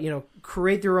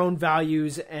 create their own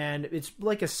values, and it's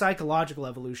like a psychological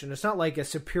evolution. It's not like a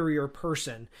superior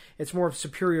person. It's more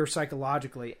superior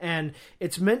psychologically, and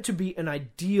it's meant to be an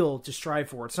ideal to strive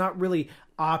for. It's not really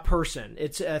a person.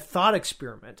 It's a thought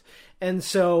experiment. And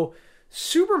so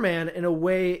Superman, in a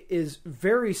way, is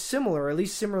very similar, at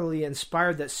least similarly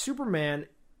inspired, that Superman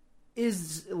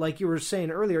is, like you were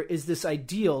saying earlier, is this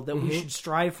ideal that we should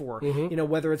strive for,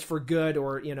 whether it's for good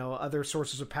or, other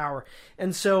sources of power.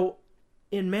 And so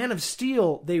in Man of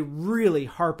Steel, they really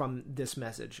harp on this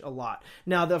message a lot.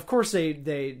 Now, of course, they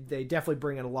definitely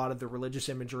bring in a lot of the religious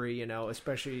imagery,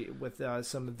 especially with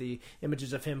some of the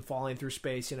images of him falling through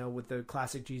space, with the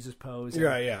classic Jesus pose.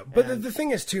 But the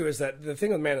thing is, too, is that the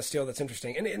thing with Man of Steel that's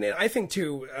interesting, and I think,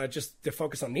 too, just to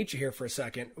focus on Nietzsche here for a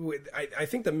second, I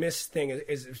think the miss thing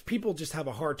is people just have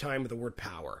a hard time with the word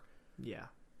power. Yeah.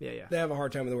 They have a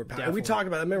hard time with the word power. Definitely. We talk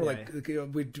about, I remember,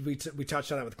 we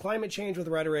touched on that with climate change, with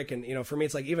rhetoric, and for me,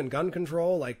 it's like even gun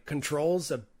control. Like, control's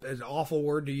an awful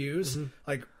word to use.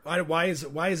 Like, why is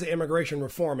it immigration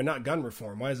reform and not gun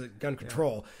reform? Why is it gun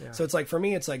control? So it's like, for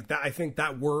me, it's like that. I think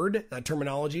that word, that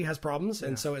terminology, has problems,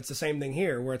 and so it's the same thing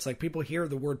here, where it's like people hear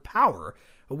the word power,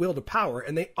 a will to power,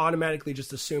 and they automatically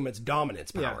just assume it's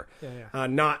dominance power,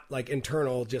 not like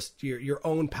internal, just your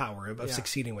own power of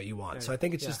succeeding what you want. So I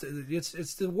think it's just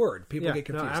it's the word. People get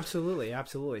confused. No, absolutely.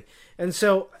 And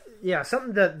so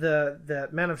something that the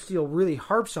Man of Steel really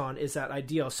harps on is that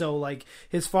ideal. So like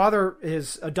his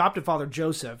adopted father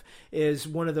Joseph is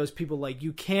one of those people, like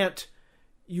you can't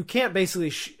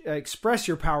basically express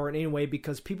your power in any way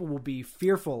because people will be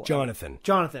fearful. Jonathan.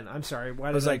 I'm sorry.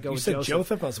 Why did I go with Joseph?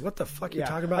 Joseph? I was, what the fuck are you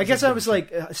talking about? I guess I was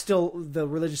like, still the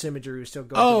religious imagery was still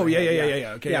going. Oh,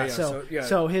 yeah. Okay,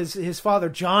 So his father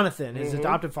Jonathan, his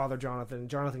adopted father Jonathan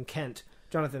Kent.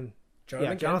 Jonathan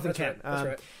Kent. That's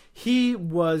right. He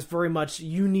was very much,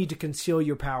 you need to conceal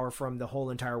your power from the whole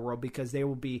entire world because they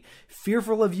will be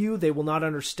fearful of you. They will not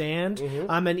understand.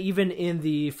 And even in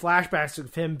the flashbacks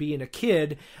of him being a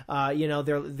kid,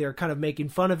 they're kind of making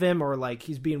fun of him, or like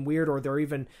he's being weird, or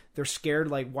they're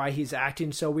scared, like why he's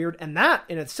acting so weird. And that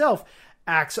in itself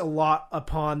acts a lot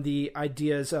upon the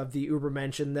ideas of the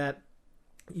Übermensch, in that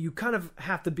you kind of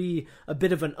have to be a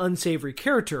bit of an unsavory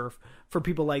character for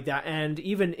people like that. And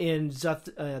even in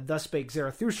Thus Spake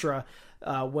Zarathustra,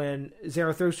 when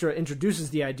Zarathustra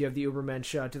introduces the idea of the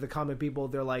Übermensch to the common people,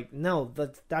 they're like, no,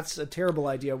 that's a terrible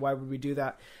idea. Why would we do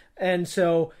that? And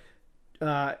so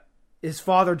his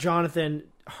father, Jonathan,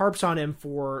 harps on him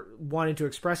for wanting to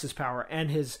express his power. And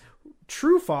his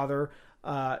true father,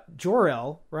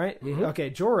 Jor-El, right? Okay,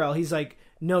 Jor-El, he's like,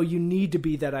 no, you need to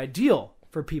be that ideal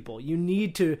for people. You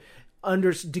need to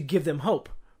give them hope,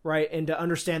 right? And to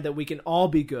understand that we can all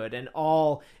be good and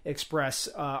all express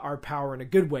our power in a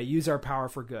good way, use our power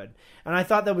for good. And I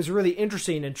thought that was really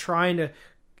interesting in trying to,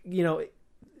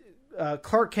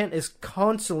 Clark Kent is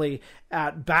constantly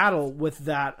at battle with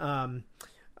that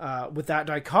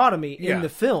dichotomy in the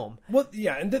film. Well,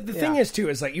 and the thing is too,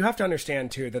 is like, you have to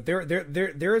understand too, that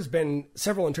there has been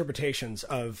several interpretations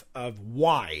of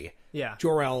why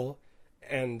Jor-El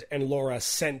and Laura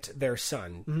sent their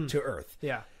son to Earth.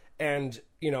 And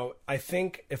I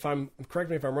think, correct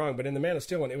me if I'm wrong, but in the Man of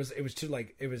Steel one,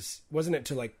 wasn't it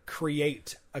to like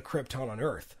create a Krypton on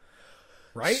Earth,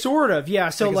 right? Sort of, yeah.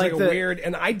 So like a weird,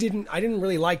 and I didn't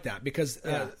really like that because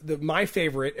my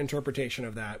favorite interpretation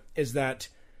of that is that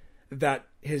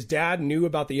his dad knew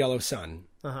about the yellow sun,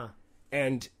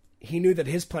 and he knew that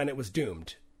his planet was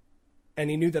doomed. And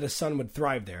he knew that a son would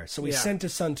thrive there. So he sent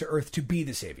his son to Earth to be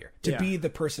the savior, to be the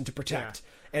person to protect,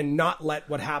 and not let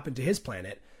what happened to his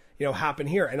planet, happen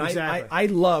here. And I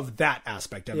love that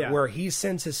aspect of it, where he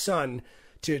sends his son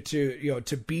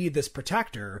to be this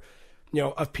protector,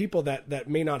 of people that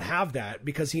may not have that,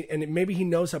 because maybe he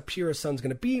knows how pure his son's going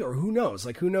to be, or who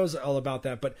knows all about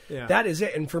that. But that is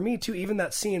it. And for me too, even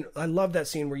that scene, I love that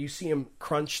scene where you see him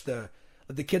crunch the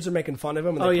kids are making fun of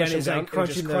him, and they push him down, like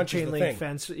crunching and the chain link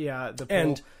fence. Yeah, the pole.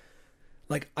 And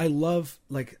like, I love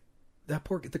that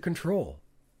the control.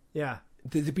 Yeah.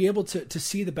 To be able to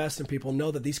see the best in people,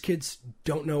 know that these kids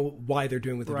don't know why they're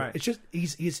doing what they're doing. It's just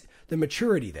he's the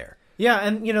maturity there. Yeah,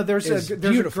 and there's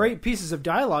great pieces of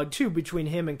dialogue too between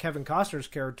him and Kevin Costner's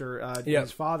character,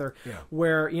 his father,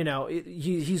 where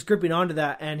he's gripping onto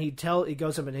that, and he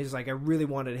goes up and he's like, I really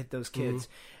wanted to hit those kids,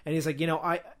 and he's like,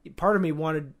 part of me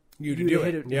wanted you to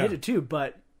hit it too,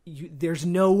 but there's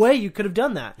no way you could have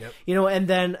done that. And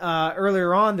then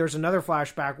earlier on, there's another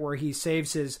flashback where he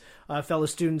saves his fellow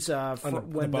students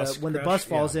when the bus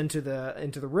falls into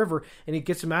the river, and he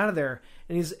gets him out of there,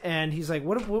 and he's like,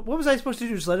 what was I supposed to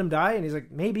do? Just let him die? And he's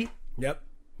like, maybe. Yep,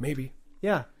 maybe.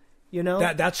 Yeah.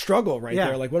 That struggle right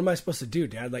there. Like, what am I supposed to do,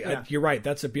 Dad? Like, you're right.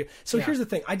 That's here's the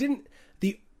thing.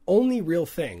 The only real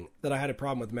thing that I had a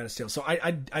problem with Man of Steel. So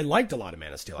I liked a lot of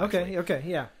Man of Steel. Actually. Okay.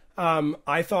 Yeah.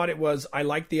 I thought I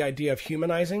liked the idea of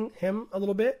humanizing him a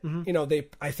little bit.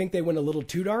 Mm-hmm. I think they went a little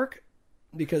too dark,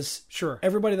 because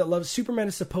everybody that loves Superman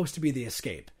is supposed to be the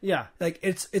escape. Yeah. Like,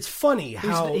 it's funny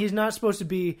how he's not supposed to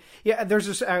be. Yeah. There's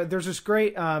this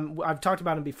great, I've talked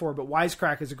about him before, but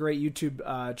Wisecrack is a great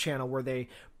YouTube channel where they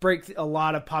break a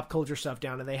lot of pop culture stuff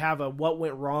down, and they have a what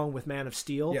went wrong with Man of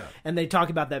Steel. Yeah. And they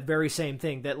talk about that very same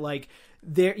thing, that like,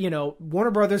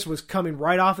 Warner Brothers was coming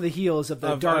right off of the heels of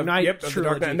the Dark Knight trilogy, the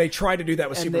Dark Knight, and they tried to do that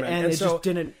with Superman, and it just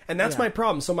didn't. And that's my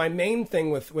problem. So my main thing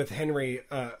with Henry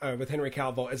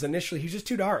Cavill is initially he's just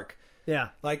too dark. Yeah.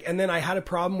 Like, and then I had a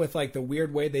problem with like the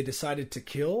weird way they decided to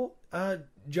kill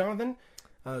Jonathan.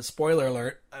 Spoiler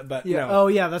alert, but yeah. Oh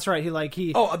yeah, that's right.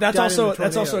 That's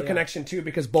also a connection too,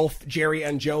 because both Jerry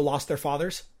and Joe lost their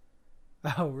fathers.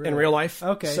 Oh, really? In real life.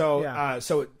 Okay. So,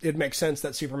 so it makes sense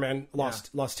that Superman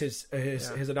lost his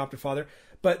adopted father.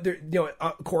 But there,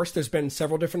 of course, there's been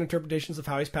several different interpretations of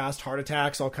how he's passed, heart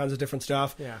attacks, all kinds of different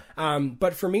stuff. Yeah.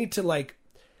 But for me to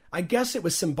I guess it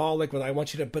was symbolic when I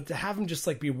want you to have him just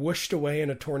be whooshed away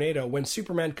in a tornado when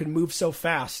Superman could move so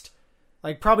fast.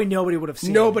 Like, probably nobody would have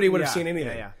seen seen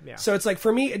anything. Yeah. So it's like,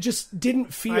 for me, it just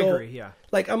didn't feel... I agree, yeah.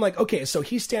 Like, I'm like, okay, so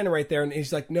he's standing right there, and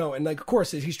he's like, no. And, of course,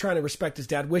 he's trying to respect his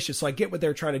dad's wishes, so I get what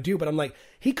they're trying to do. But I'm like,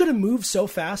 he could have moved so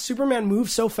fast. Superman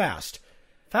moves so fast.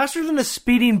 Faster than a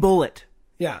speeding bullet.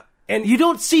 Yeah. And you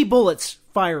don't see bullets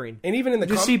firing. And even in the...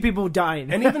 You see people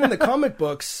dying. And even in the comic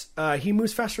books, he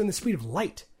moves faster than the speed of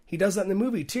light. He does that in the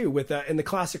movie too, with in the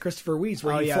classic Christopher Reeves,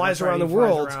 where he flies around the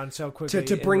world so quickly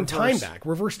to bring time back,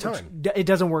 reverse time. It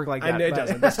doesn't work like that. It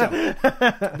doesn't. But still,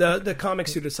 the comic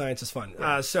pseudoscience is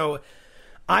fun. So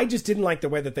I just didn't like the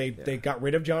way that they got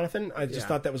rid of Jonathan. I just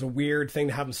thought that was a weird thing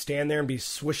to have him stand there and be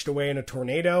swished away in a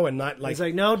tornado and not like. He's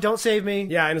like, no, don't save me.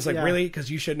 Yeah, and it's like, really, because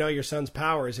you should know your son's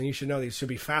powers, and you should know these should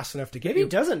be fast enough to get you. He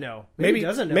doesn't know. Maybe he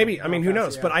doesn't know. Maybe I mean, who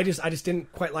knows? But I just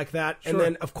didn't quite like that. Sure. And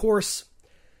then of course,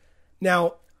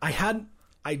 now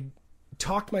I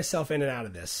talked myself in and out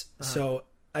of this. So,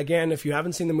 again, if you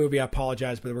haven't seen the movie, I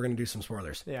apologize, but we're going to do some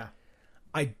spoilers. Yeah.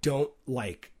 I don't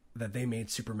like that they made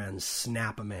Superman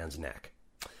snap a man's neck.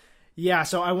 Yeah,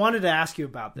 so I wanted to ask you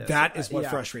about this. That is what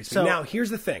frustrates me. Now, here's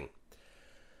the thing.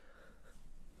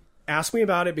 Ask me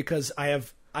about it, because I'm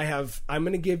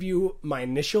going to give you my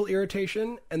initial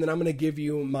irritation, and then I'm going to give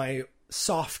you my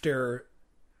softer,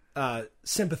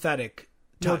 sympathetic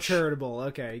more charitable.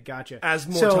 Okay, gotcha. As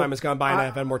more time has gone by, and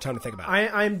I've had more time to think about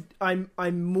it.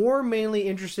 I'm more mainly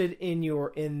interested in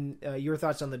your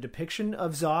thoughts on the depiction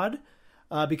of Zod,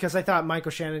 because I thought Michael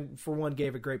Shannon, for one,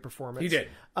 gave a great performance. He did.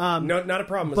 No, not a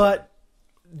problem. But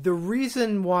the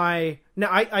reason why now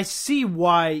I see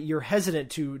why you're hesitant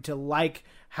to like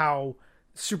how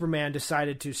Superman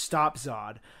decided to stop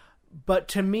Zod, but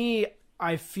to me,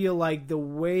 I feel like the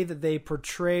way that they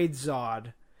portrayed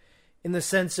Zod, in the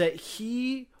sense that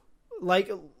he,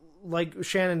 like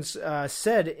Shannon's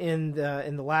said in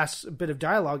the last bit of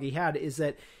dialogue he had, is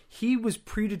that he was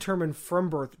predetermined from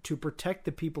birth to protect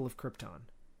the people of Krypton,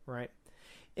 right?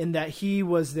 In that he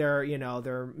was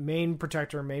their main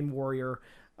protector, main warrior,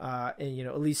 and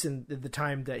at least in the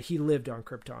time that he lived on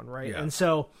Krypton, right? Yeah. And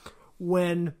so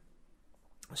when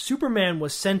Superman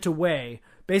was sent away,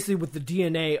 basically with the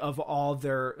DNA of all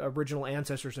their original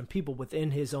ancestors and people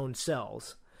within his own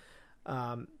cells.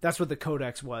 That's what the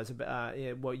Codex was,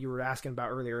 what you were asking about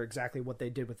earlier, exactly what they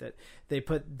did with it. They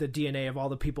put the DNA of all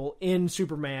the people in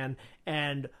Superman,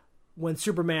 and when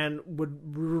Superman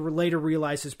would later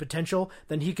realize his potential,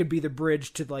 then he could be the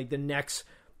bridge to the next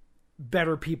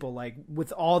better people, like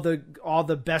with all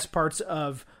the best parts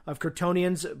of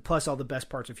Kryptonians plus all the best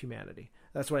parts of humanity.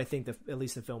 That's what I think at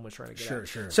least the film was trying to get at.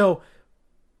 Sure. So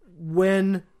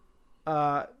when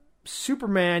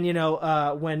Superman,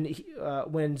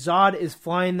 when Zod is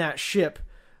flying that ship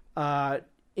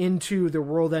into the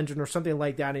World Engine or something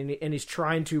like that, and he's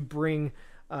trying to bring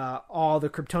all the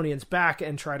Kryptonians back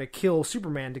and try to kill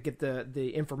Superman to get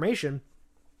the information,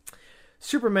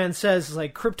 Superman says,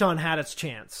 like, Krypton had its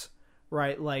chance,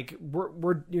 right? Like,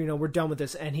 we're done with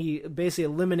this, and he basically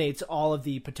eliminates all of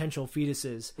the potential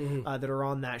fetuses that are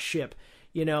on that ship.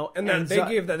 And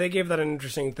they gave that an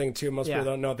interesting thing too. Most people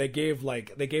don't know. They gave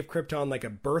Krypton like a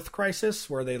birth crisis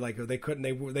where they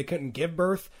couldn't give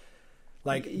birth.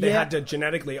 Like they had to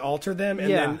genetically alter them,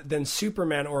 and then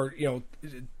Superman or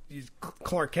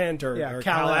Clark Kent or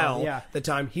Kal-El at the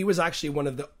time, he was actually one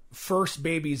of the first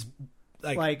babies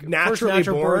like naturally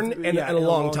born in a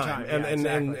long time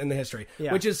in the history,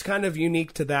 which is kind of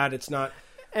unique to that. It's not.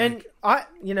 And I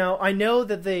know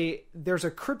that there's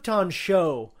a Krypton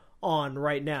show on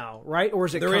right now, right? Or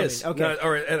is it there coming? is Okay,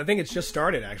 or I think it's just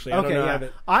started actually. Okay, I don't know.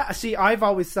 I see. I've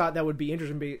always thought that would be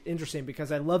interesting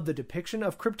because I love the depiction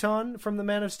of Krypton from the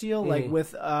Man of Steel, like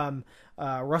with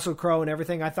Russell Crowe and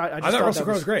everything. I thought Russell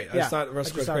Crowe was great. Yeah, I thought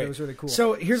Russell Crowe was great. It was really cool.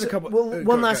 So here's a couple.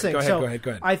 One last thing. Go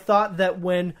ahead. I thought that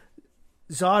when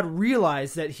Zod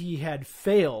realized that he had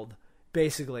failed,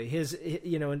 basically his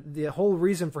the whole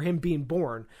reason for him being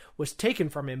born was taken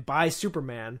from him by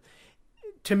Superman.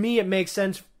 To me, it makes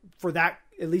sense for that,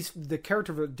 at least the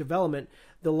character development.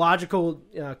 The logical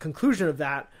conclusion of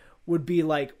that would be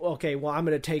like, okay, well, I'm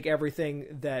going to take everything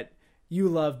that you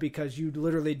love because you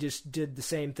literally just did the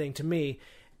same thing to me.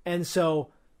 And so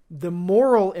the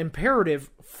moral imperative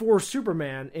for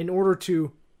Superman in order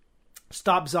to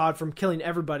stop Zod from killing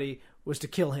everybody was to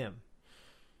kill him.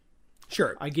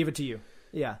 Sure. I give it to you.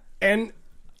 Yeah. And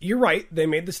you're right. They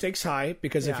made the stakes high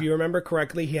because if you remember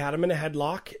correctly, he had him in a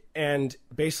headlock, and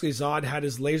basically Zod had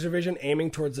his laser vision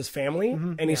aiming towards his family,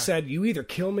 and he said, "You either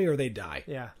kill me or they die."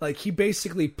 Yeah. Like he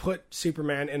basically put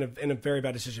Superman in a very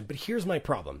bad decision. But here's my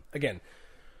problem. Again,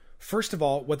 first of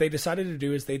all, what they decided to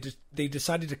do is they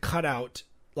decided to cut out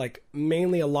like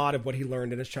mainly a lot of what he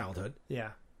learned in his childhood. Yeah.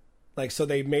 Like, so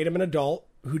they made him an adult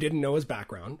who didn't know his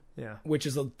background, which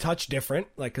is a touch different.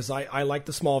 Like, because I like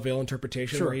the Smallville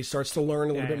interpretation where he starts to learn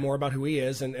a little bit more about who he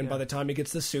is, and by the time he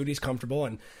gets the suit, he's comfortable.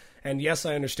 And yes,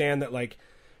 I understand that like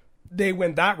they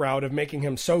went that route of making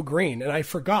him so green, and I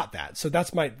forgot that. So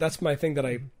that's my thing that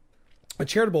I'm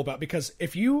charitable about, because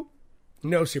if you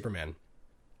know Superman,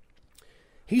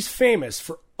 he's famous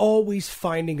for always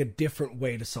finding a different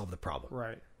way to solve the problem.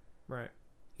 Right.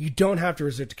 You don't have to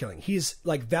resort to killing. He's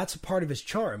like, that's a part of his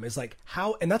charm, is like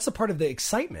how, and that's a part of the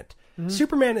excitement.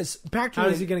 Superman is practically. How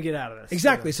is he going to get out of this?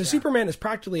 Exactly. So Superman is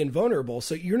practically invulnerable.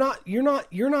 So you're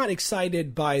not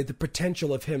excited by the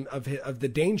potential of him, of the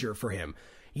danger for him.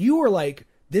 You are like,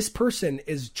 this person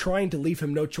is trying to leave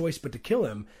him no choice but to kill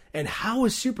him. And how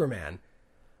is Superman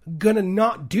gonna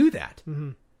not do that?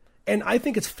 And I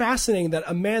think it's fascinating that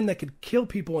a man that could kill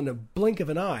people in a blink of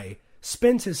an eye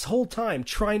spends his whole time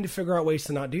trying to figure out ways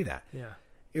to not do that. Yeah.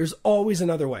 There's always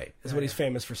another way, is what he's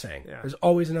famous for saying. Yeah. There's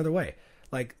always another way.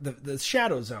 Like the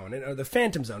Shadow Zone, or the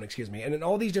Phantom Zone, excuse me, and in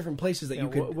all these different places that you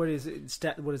could... What is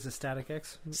it? What is the Static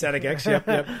X? Static X, yep.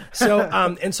 So,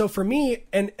 and so for me,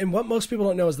 and what most people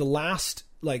don't know is the last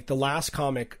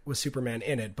comic with Superman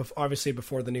in it, obviously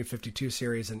before the New 52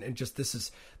 series, and just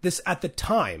this at the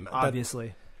time...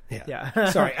 Obviously.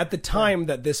 Yeah. Sorry. At the time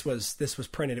that this was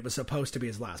printed, it was supposed to be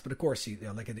his last, but of course,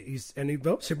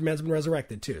 Superman's been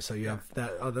resurrected too. So you have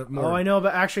that other more. Oh, I know,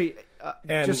 but actually,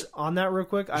 just on that real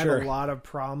quick, I have a lot of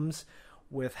problems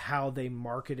with how they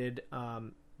marketed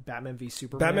Batman v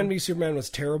Superman. Batman v Superman was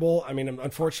terrible. I mean,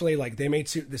 unfortunately, like they made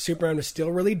the Superman was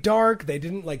still really dark. They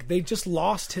didn't they just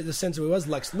lost the sense of who he was.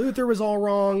 Lex Luthor was all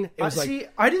wrong. It was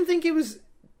I didn't think it was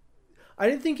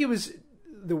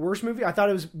the worst movie. I thought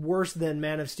it was worse than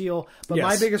Man of Steel. But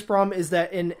my biggest problem is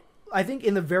that I think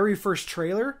in the very first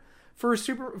trailer for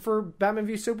Batman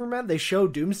v Superman, they show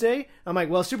Doomsday. I'm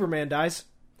like, well, Superman dies.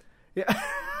 Yeah.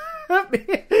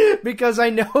 Because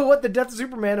I know what the death of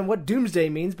Superman and what Doomsday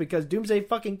means, because Doomsday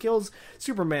fucking kills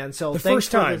Superman. So the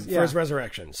first time for his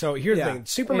resurrection. So here's the thing.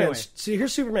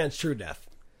 Here's Superman's true death.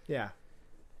 Yeah.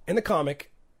 In the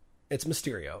comic, it's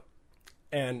Mysterio.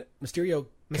 And Mysterio?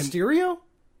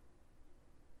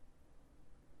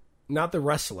 not the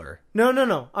wrestler. No.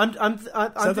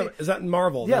 Is that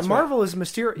Marvel? Yeah, That's Marvel right. is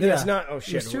Mysterio. Yeah, Yeah. it's not. Oh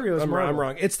shit! Mysterio is I'm Marvel.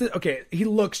 wrong. It's okay. He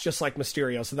looks just like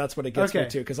Mysterio, so that's what it gets me Okay.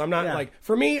 too. Because I'm not Yeah. like,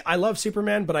 for me, I love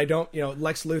Superman, but I don't.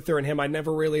 Lex Luthor and him, I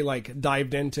never really like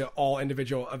dived into all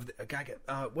individual of the guy.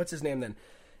 What's his name then?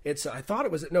 It's I thought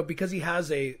it was because he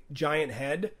has a giant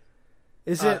head.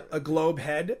 Is it? A globe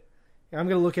head? I'm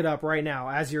gonna look it up right now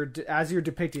as you're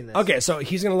depicting this. Okay, so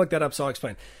he's gonna look that up. So I'll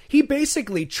explain. He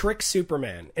basically tricks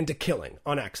Superman into killing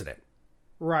on accident.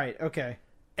 Right. Okay.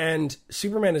 And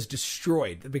Superman is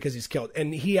destroyed because he's killed.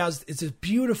 And it's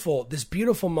this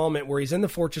beautiful moment where he's in the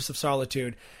Fortress of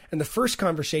Solitude, and the first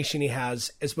conversation he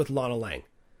has is with Lana Lang.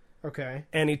 Okay.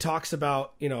 And he talks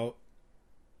about,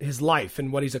 his life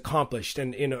and what he's accomplished,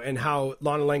 and and how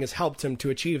Lana Lang has helped him to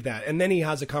achieve that. And then he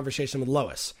has a conversation with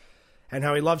Lois and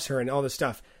how he loves her and all this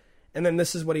stuff. And then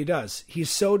this is what he does. He's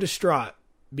so distraught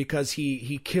because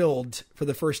he killed for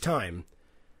the first time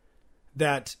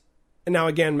that. And now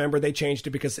again, remember they changed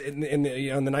it because in the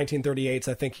 1938s,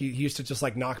 I think he used to just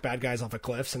like knock bad guys off of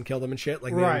cliffs and kill them and shit.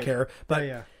 Like they didn't care.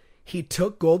 But he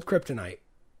took gold kryptonite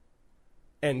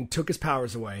and took his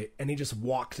powers away, and he just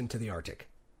walked into the Arctic.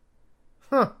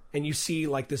 Huh. And you see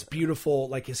like this beautiful,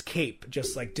 like his cape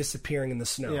just like disappearing in the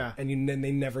snow. Yeah. And then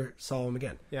they never saw him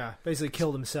again. Yeah. Basically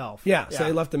killed himself. Yeah. So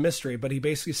they left the mystery, but he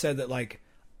basically said that like,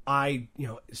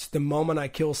 it's the moment I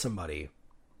kill somebody,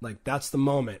 like that's the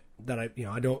moment that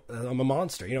I'm a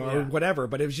monster, or whatever.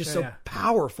 But it was just so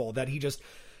powerful that he just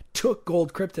took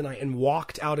gold kryptonite and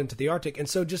walked out into the Arctic. And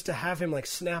so just to have him like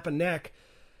snap a neck,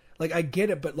 like I get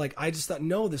it, but like I just thought,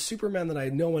 no, the Superman that I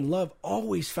know and love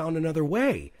always found another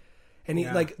way. And he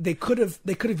they could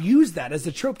have used that as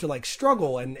a trope to like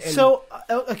struggle and So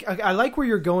I like where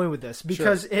you're going with this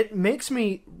because it makes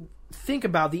me think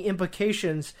about the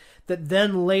implications that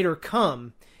then later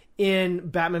come in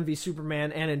Batman v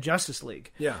Superman and in Justice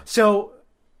League. Yeah. So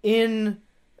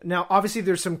now obviously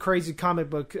there's some crazy comic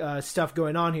book stuff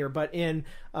going on here, but in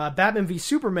Batman v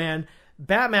Superman,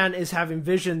 Batman is having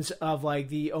visions of like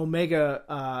the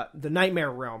Omega, the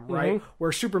Nightmare Realm, right? Mm-hmm.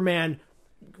 Where Superman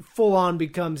full on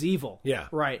becomes evil. Yeah.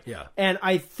 Right. Yeah. And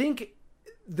I think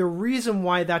the reason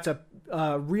why that's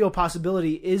a real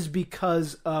possibility is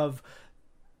because of,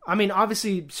 I mean,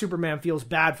 obviously Superman feels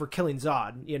bad for killing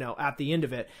Zod, at the end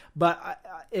of it, but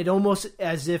it almost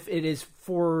as if it is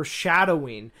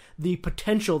foreshadowing the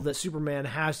potential that Superman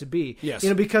has to be. Yes.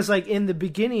 Because like in the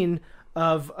beginning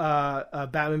of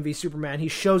Batman v Superman, he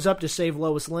shows up to save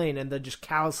Lois Lane and then just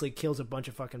callously kills a bunch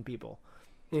of fucking people.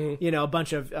 Mm-hmm. A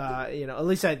bunch of, at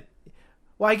least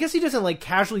I guess he doesn't like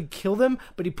casually kill them,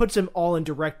 but he puts them all in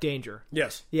direct danger.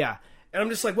 Yes. Yeah. And I'm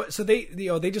just like, what? So they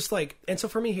just like, and so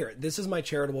for me here, this is my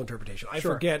charitable interpretation. I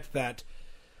forget that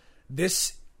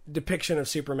this depiction of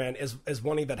Superman is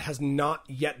one that has not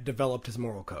yet developed his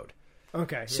moral code.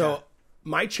 Okay. So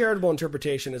my charitable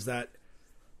interpretation is that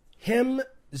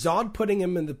Zod putting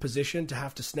him in the position to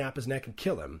have to snap his neck and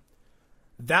kill him,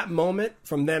 that moment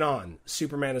from then on,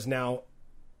 Superman is now,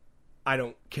 I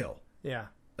don't kill. Yeah.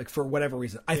 Like for whatever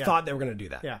reason. I thought they were going to do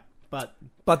that. Yeah. But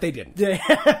they didn't.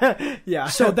 Yeah.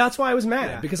 So that's why I was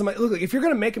mad. Because I'm like, look, if you're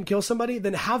going to make him kill somebody,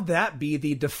 then have that be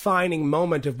the defining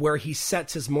moment of where he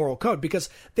sets his moral code. Because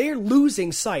they're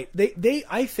losing sight.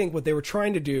 I think what they were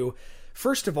trying to do,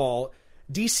 first of all,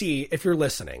 DC, if you're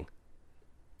listening,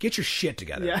 get your shit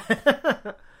together. Yeah.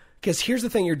 Because here's the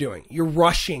thing you're doing. You're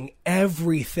rushing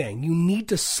everything. You need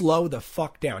to slow the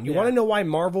fuck down. You want to know why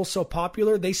Marvel's so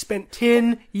popular? They spent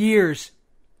 10 years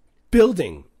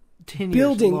building 10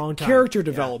 years, long time. Character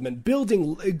development,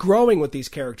 growing with these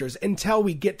characters until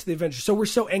we get to the adventure. So we're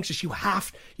so anxious. You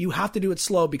have to do it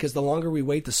slow because the longer we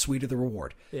wait, the sweeter the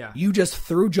reward. Yeah. You just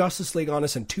threw Justice League on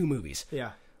us in 2 movies.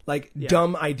 Yeah.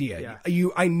 Dumb idea. Yeah.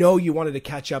 I know you wanted to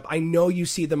catch up. I know you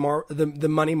see the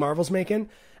money Marvel's making,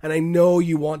 and I know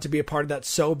you want to be a part of that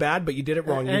so bad, but you did it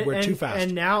wrong. You were too fast.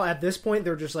 And now at this point,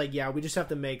 they're just like, we just have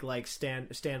to make like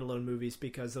standalone movies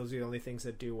because those are the only things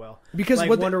that do well. Because like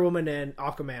Wonder Woman and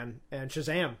Aquaman and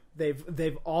Shazam,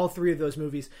 they've all 3 of those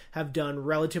movies have done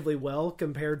relatively well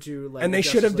compared to like. And they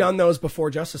should have done those before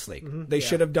Justice League. Mm-hmm. They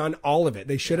should have done all of it.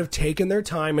 They should have taken their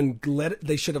time and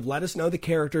they should have let us know the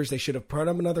characters. They should have put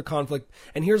up another conflict.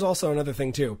 And here's also another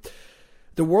thing too.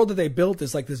 the world that they built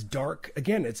is like this dark,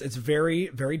 again, it's very,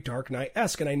 very Dark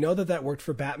Knight-esque. And I know that worked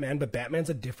for Batman, but Batman's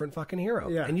a different fucking hero.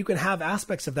 Yeah. And you can have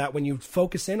aspects of that when you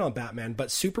focus in on Batman,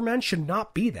 but Superman should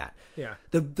not be that. Yeah.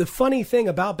 The funny thing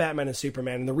about Batman and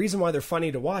Superman, and the reason why they're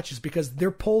funny to watch, is because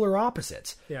they're polar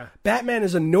opposites. Yeah. Batman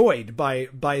is annoyed by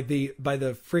the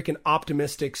freaking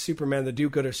optimistic Superman, the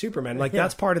do-gooder Superman. Like,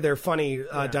 that's part of their funny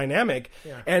dynamic.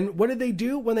 Yeah. And what did they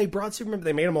do when they brought Superman?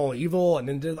 They made him all evil,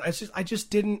 and then I just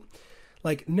didn't...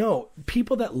 Like, no,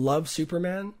 people that love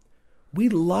Superman, we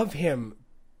love him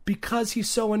because he's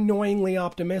so annoyingly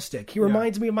optimistic. He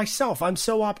reminds me of myself. I'm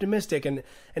so optimistic, and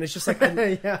it's just like,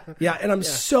 and I'm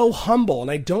so humble, and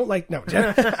I don't like, no.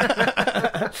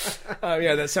 Yeah,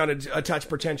 that sounded a touch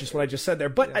pretentious what I just said there.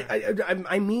 But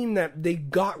I mean that they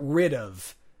got rid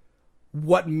of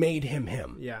what made him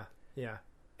him. Yeah, yeah.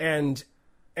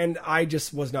 And I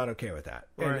just was not okay with that.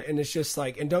 Right. And it's just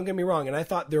like, and don't get me wrong, and I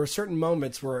thought there were certain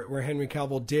moments where Henry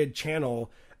Cavill did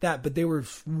channel that, but they were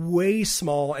way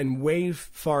small and way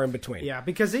far in between. Yeah,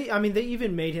 because they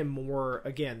even made him more,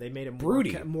 again, they made him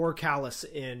broody, more callous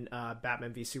in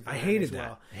Batman v Superman. I hated as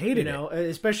well. that. Hated it.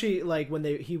 Especially like when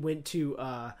he went to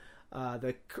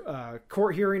the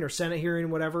court hearing or Senate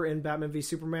hearing, whatever, in Batman v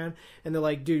Superman, and they're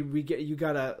like, dude, you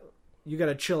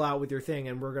gotta chill out with your thing,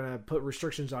 and we're gonna put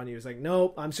restrictions on you. It's like,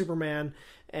 nope, I'm Superman.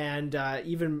 And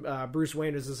even Bruce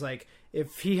Wayne is just like,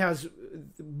 if he has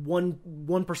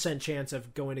 1% chance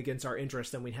of going against our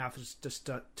interest, then we have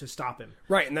to stop him.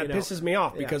 Right, and that pisses me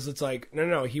off because it's like,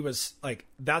 no, he was like,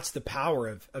 that's the power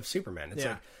of Superman. It's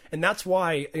like, and that's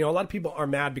why, a lot of people are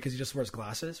mad because he just wears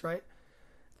glasses, right?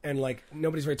 And like,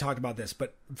 nobody's really talked about this,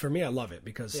 but for me, I love it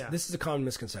because this is a common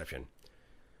misconception.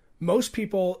 Most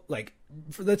people, like,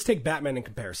 let's take Batman in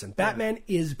comparison. Batman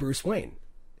is Bruce Wayne.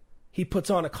 He puts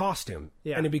on a costume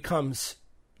and he becomes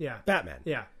Batman.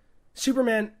 Yeah.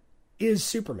 Superman is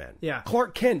Superman. Yeah.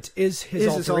 Clark Kent is his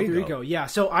alter ego. Yeah.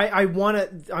 So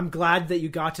I'm glad that you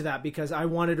got to that, because I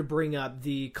wanted to bring up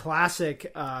the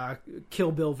classic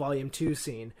Kill Bill Volume 2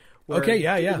 scene. Where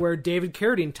David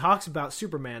Carradine talks about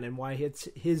Superman and why it's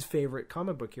his favorite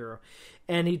comic book hero.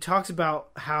 And he talks about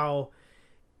how,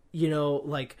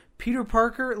 like, Peter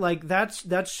Parker, like,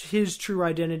 that's his true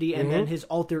identity, and then his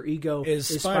alter ego is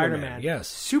Spider-Man. Yes.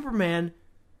 Superman,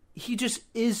 he just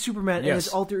is Superman, and his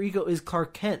alter ego is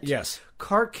Clark Kent. Yes.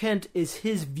 Clark Kent is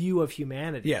his view of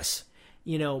humanity. Yes.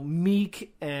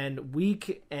 Meek and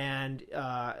weak and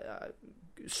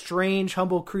strange,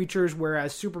 humble creatures,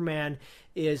 whereas Superman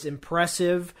is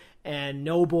impressive and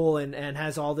noble and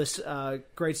has all this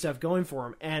great stuff going for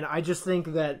him. And I just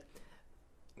think that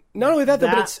not only that,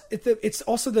 but it's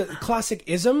also the classic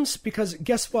isms, because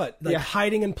guess what? Like,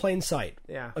 hiding in plain sight.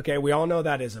 Yeah. Okay, we all know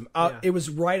that ism. It was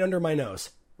right under my nose.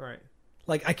 Right.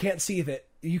 Like, I can't see that.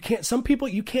 Some people,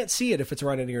 you can't see it if it's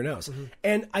right under your nose. Mm-hmm.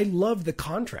 And I love the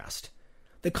contrast.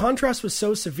 The contrast was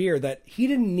so severe that he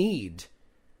didn't need,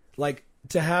 like,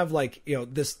 to have, like,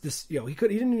 this, he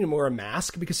didn't need to wear a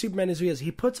mask, because Superman is who he is.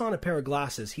 He puts on a pair of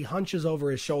glasses. He hunches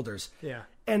over his shoulders. Yeah.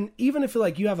 And even if,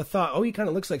 like, you have a thought, he kind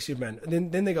of looks like Superman,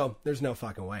 then they go, there's no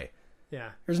fucking way. Yeah.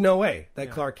 There's no way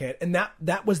that Clark Kent. And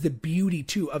that was the beauty,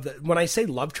 too, of when I say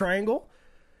love triangle,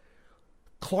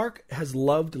 Clark has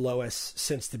loved Lois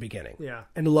since the beginning. Yeah.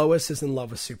 And Lois is in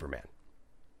love with Superman.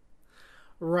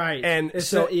 Right. And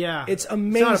it's it's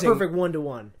amazing. It's not a perfect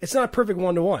one-to-one. It's not a perfect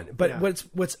one-to-one. But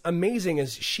what's amazing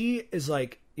is she is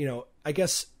like, I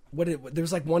guess...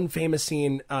 there's like one famous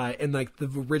scene in like the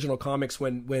original comics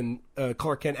when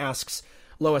Clark Kent asks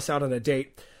Lois out on a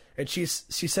date, and she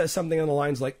says something on the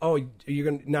lines like, "Oh,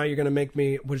 you're gonna make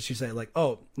me." What did she say? Like,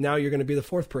 "Oh, now you're gonna be the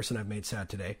fourth person I've made sad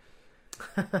today."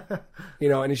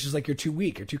 And it's just like, you're too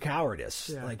weak, you're too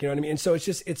cowardice. Yeah. Like, you know what I mean? And so it's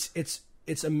just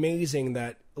it's amazing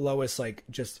that Lois, like,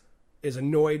 just is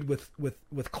annoyed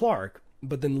with Clark,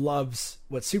 but then loves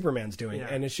what Superman's doing. Yeah.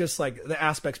 And it's just like the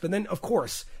aspects. But then, of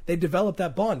course, they develop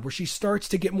that bond where she starts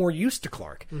to get more used to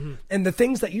Clark. Mm-hmm. And the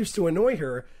things that used to annoy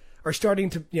her are starting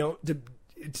to,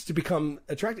 to become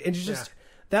attractive. And it's just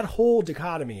that whole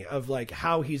dichotomy of, like,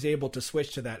 how he's able to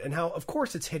switch to that, and how, of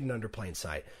course, it's hidden under plain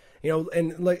sight.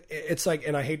 And like, it's like,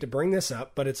 and I hate to bring this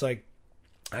up, but it's like,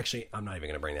 actually, I'm not even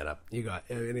going to bring that up. You got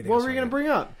anything? What were you going to bring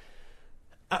up?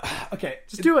 Okay.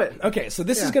 Just do it. Okay, so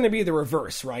this is going to be the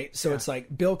reverse, right? So it's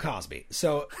like Bill Cosby.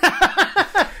 So...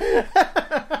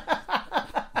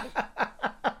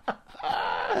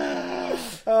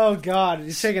 Oh, God.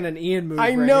 He's taking an Ian move.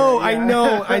 I know.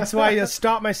 That's why I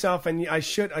stopped myself, and I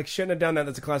shouldn't have done that.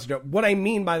 That's a classic joke. What I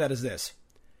mean by that is this.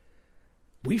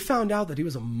 We found out that he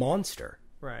was a monster.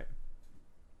 Right.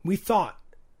 We thought.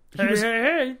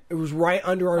 Hey. It was right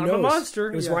under our nose. I'm a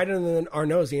monster. It was right under our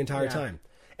nose the entire time.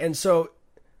 And so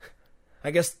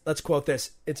I guess let's quote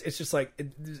this. It's just like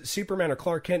Superman or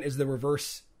Clark Kent is the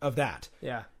reverse of that.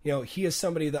 Yeah. You know, he is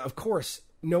somebody that, of course,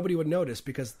 nobody would notice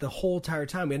because the whole entire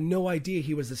time we had no idea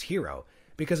he was this hero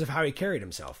because of how he carried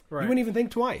himself. Right. You wouldn't even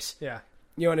think twice. Yeah.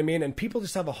 You know what I mean? And people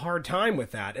just have a hard time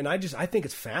with that. And I think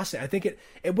it's fascinating. I think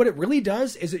what it really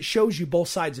does is it shows you both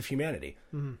sides of humanity.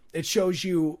 Mm-hmm. It shows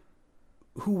you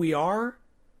who we are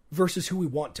versus who we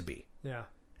want to be. Yeah.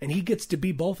 And he gets to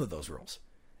be both of those roles.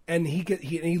 And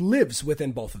he lives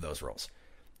within both of those roles.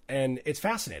 And it's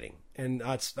fascinating. And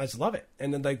I just love it.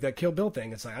 And then like that Kill Bill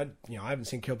thing, it's like, I haven't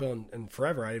seen Kill Bill in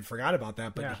forever. I forgot about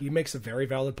that, but he makes a very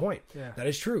valid point. Yeah. That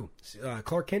is true.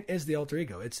 Clark Kent is the alter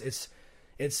ego. It's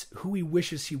who he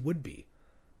wishes he would be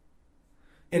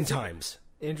in times.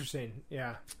 Interesting.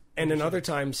 Yeah. And in other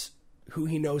times, who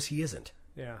he knows he isn't.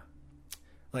 Yeah.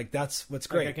 Like, that's what's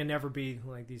great. Like I can never be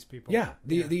like these people. Yeah.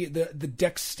 The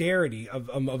dexterity of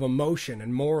emotion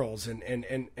and morals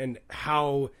and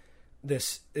how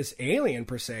this alien,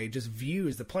 per se, just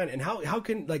views the planet. And how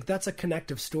can, like, that's a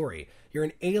connective story. You're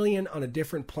an alien on a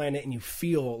different planet and you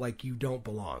feel like you don't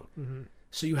belong. Mm-hmm.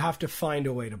 So you have to find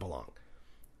a way to belong.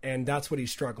 And that's what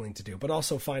he's struggling to do, but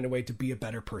also find a way to be a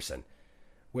better person,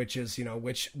 which is,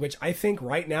 which I think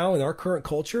right now in our current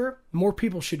culture, more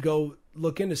people should go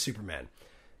look into Superman,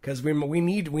 because we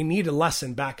need a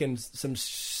lesson back in some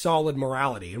solid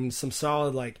morality and some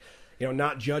solid, like,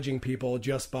 not judging people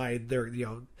just by their,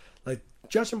 like,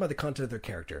 judge them by the content of their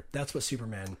character. That's what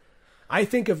Superman. I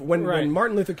think of when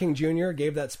Martin Luther King Jr.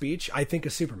 gave that speech, I think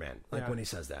of Superman, like when he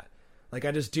says that. Like,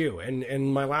 I just do.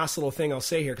 And my last little thing I'll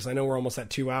say here, because I know we're almost at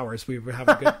 2 hours. We're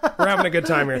having a good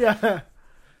time here. Yeah.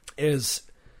 Is,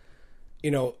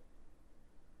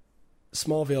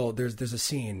 Smallville, there's a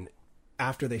scene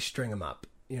after they string him up.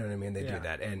 You know what I mean? They do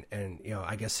that. And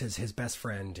I guess his best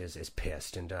friend is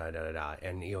pissed and da-da-da-da.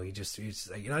 And,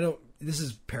 he's like, this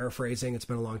is paraphrasing. It's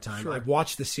been a long time. Sure. I've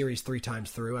watched the series 3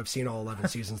 times through. I've seen all 11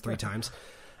 seasons 3 times.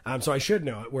 So I should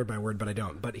know it word by word, but I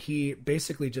don't. But he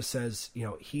basically just says,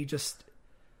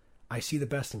 I see the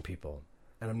best in people,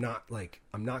 and I'm not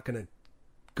going to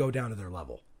go down to their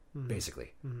level,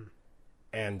 basically. Mm-hmm.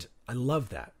 And I love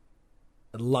that.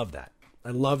 I love that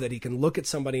he can look at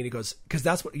somebody and he goes, because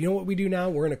that's what we do now?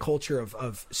 We're in a culture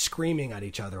of screaming at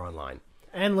each other online.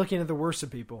 And looking at the worst of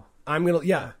people. I'm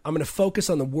gonna focus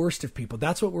on the worst of people.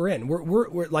 That's what we're in.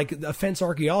 We're like offense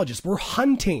archaeologists. We're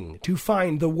hunting to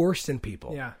find the worst in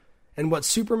people. Yeah. And what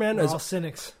Superman is all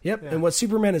cynics. Yep. Yeah. And what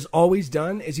Superman has always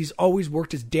done is he's always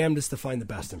worked his damnedest to find the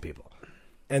best in people,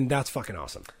 and that's fucking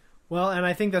awesome. Well, and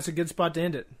I think that's a good spot to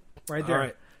end it, right there. All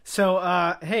right.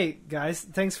 So, hey guys,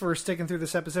 thanks for sticking through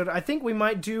this episode. I think we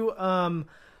might do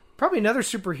probably another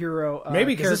superhero.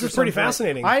 Maybe, because this is pretty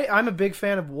fascinating. I'm a big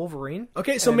fan of Wolverine.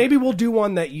 Okay, so maybe we'll do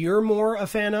one that you're more a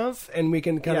fan of, and we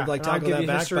can kind of like tackle that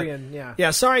back.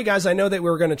 Yeah, sorry guys, I know that we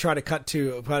were going to try to cut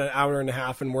to about an hour and a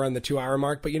half, and we're on the 2 hour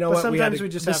mark. But you know what? Sometimes we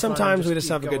just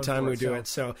have a good time. We do it.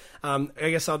 So I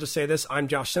guess I'll just say this: I'm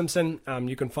Josh Simpson.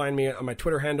 You can find me on my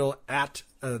Twitter handle at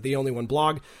The Only One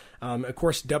Blog. Of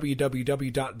course,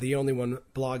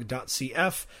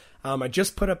 www.theonlyoneblog.cf. I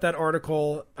just put up that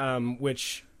article,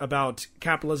 which about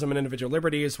capitalism and individual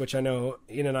liberties, which I know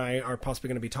Ian and I are possibly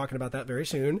going to be talking about that very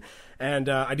soon. And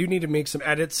I do need to make some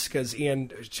edits because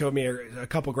Ian showed me a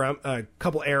couple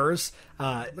errors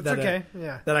that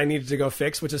I needed to go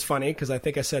fix, which is funny because I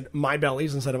think I said my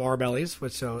bellies instead of our bellies.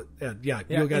 Which you guys.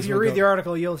 If you read the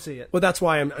article, you'll see it. Well, that's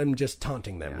why I'm just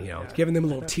taunting them, giving them a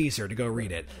little teaser to go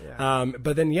read it. Yeah.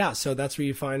 But then so that's where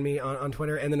you find me on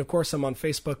Twitter, and then of course I'm on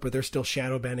Facebook, but they're still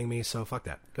shadow banning me, so fuck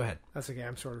that. Go ahead. That's okay.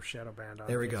 I'm sort of shadow banned on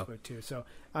go. Facebook too. So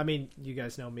I mean, you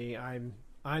guys know me. I'm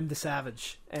the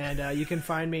Savage, and you can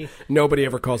find me. Nobody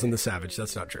ever calls him the Savage.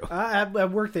 That's not true.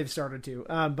 At work, they've started to.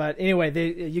 But anyway,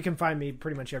 you can find me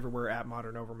pretty much everywhere at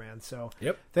Modern Overman. So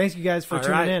yep. Thanks you guys for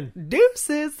tuning in.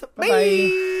 Deuces.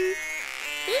 Bye.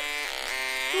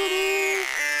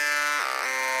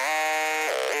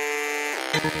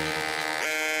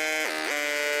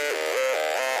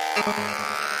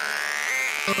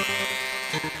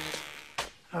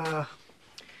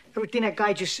 Everything that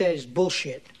guy just said is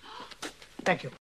bullshit. Thank you.